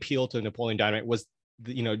lot of the appeal to Napoleon Dynamite was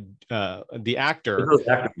the actor. Those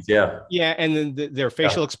actors, yeah. Yeah, and then their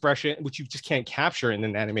facial expression, which you just can't capture in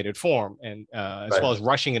an animated form, and as well as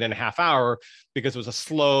rushing it in a half hour because it was a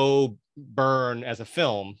slow burn as a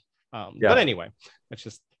film. But anyway, that's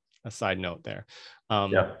just a side note there.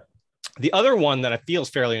 The other one that I feel is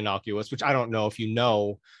fairly innocuous, which I don't know if you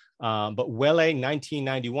know, but Wele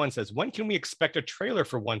 1991 says, when can we expect a trailer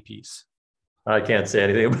for One Piece? I can't say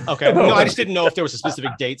anything. Okay, no, I just didn't know if there was a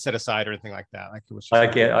specific date set aside or anything like that. I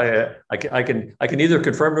can neither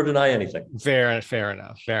confirm nor deny anything. Fair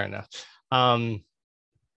enough.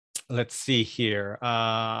 Let's see here.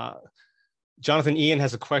 Jonathan Ian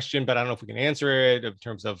has a question, but I don't know if we can answer it in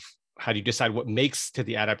terms of how do you decide what makes to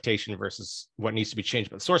the adaptation versus what needs to be changed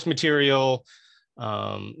by the source material.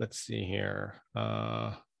 Let's see here.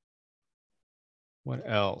 What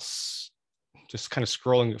else? Just kind of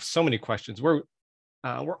scrolling so many questions. We're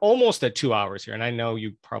almost at 2 hours here, and I know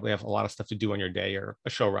you probably have a lot of stuff to do on your day. You're a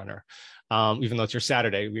showrunner, even though it's your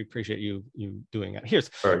Saturday. We appreciate you doing it. Here's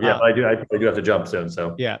I do have to jump soon.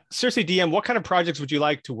 So yeah, Cersei DM, what kind of projects would you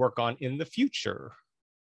like to work on in the future?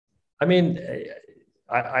 I mean,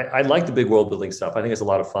 I like the big world building stuff. I think it's a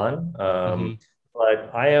lot of fun, but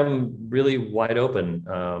I am really wide open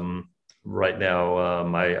right now.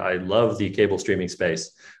 I love the cable streaming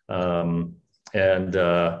space. And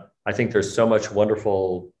I think there's so much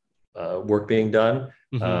wonderful work being done.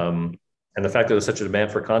 And the fact that there's such a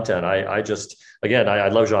demand for content, I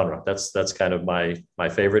love genre. That's kind of my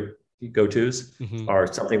favorite go-tos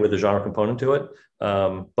are something with a genre component to it.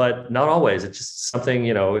 But not always. It's just something,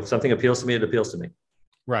 if something appeals to me, it appeals to me.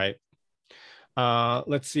 Right.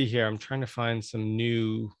 Let's see here. I'm trying to find some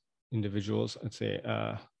new individuals. Let's see.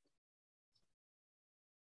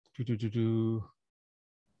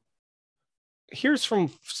 Here's from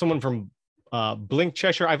someone from Blink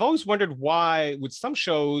Cheshire. I've always wondered why would some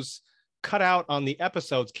shows cut out on the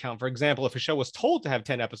episodes count? For example, if a show was told to have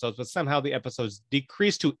 10 episodes, but somehow the episodes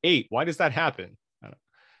decrease to 8, why does that happen?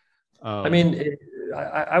 I mean,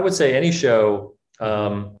 I would say any show,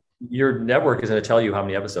 your network is going to tell you how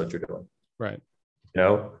many episodes you're doing. Right.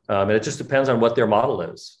 And it just depends on what their model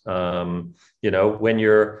is. When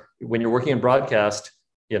you're working in broadcast,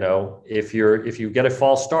 if you get a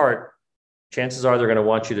false start, chances are they're going to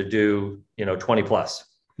want you to do, 20 plus.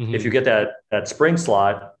 If you get that spring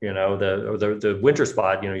slot, the winter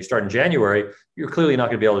spot, you start in January, you're clearly not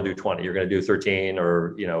going to be able to do 20. You're going to do 13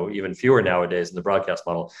 or, even fewer nowadays in the broadcast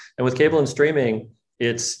model. And with cable and streaming,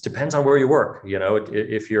 it depends on where you work.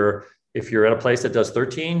 If you're at a place that does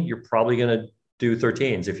 13, you're probably going to do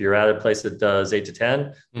 13s. If you're at a place that does 8 to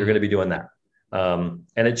 10, you're going to be doing that. And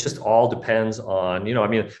it just all depends on,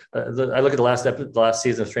 I look at the last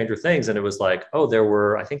season of Stranger Things, and it was like,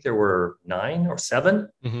 I think there were 9 or 7,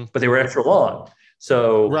 but they were extra long.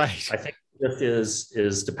 So right. I think this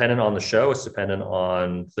is dependent on the show. It's dependent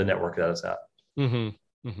on the network that it's at.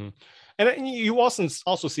 And you also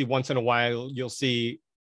see once in a while, you'll see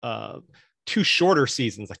 2 shorter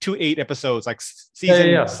seasons, like 2 8 episodes, like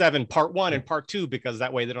season 7, part 1 and part 2, because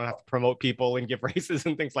that way they don't have to promote people and give races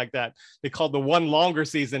and things like that. They called the one longer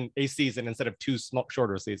season a season instead of 2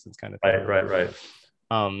 shorter seasons, kind of thing. Right.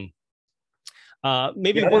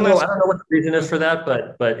 Maybe I don't know what the reason is for that,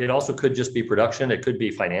 but it also could just be production. It could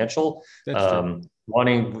be financial,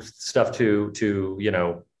 wanting stuff to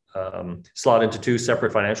slot into 2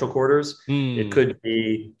 separate financial quarters. It could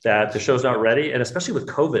be that the show's not ready, and especially with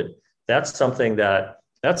COVID. That's something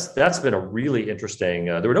that's been a really interesting.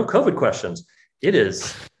 There were no COVID questions. It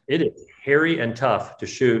is hairy and tough to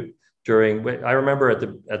shoot during. I remember at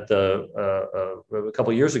a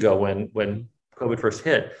couple of years ago when COVID first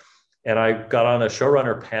hit, and I got on a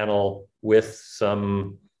showrunner panel with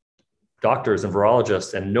some doctors and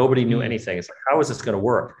virologists, and nobody knew anything. It's like, how is this going to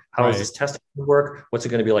work? How is this testing going to work? What's it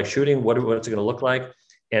going to be like shooting? What's it going to look like?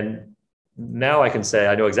 And now I can say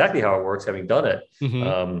I know exactly how it works, having done it.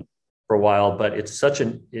 For a while, but it's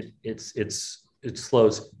it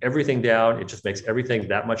slows everything down. It just makes everything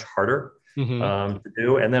that much harder to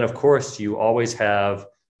do. And then of course you always have,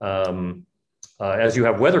 as you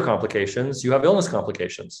have weather complications, you have illness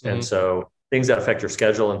complications. And so things that affect your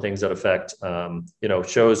schedule and things that affect,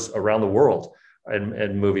 shows around the world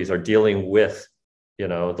and movies are dealing with,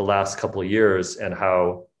 the last couple of years and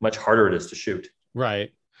how much harder it is to shoot.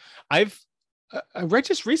 Right. I read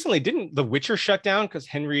just recently, didn't The Witcher shut down because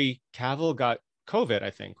Henry Cavill got COVID, I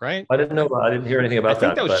think, right? I didn't know. I didn't hear anything about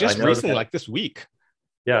that. I think that was but just recently, like this week.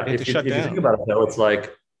 Yeah, if you think about it, though, it's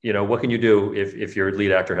like, what can you do if your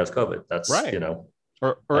lead actor has COVID? That's right.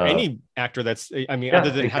 Or any actor that's, I mean, other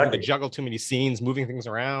than having to juggle too many scenes, moving things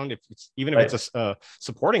around. If it's a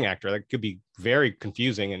supporting actor, that could be very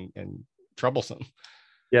confusing and troublesome.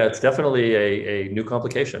 Yeah, it's definitely a new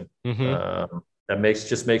complication that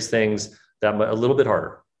makes things that a little bit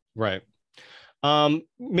harder. Right.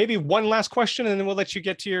 Maybe one last question, and then we'll let you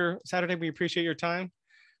get to your Saturday. We appreciate your time.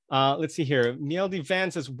 Let's see here. Miel Van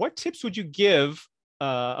says, what tips would you give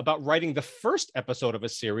about writing the first episode of a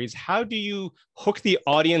series? How do you hook the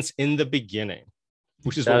audience in the beginning?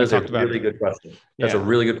 Which is what we talked about. Really good question. That's a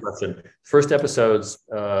really good question. First episodes,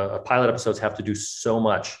 pilot episodes have to do so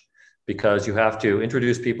much because you have to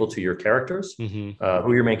introduce people to your characters, who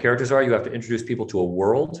your main characters are. You have to introduce people to a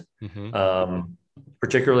world,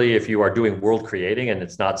 particularly if you are doing world creating and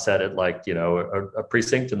it's not set at like, a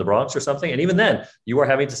precinct in the Bronx or something. And even then you are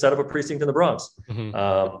having to set up a precinct in the Bronx.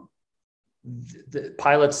 The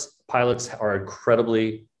pilots are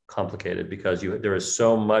incredibly complicated because there is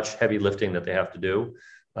so much heavy lifting that they have to do.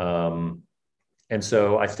 And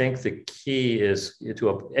so I think the key is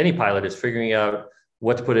any pilot is figuring out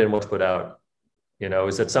what to put in, what to put out.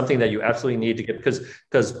 Is that something that you absolutely need to get?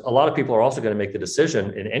 Because a lot of people are also going to make the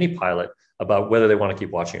decision in any pilot about whether they want to keep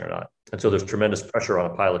watching or not. And so there's tremendous pressure on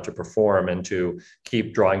a pilot to perform and to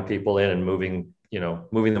keep drawing people in and moving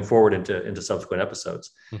them forward into subsequent episodes.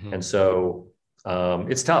 And so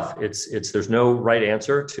it's tough. There's no right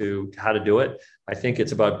answer to how to do it. I think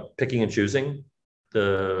it's about picking and choosing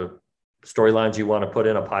the storylines you want to put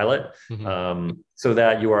in a pilot, so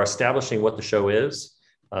that you are establishing what the show is,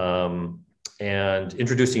 and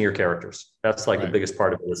introducing your characters. That's like the biggest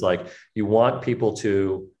part of it, is like, you want people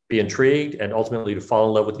to be intrigued and ultimately to fall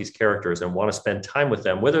in love with these characters and want to spend time with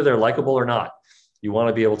them, whether they're likable or not. You want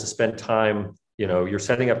to be able to spend time, you're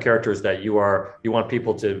setting up characters that you want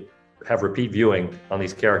people to have repeat viewing on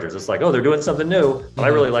these characters. It's like, oh, they're doing something new, but I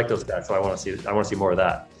really like those guys, so I want to see more of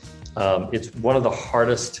that. It's one of the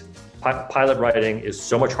hardest. Pilot writing is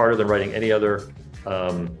so much harder than writing any other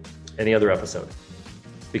episode,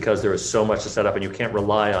 because there is so much to set up and you can't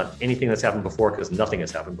rely on anything that's happened before, because nothing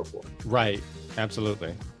has happened before. Right.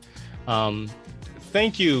 Absolutely.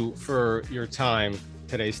 Thank you for your time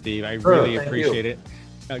today, Steve. I really appreciate it.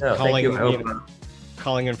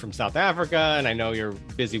 Calling in from South Africa, and I know you're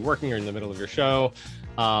busy working, you're in the middle of your show.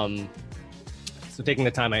 So taking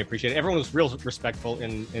the time, I appreciate it. Everyone was real respectful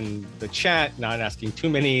in the chat, not asking too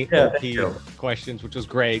many OP questions, which was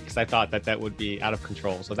great, because I thought that would be out of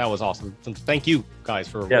control. So that was awesome. So thank you guys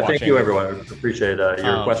for watching. Thank you, everyone. I appreciate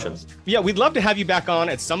your questions. Yeah, we'd love to have you back on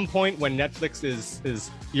at some point when Netflix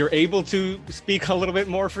is you're able to speak a little bit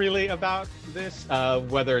more freely about this,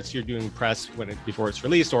 whether it's you're doing press before it's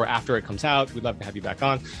released or after it comes out. We'd love to have you back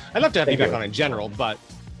on. I'd love to have you back on in general, but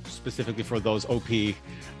specifically for those OP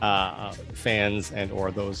fans and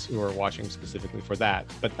or those who are watching specifically for that.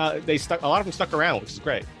 But a lot of them stuck around, which is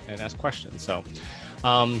great, and asked questions. So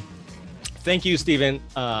thank you, Steve.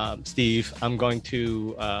 I'm going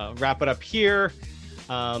to wrap it up here.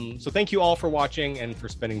 So thank you all for watching and for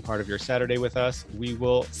spending part of your Saturday with us. We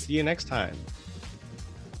will see you next time.